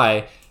can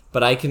fly,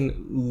 but I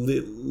can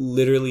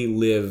literally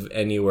live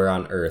anywhere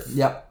on Earth.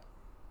 Yep.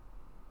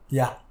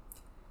 Yeah.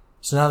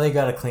 So now they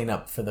got to clean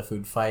up for the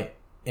food fight.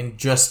 And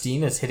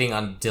Justine is hitting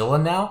on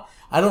Dylan now.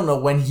 I don't know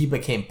when he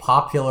became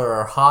popular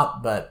or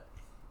hot, but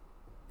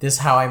this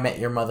How I Met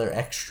Your Mother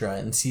Extra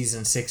in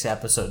season 6,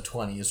 episode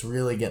 20 is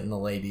really getting the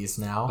ladies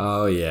now.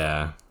 Oh,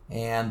 yeah.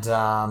 And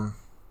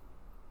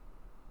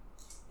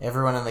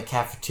everyone in the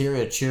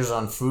cafeteria cheers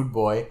on Food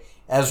Boy.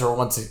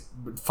 Ezra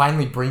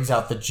finally brings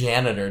out the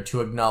janitor to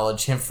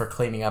acknowledge him for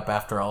cleaning up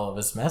after all of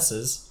his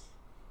messes.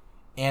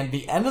 And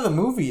the end of the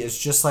movie is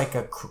just like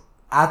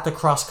at the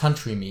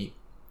cross-country meet.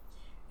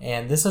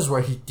 And this is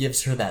where he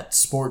gives her that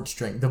sports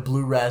drink, the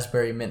blue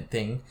raspberry mint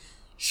thing.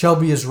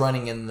 Shelby is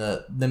running in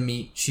the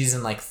meet. She's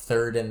in like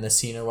third in the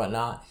scene or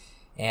whatnot.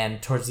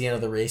 And towards the end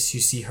of the race, you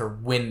see her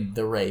win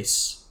the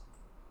race.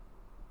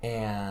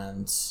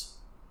 And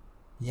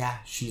yeah,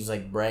 she's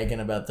like bragging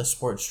about the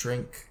sports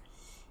drink.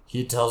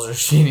 He tells her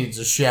she needs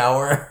a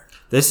shower.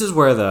 This is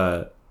where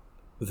the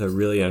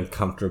really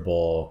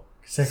uncomfortable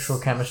sexual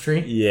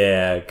chemistry,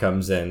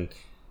 comes in.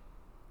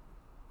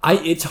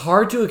 It's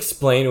hard to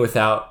explain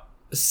without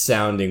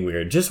sounding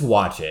weird. Just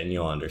watch it and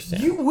you'll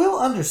understand. You will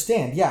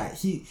understand. Yeah,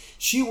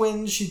 she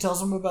wins. She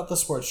tells him about the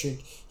sports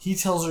drink. He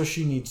tells her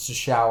she needs to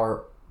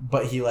shower,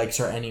 but he likes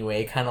her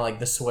anyway. Kind of like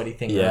the sweaty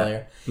thing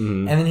earlier.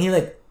 Mm-hmm. And then he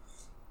like,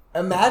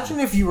 imagine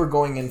if you were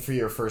going in for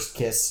your first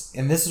kiss,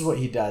 and this is what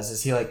he does: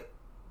 is he like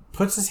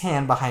puts his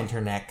hand behind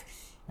her neck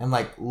and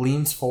like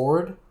leans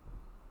forward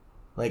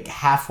like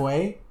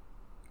halfway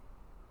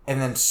and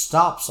then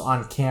stops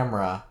on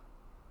camera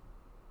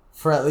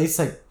for at least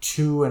like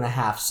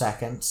 2.5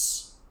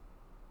 seconds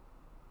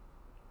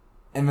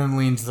and then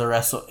leans the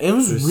rest of it.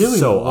 Was really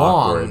so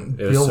long.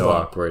 Awkward. It was so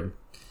awkward.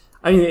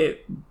 I mean,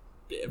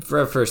 for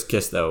a first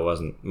kiss though, it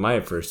wasn't. My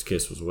first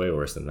kiss was way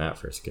worse than that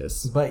first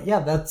kiss. But yeah,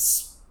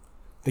 that's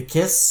the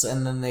kiss,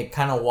 and then they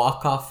kind of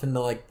walk off into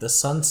like the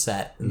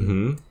sunset.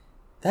 Mm-hmm.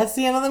 That's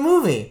the end of the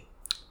movie.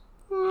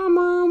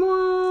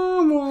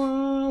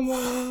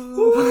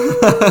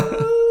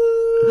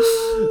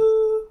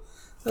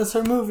 That's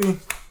our movie.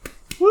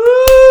 Woo!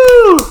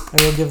 I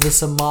will give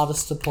this a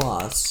modest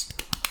applause.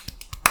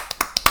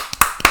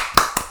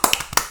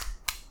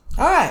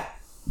 Alright.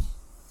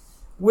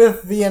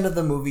 With the end of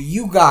the movie,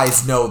 you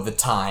guys know the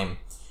time.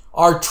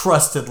 Our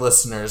trusted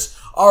listeners,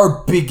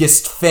 our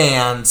biggest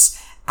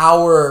fans,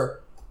 our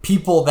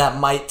people that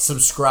might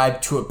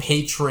subscribe to a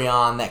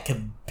Patreon that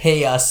could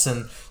pay us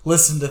and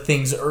listen to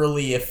things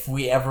early if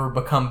we ever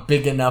become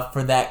big enough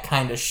for that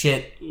kind of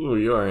shit. Ooh,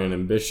 you are an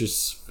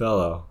ambitious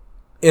fellow.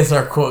 It's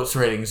our quotes,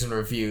 ratings, and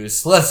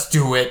reviews. Let's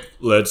do it.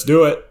 Let's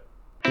do it.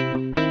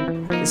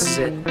 This is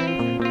it.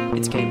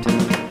 It's game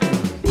time.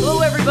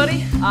 Hello,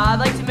 everybody. I'd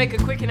like to make a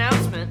quick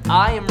announcement.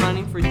 I am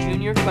running for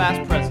junior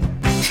class president.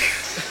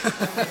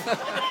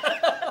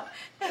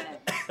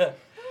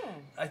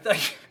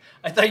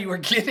 I thought you were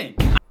kidding.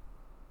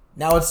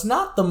 Now, it's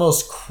not the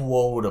most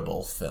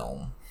quotable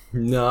film.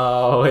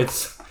 No,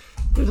 there's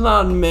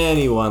not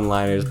many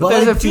one-liners, but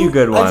there's a few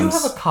good ones. I do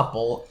have a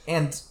couple,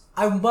 and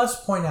I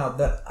must point out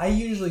that I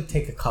usually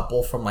take a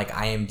couple from like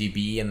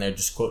IMDb and their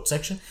just quote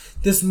section.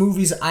 This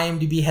movie's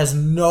IMDb has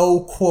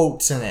no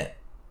quotes in it.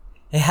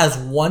 It has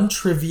one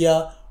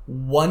trivia,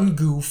 one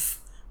goof,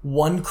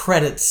 one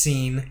credit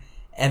scene,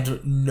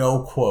 and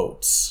no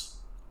quotes.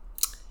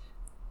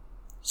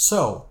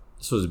 So,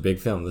 this was a big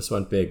film. This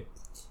went big.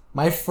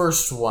 My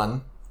first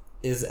one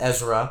is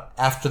Ezra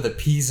after the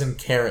peas and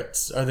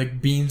carrots, or the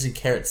beans and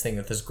carrots thing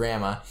with his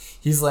grandma.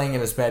 He's laying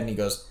in his bed and he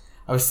goes,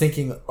 I was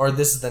thinking, or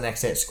this is the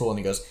next day at school, and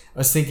he goes, I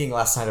was thinking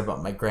last night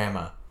about my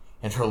grandma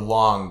and her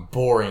long,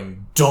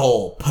 boring,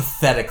 dull,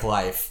 pathetic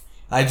life.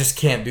 I just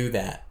can't do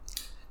that.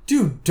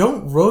 Dude,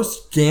 don't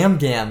roast Gam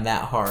Gam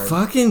that hard.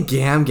 Fucking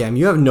Gam Gam.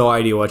 You have no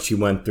idea what she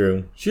went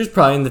through. She was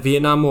probably in the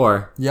Vietnam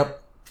War. Yep.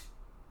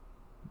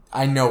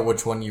 I know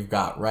which one you've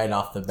got right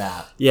off the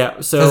bat.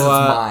 Yeah, so... Because it's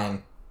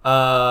mine.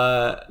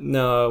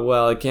 No,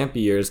 well, it can't be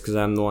yours because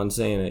I'm the one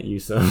saying it, you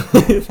son.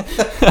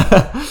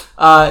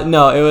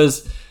 No, it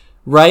was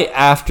right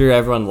after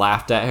everyone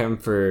laughed at him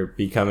for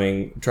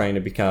trying to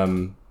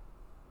become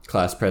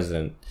class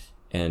president.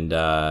 And,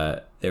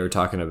 they were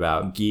talking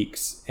about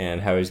geeks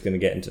and how he's going to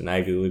get into an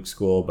Ivy League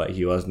school, but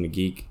he wasn't a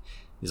geek.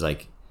 He's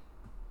like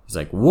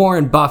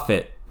Warren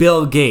Buffett,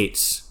 Bill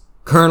Gates,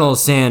 Colonel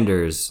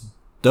Sanders.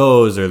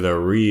 Those are the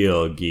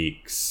real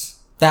geeks.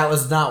 That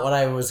was not what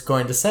I was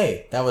going to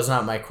say. That was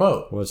not my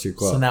quote. What's your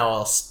quote? So now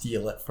I'll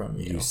steal it from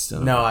you. You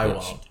son no, of a I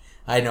bitch. won't.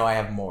 I know I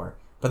have more,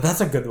 but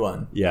that's a good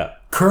one. Yeah.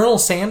 Colonel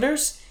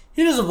Sanders?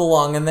 He doesn't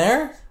belong in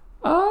there.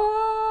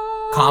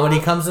 Comedy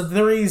comes in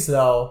threes,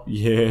 though.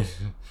 Yeah.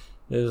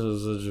 This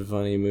was such a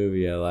funny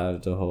movie. I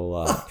laughed a whole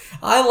lot.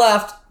 I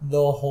laughed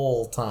the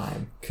whole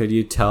time. Could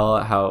you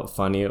tell how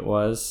funny it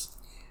was?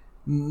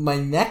 My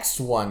next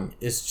one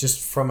is just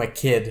from a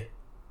kid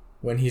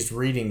when he's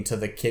reading to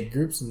the kid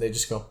groups, and they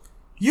just go,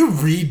 "You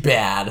read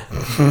bad."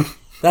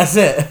 That's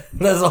it.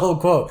 That's the whole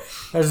quote.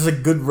 That's a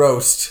good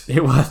roast.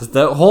 It was.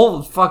 The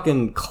whole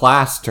fucking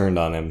class turned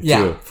on him,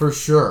 Yeah, too. for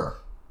sure.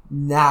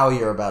 Now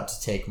you're about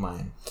to take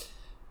mine.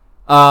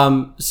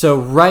 So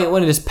right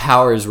when his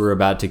powers were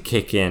about to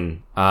kick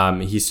in,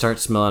 he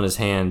starts smelling his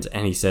hands,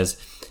 and he says,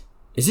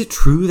 "Is it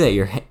true that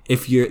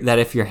if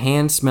your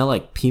hands smell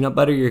like peanut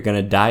butter, you're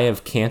gonna die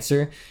of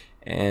cancer?"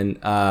 And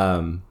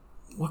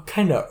What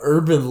kind of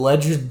urban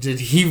legend did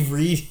he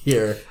read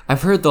here?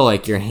 I've heard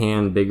the your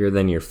hand bigger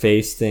than your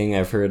face thing.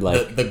 I've heard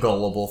The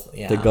gullible,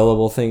 yeah. the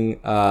gullible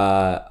thing.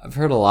 I've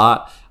heard a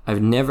lot.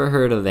 I've never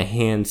heard of the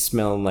hand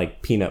smelling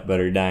like peanut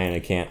butter dying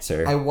of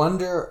cancer. I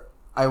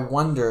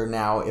wonder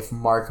now if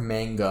Mark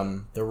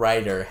Mangum, the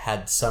writer,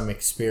 had some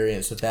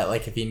experience with that.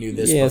 Like if he knew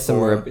this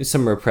before,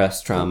 some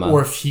repressed trauma.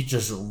 or if he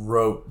just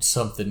wrote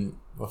something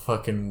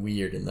fucking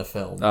weird in the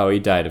film. Oh, he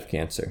died of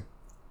cancer.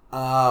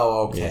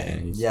 Oh,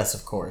 okay. Yeah, Yes,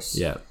 of course.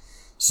 Yeah.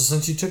 So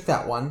since you took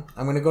that one,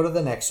 I'm going to go to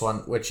the next one,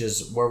 which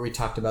is where we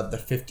talked about the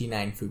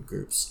 59 food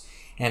groups.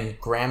 And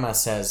Grandma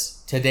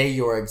says, "Today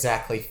you are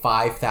exactly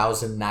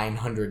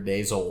 5,900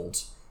 days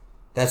old.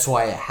 That's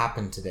why it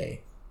happened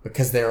today.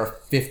 Because there are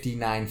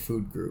 59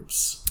 food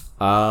groups."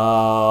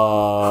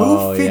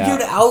 Oh, Who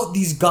figured out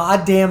these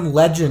goddamn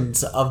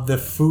legends of the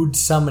food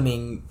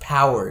summoning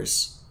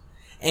powers?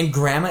 And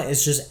Grandma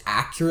is just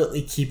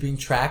accurately keeping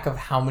track of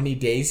how many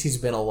days he's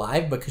been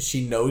alive because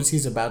she knows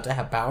he's about to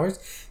have powers?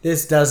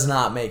 This does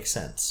not make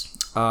sense.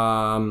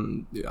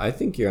 I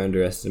think you're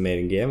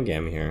underestimating Gam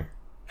Gam here.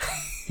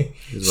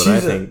 Is what I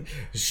think.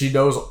 She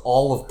knows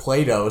all of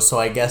Play-Doh, so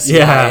I guess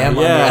Yeah, I am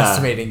yeah.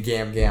 underestimating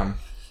Gam Gam.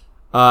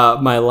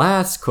 My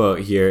last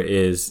quote here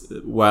is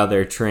while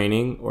they're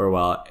training, or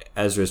while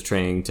Ezra's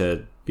training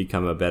to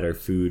become a better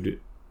food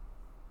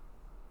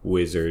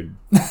wizard.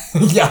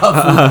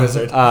 Yeah, food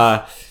wizard.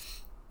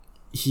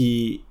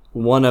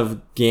 One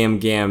of Gam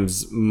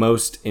Gam's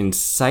most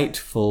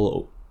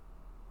insightful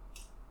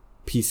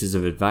pieces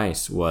of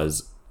advice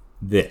was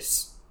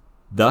this: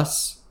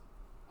 "Thus,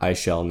 I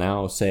shall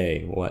now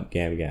say what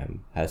Gam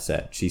Gam has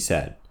said." She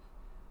said,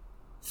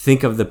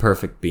 "Think of the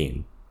perfect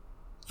bean."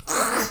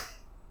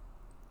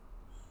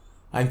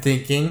 I'm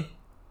thinking,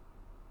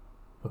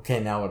 okay,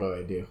 now what do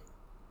I do?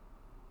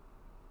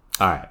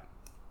 All right.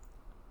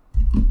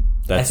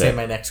 I say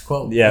my next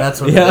quote. Yeah.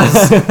 That's what it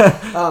is.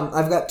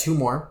 I've got two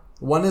more.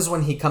 One is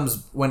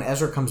when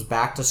Ezra comes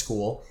back to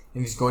school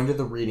and he's going to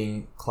the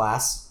reading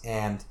class,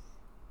 and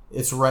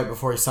it's right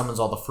before he summons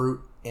all the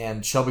fruit,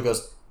 and Shelby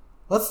goes,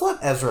 "Let's let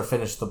Ezra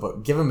finish the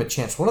book. Give him a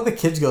chance." One of the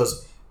kids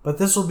goes, "But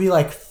this will be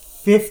like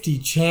 50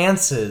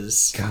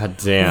 chances." God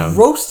damn.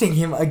 Roasting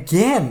him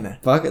again.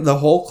 Fuck it, the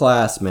whole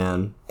class,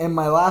 man. And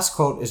my last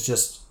quote is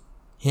just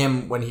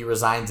him when he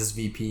resigns as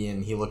VP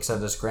and he looks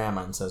at his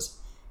grandma and says,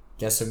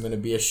 "Guess I'm going to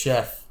be a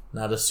chef,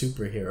 not a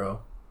superhero."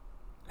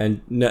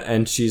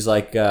 And she's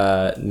like,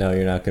 "No,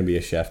 you're not going to be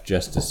a chef,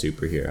 just a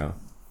superhero."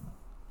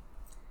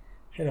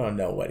 I don't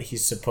know what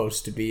he's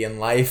supposed to be in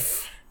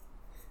life.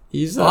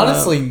 He's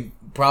Honestly,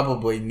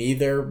 probably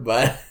neither,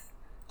 but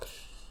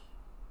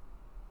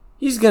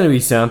he's going to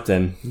be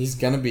something. he's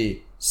going to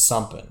be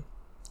something.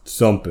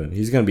 Something.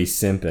 He's going to be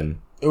simping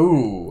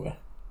Ooh.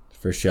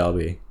 for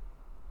Shelby.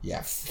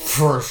 Yeah,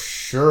 for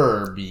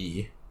sure,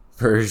 B.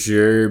 For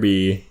sure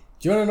be.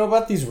 Do you want to know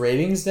about these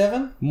ratings,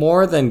 Devin?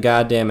 More than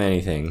goddamn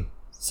anything.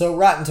 So,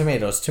 Rotten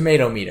Tomatoes,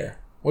 tomato meter.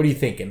 What are you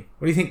thinking?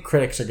 What do you think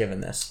critics are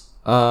giving this?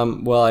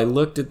 Well, I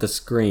looked at the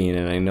screen,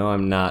 and I know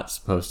I'm not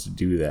supposed to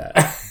do that.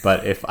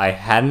 But if I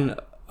hadn't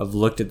have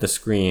looked at the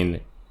screen,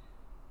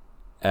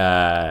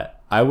 I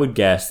would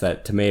guess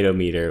that tomato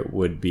meter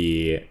would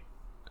be,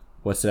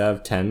 what's it out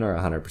of 10 or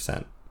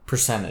 100%?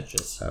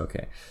 Percentages.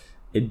 Okay.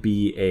 It'd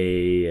be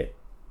a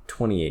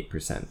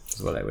 28%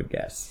 is what I would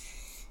guess.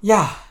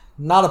 Yeah,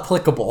 not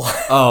applicable.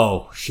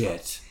 Oh,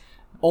 shit.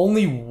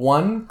 Only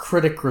one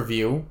critic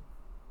review,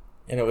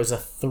 and it was a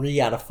 3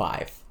 out of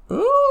 5.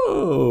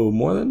 Ooh,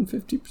 more than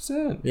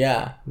 50%.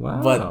 Yeah.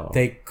 Wow. But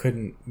they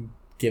couldn't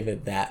give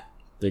it that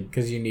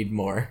because you need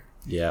more.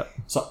 Yep.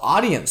 So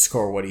audience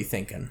score, what are you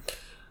thinking?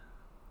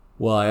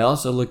 Well, I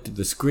also looked at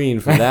the screen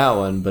for that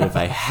one, but if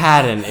I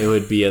hadn't, it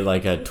would be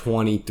like a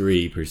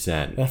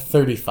 23%. A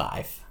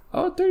 35.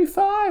 Oh,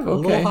 35. Okay. A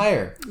little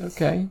higher.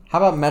 Okay. How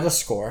about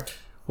Metascore?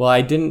 Well,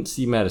 I didn't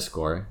see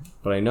Metascore,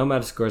 but I know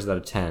Metascore is out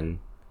of 10.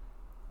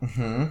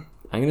 Mm-hmm. I'm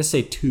going to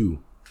say 2.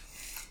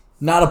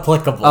 Not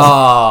applicable.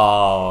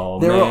 Oh,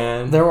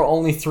 man. There were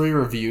only 3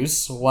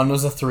 reviews. One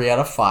was a 3 out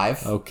of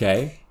 5.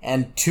 Okay.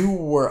 And 2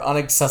 were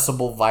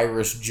unaccessible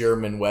virus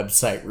German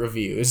website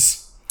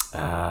reviews.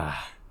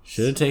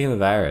 Should have taken the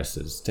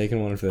viruses.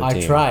 Taken one for the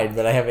team. I tried,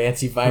 but I have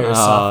antivirus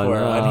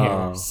software on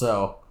here.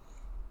 So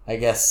I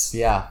guess,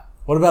 yeah.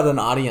 What about an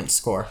audience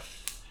score?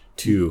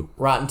 2.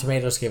 Rotten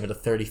Tomatoes gave it a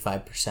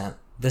 35%.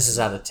 This is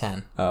out of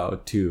 10.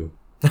 Oh, 2.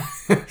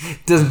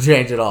 Doesn't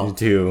change at all.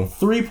 2.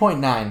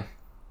 3.9.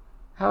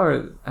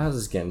 How's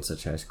this getting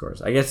such high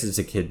scores? I guess it's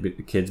a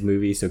kids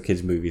movie, so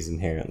kids movies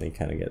inherently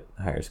kind of get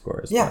higher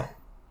scores. Yeah.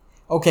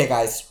 Okay,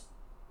 guys.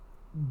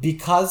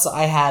 Because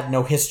I had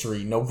no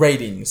history, no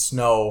ratings,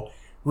 no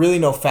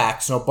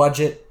facts, no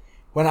budget,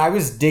 when I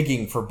was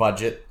digging for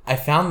budget, I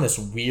found this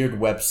weird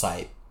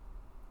website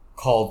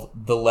called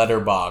The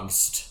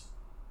Letterboxd.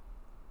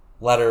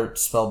 Letter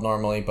spelled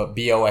normally, but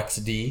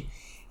BOXD.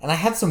 And I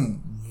had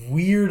some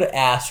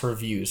weird-ass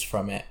reviews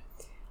from it.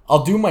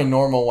 I'll do my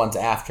normal ones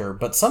after,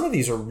 but some of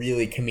these are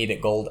really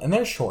comedic gold, and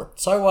they're short,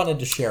 so I wanted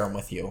to share them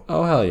with you.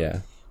 Oh, hell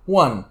yeah.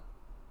 1.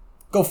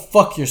 Go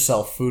fuck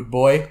yourself, food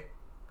boy.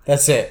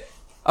 That's it.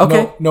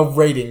 Okay. No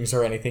ratings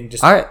or anything.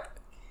 Just All right.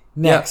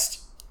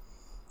 Next.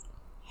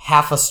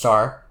 Half a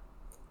star.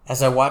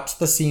 As I watched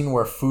the scene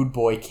where Food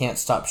Boy can't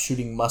stop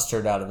shooting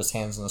mustard out of his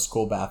hands in a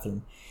school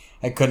bathroom,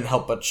 I couldn't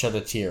help but shed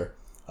a tear.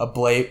 A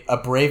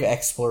brave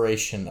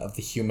exploration of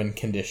the human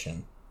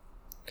condition.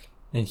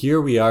 And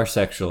here we are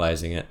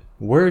sexualizing it.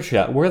 We're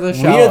the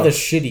shallow. We are the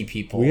shitty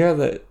people.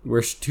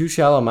 We're too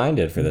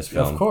shallow-minded for this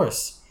film. Of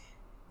course.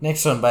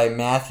 Next one by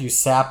Matthew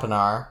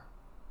Sapinar.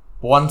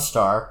 1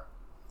 star.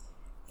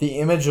 The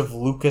image of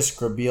Lucas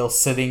Grabeel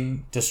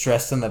sitting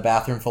distressed in the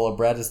bathroom full of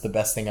bread is the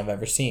best thing I've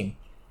ever seen.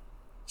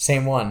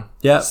 Same one.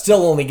 Yeah.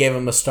 Still only gave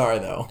him a star,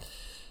 though.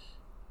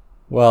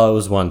 Well, it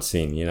was one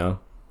scene, you know?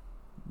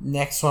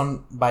 Next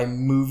one by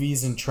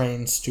Movies and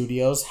Train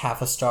Studios.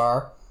 Half a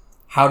star.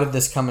 How did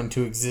this come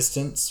into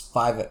existence?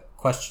 5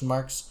 question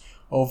marks.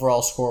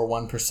 Overall score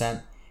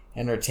 1%.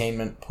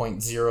 Entertainment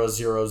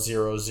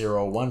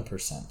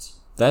 0.00001%.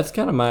 That's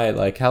kind of my,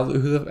 like, how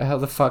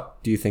the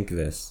fuck do you think of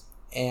this?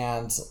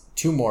 And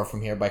 2 more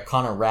from here by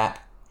Connor Rapp.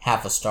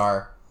 Half a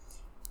star.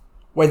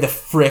 Why the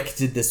frick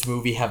did this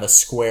movie have a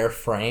square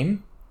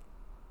frame?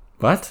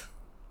 What?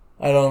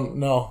 I don't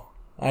know.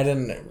 I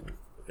didn't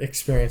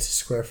experience a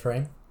square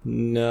frame.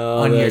 No.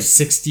 On your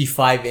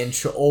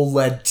 65-inch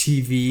OLED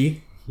TV.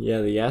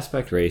 Yeah, the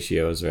aspect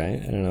ratios,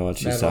 right? I don't know what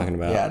she's talking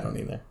about. Yeah, I don't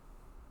either.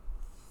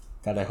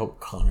 God, I hope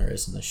Connor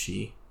isn't a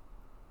she.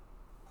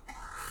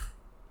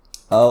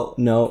 Oh,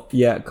 no.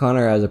 Yeah,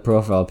 Connor has a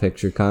profile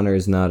picture. Connor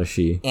is not a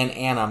she. And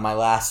Anna, my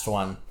last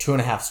one.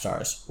 2.5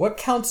 stars. What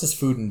counts as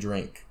food and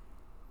drink?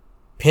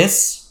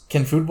 Piss?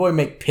 Can Food Boy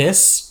make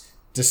piss?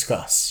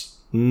 Discuss.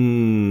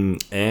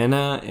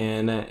 Anna.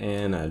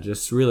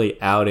 Just really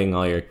outing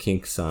all your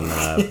kinks on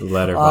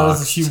Letterboxd.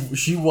 Honestly,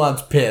 she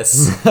wants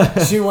piss.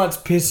 She wants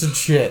piss and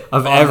shit.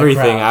 Of on the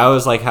everything. crowd. I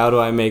was like, how do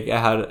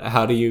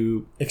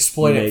you...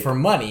 Exploit it for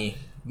money.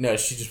 No,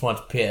 she just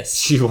wants piss.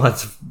 She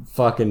wants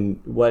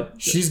fucking... What?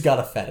 She's got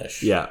a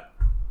fetish. Yeah.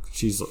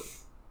 She's...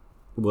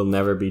 Will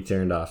never be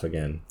turned off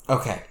again.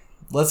 Okay.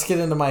 Let's get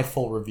into my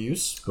full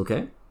reviews.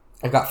 Okay.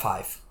 I've got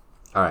 5.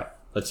 Alright.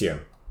 Let's hear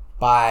 'em.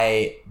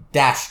 By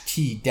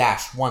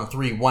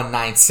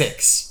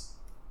 -T-13196.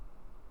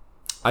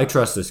 I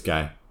trust this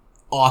guy.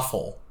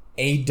 Awful.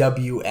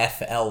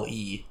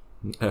 AWFLE.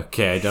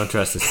 Okay, I don't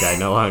trust this guy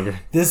no longer.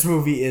 This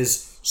movie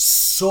is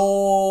so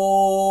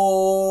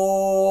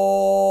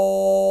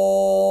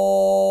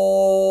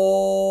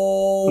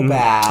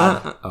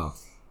bad. Oh.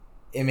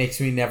 It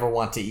makes me never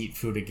want to eat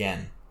food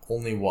again.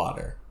 Only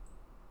water.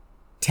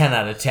 10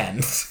 out of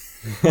 10.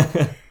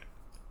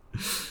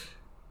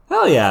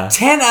 Hell yeah.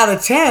 10 out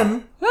of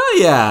 10? Hell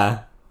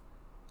yeah.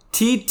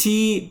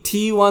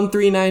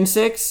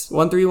 T13196?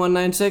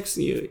 13196?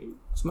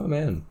 It's my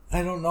man.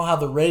 I don't know how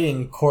the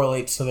rating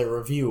correlates to the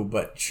review,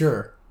 but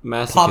sure.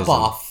 Masochism. Pop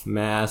off.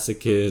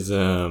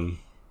 Masochism.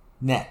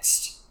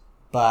 Next,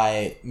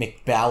 by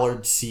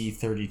McBallard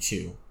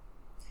C32.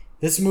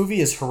 This movie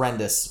is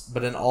horrendous,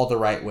 but in all the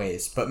right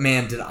ways. But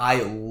man, did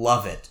I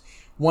love it.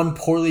 One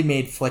poorly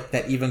made flick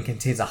that even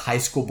contains a high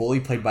school bully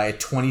played by a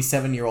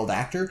 27-year-old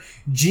actor.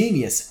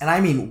 Genius. And I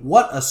mean,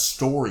 what a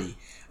story.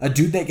 A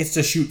dude that gets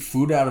to shoot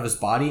food out of his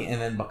body and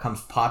then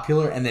becomes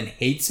popular and then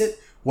hates it.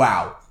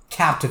 Wow.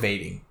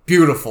 Captivating.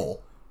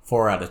 Beautiful.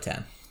 4 out of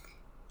 10.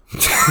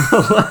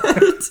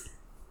 What?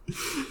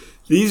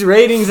 These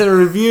ratings and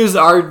reviews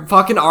are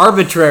fucking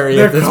arbitrary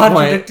at this They're point.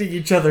 contradicting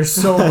each other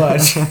so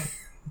much.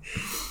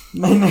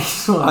 My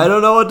next one. I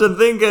don't know what to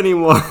think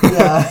anymore.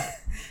 Yeah.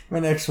 My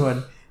next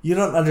one. You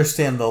don't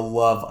understand the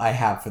love I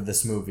have for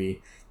this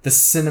movie. The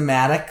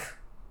cinematic.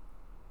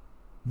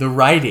 The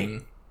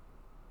writing.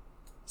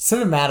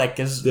 Cinematic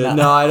is not...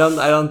 No, I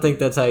don't think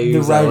that's how you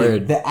use that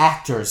word. The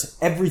actors,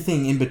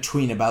 everything in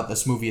between about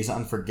this movie is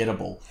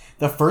unforgettable.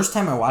 The first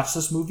time I watched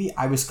this movie,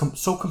 I was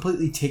so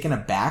completely taken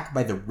aback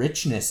by the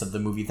richness of the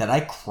movie that I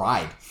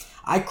cried.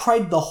 I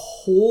cried the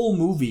whole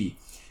movie.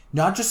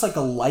 Not just like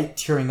a light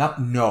tearing up,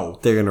 no.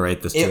 They're going to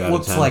rate this 2 out of 10. It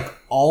looks like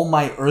all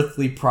my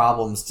earthly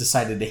problems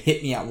decided to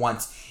hit me at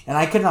once, and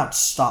I could not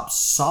stop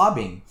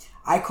sobbing.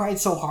 I cried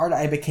so hard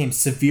I became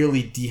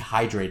severely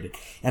dehydrated,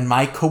 and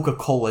my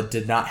Coca-Cola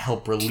did not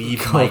help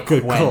relieve my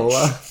quench.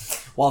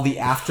 While the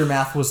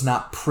aftermath was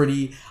not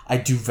pretty, I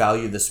do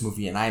value this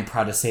movie, and I am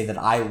proud to say that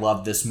I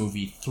love this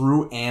movie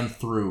through and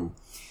through.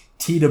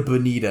 Tita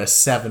Bonita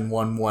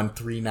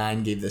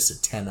 71139 gave this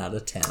a 10 out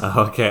of 10.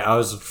 Okay, I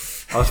was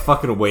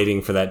fucking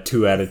waiting for that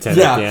 2 out of 10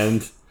 Yeah. at the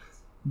end.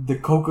 The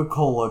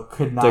Coca-Cola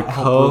could not The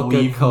help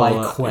relieve my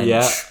Coca-Cola. quench.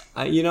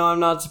 Yeah. I'm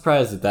not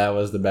surprised that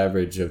was the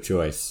beverage of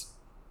choice.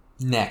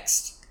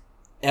 Next,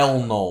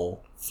 El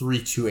Knoll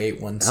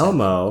 32817.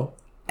 Elmo.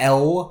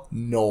 El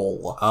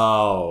Knoll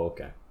Oh,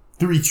 okay.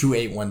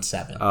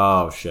 32817.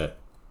 Oh, shit.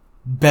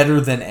 Better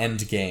than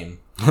Endgame.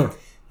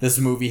 This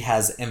movie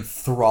has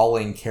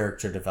enthralling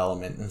character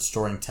development and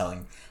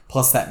storytelling.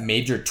 Plus, that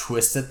major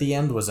twist at the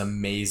end was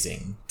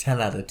amazing.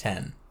 10 out of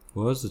 10.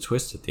 What was the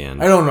twist at the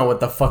end? I don't know what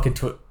the fucking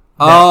twist...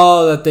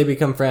 Oh, that they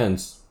become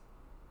friends.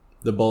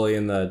 The bully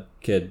and the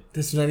kid.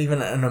 This is not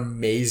even an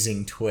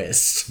amazing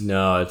twist.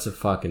 No, it's a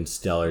fucking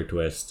stellar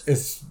twist.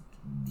 It's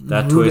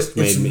That twist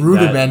made it's me...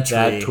 rudimentary.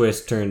 That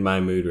twist turned my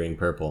mood ring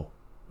purple.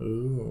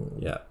 Ooh,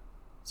 Yeah.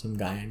 some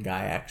guy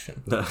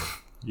action.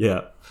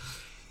 Yeah.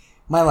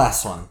 My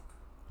last one,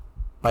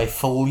 by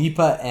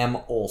Philippa M.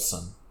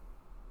 Olsen.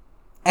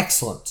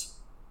 Excellent.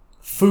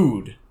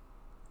 Food.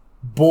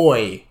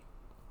 Boy.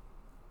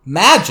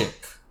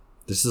 Magic.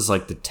 This is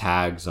like the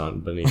tags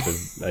on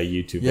beneath a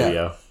YouTube Yeah.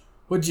 video.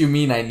 What do you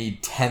mean I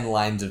need 10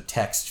 lines of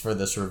text for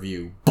this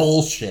review?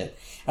 Bullshit.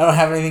 I don't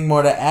have anything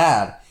more to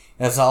add.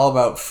 It's all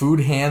about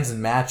food, hands,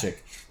 and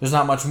magic. There's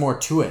not much more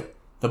to it.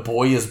 The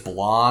boy is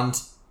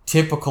blonde.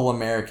 Typical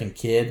American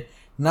kid.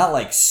 Not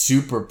like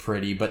super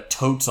pretty, but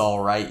totes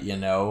alright, you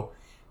know.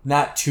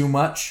 Not too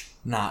much,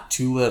 not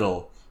too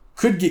little.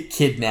 Could get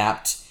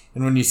kidnapped,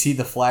 and when you see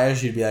the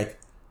flyers, you'd be like,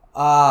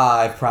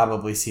 I've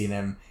probably seen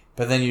him.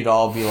 But then you'd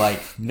all be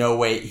like, no,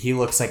 wait, he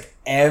looks like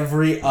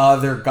every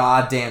other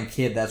goddamn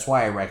kid. That's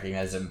why I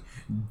recognize him.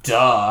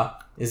 Duh.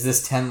 Is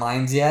this 10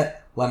 lines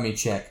yet? Let me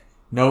check.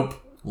 Nope.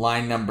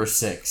 Line number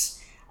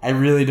 6. I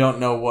really don't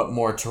know what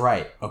more to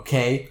write,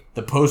 okay?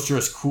 The poster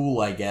is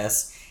cool, I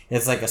guess.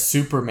 It's like a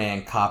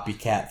Superman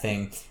copycat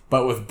thing,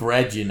 but with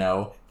bread, you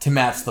know, to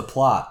match the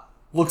plot.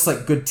 Looks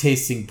like good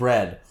tasting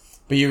bread,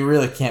 but you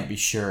really can't be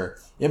sure.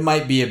 It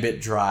might be a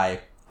bit dry.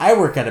 I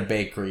work at a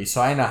bakery,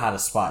 so I know how to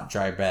spot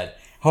dry bread.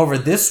 However,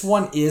 this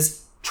one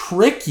is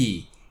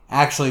tricky.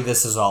 Actually,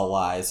 this is all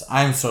lies.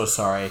 I'm so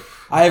sorry.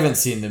 I haven't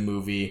seen the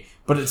movie,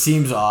 but it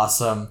seems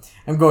awesome.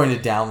 I'm going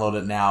to download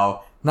it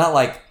now. Not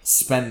like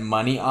spend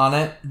money on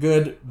it,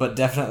 good, but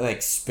definitely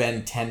like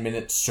spend 10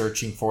 minutes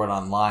searching for it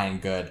online,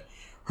 good.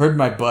 Heard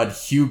my bud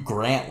Hugh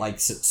Grant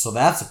likes it, so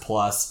that's a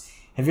plus.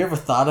 Have you ever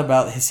thought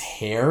about his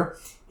hair?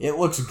 It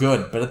looks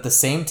good, but at the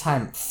same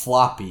time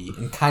floppy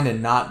and kind of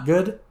not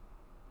good.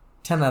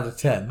 10 out of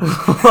 10.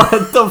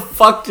 What the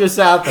fuck just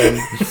happened?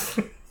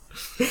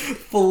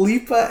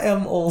 Philippa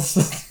M.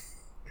 Olsen.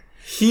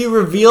 He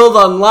revealed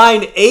on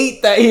line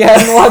 8 that he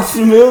hadn't watched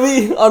the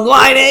movie. On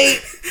line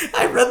 8!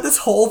 I read this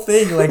whole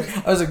thing, like,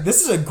 I was like,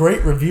 this is a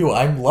great review.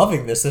 I'm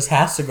loving this. This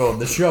has to go on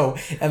the show.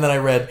 And then I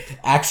read,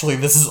 actually,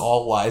 this is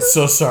all lies.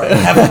 So sorry. I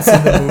haven't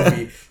seen the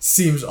movie.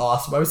 Seems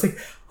awesome. I was like,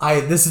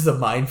 this is a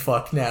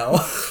mindfuck now.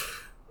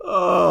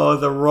 Oh,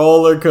 the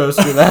roller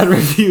coaster that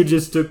review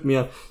just took me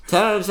on.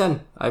 10 out of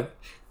 10.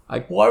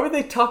 Why were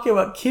they talking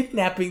about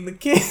kidnapping the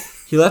kid?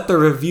 He left the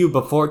review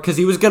before because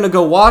he was gonna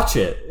go watch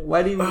it.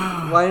 Why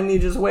didn't he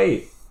just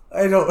wait?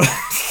 I don't.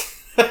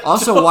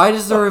 Also, why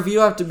does the review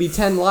have to be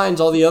 10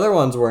 lines? All the other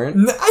ones weren't.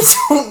 I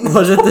don't know.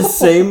 Was it the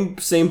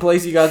same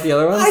place you got the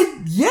other ones?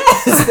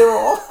 Yes, they were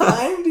all on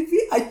IMDb.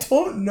 I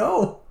don't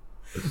know.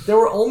 There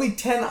were only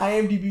 10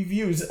 IMDb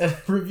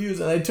reviews,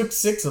 and I took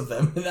 6 of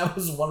them, and that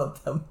was one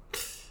of them.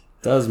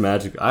 That was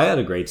magic. I had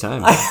a great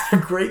time. I had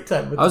a great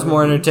time with I was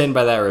more entertained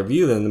by that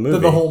review than the movie.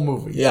 the whole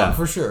movie. Yeah, Yeah.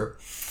 for sure.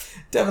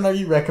 Devin, are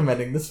you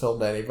recommending this film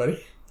to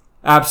anybody?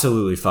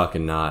 Absolutely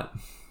fucking not.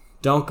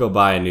 Don't go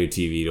buy a new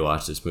TV to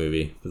watch this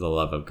movie, for the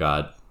love of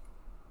God.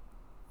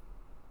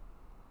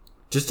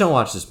 Just don't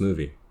watch this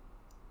movie.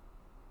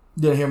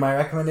 You didn't hear my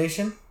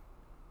recommendation?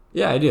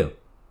 Yeah, I do.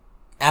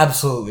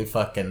 Absolutely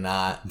fucking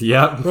not.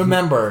 Yep.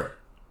 Remember,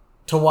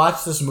 to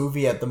watch this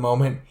movie at the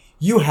moment,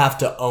 you have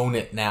to own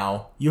it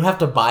now. You have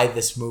to buy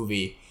this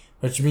movie.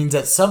 Which means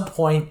at some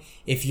point,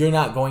 if you're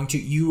not going to,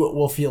 you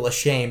will feel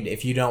ashamed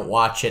if you don't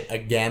watch it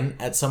again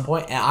at some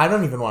point. And I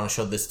don't even want to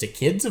show this to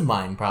kids of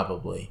mine,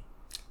 probably.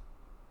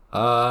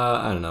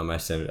 I don't know, my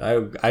son.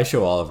 I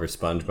show Oliver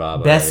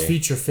SpongeBob Best already.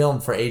 feature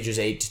film for ages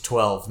 8 to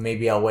 12.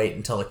 Maybe I'll wait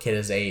until the kid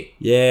is 8.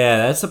 Yeah,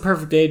 that's the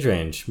perfect age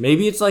range.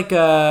 Maybe it's like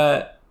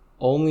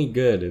only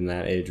good in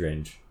that age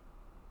range.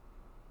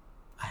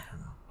 I don't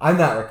know. I'm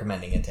not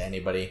recommending it to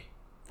anybody.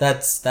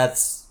 That's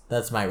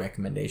my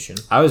recommendation.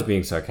 I was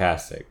being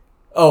sarcastic.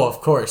 Oh,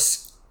 of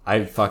course.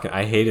 I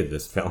hated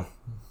this film.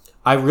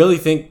 I really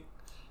think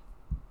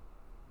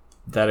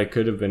that it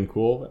could have been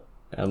cool,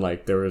 and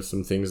like there were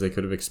some things they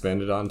could have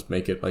expanded on to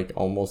make it like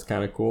almost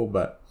kind of cool,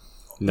 but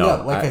no. Yeah,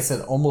 like I said,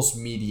 almost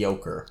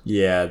mediocre.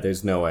 Yeah,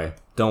 there's no way.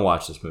 Don't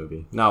watch this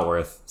movie. Not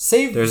worth.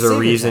 Save There's your a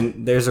time.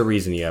 reason. There's a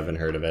reason you haven't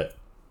heard of it.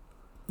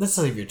 Let's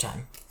save your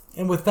time.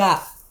 And with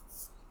that,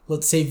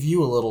 let's save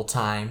you a little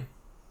time,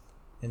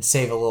 and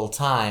save a little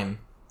time,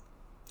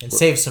 and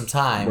save some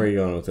time. Where are you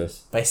going with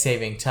this? By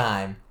saving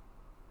time.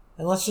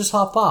 And let's just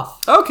hop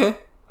off. Okay.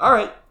 All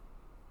right.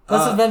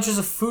 That's Adventures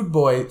of Food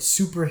Boy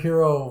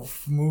superhero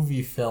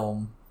movie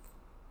film.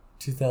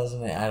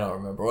 2008. I don't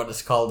remember what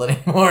it's called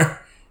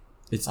anymore.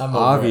 It's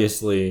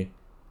obviously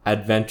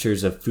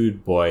Adventures of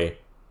Food Boy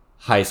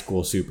high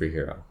school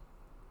superhero.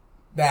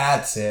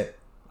 That's it.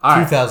 All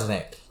right.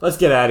 2008. Let's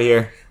get out of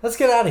here. Let's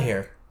get out of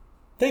here.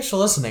 Thanks for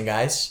listening,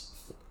 guys.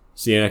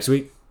 See you next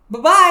week.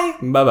 Bye-bye.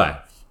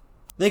 Bye-bye.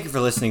 Thank you for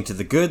listening to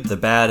The Good, The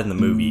Bad, and The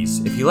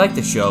Movies. If you like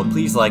the show,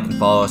 please like and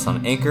follow us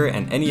on Anchor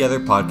and any other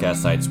podcast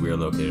sites we are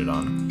located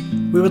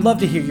on. We would love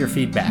to hear your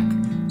feedback,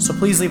 so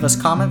please leave us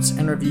comments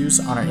and reviews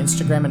on our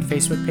Instagram and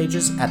Facebook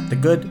pages at The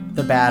Good,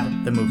 The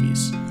Bad, The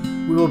Movies.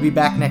 We will be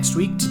back next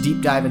week to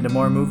deep dive into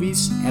more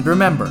movies, and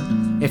remember,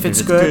 if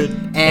it's good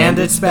and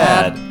it's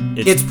bad,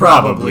 it's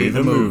probably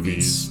the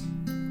movies.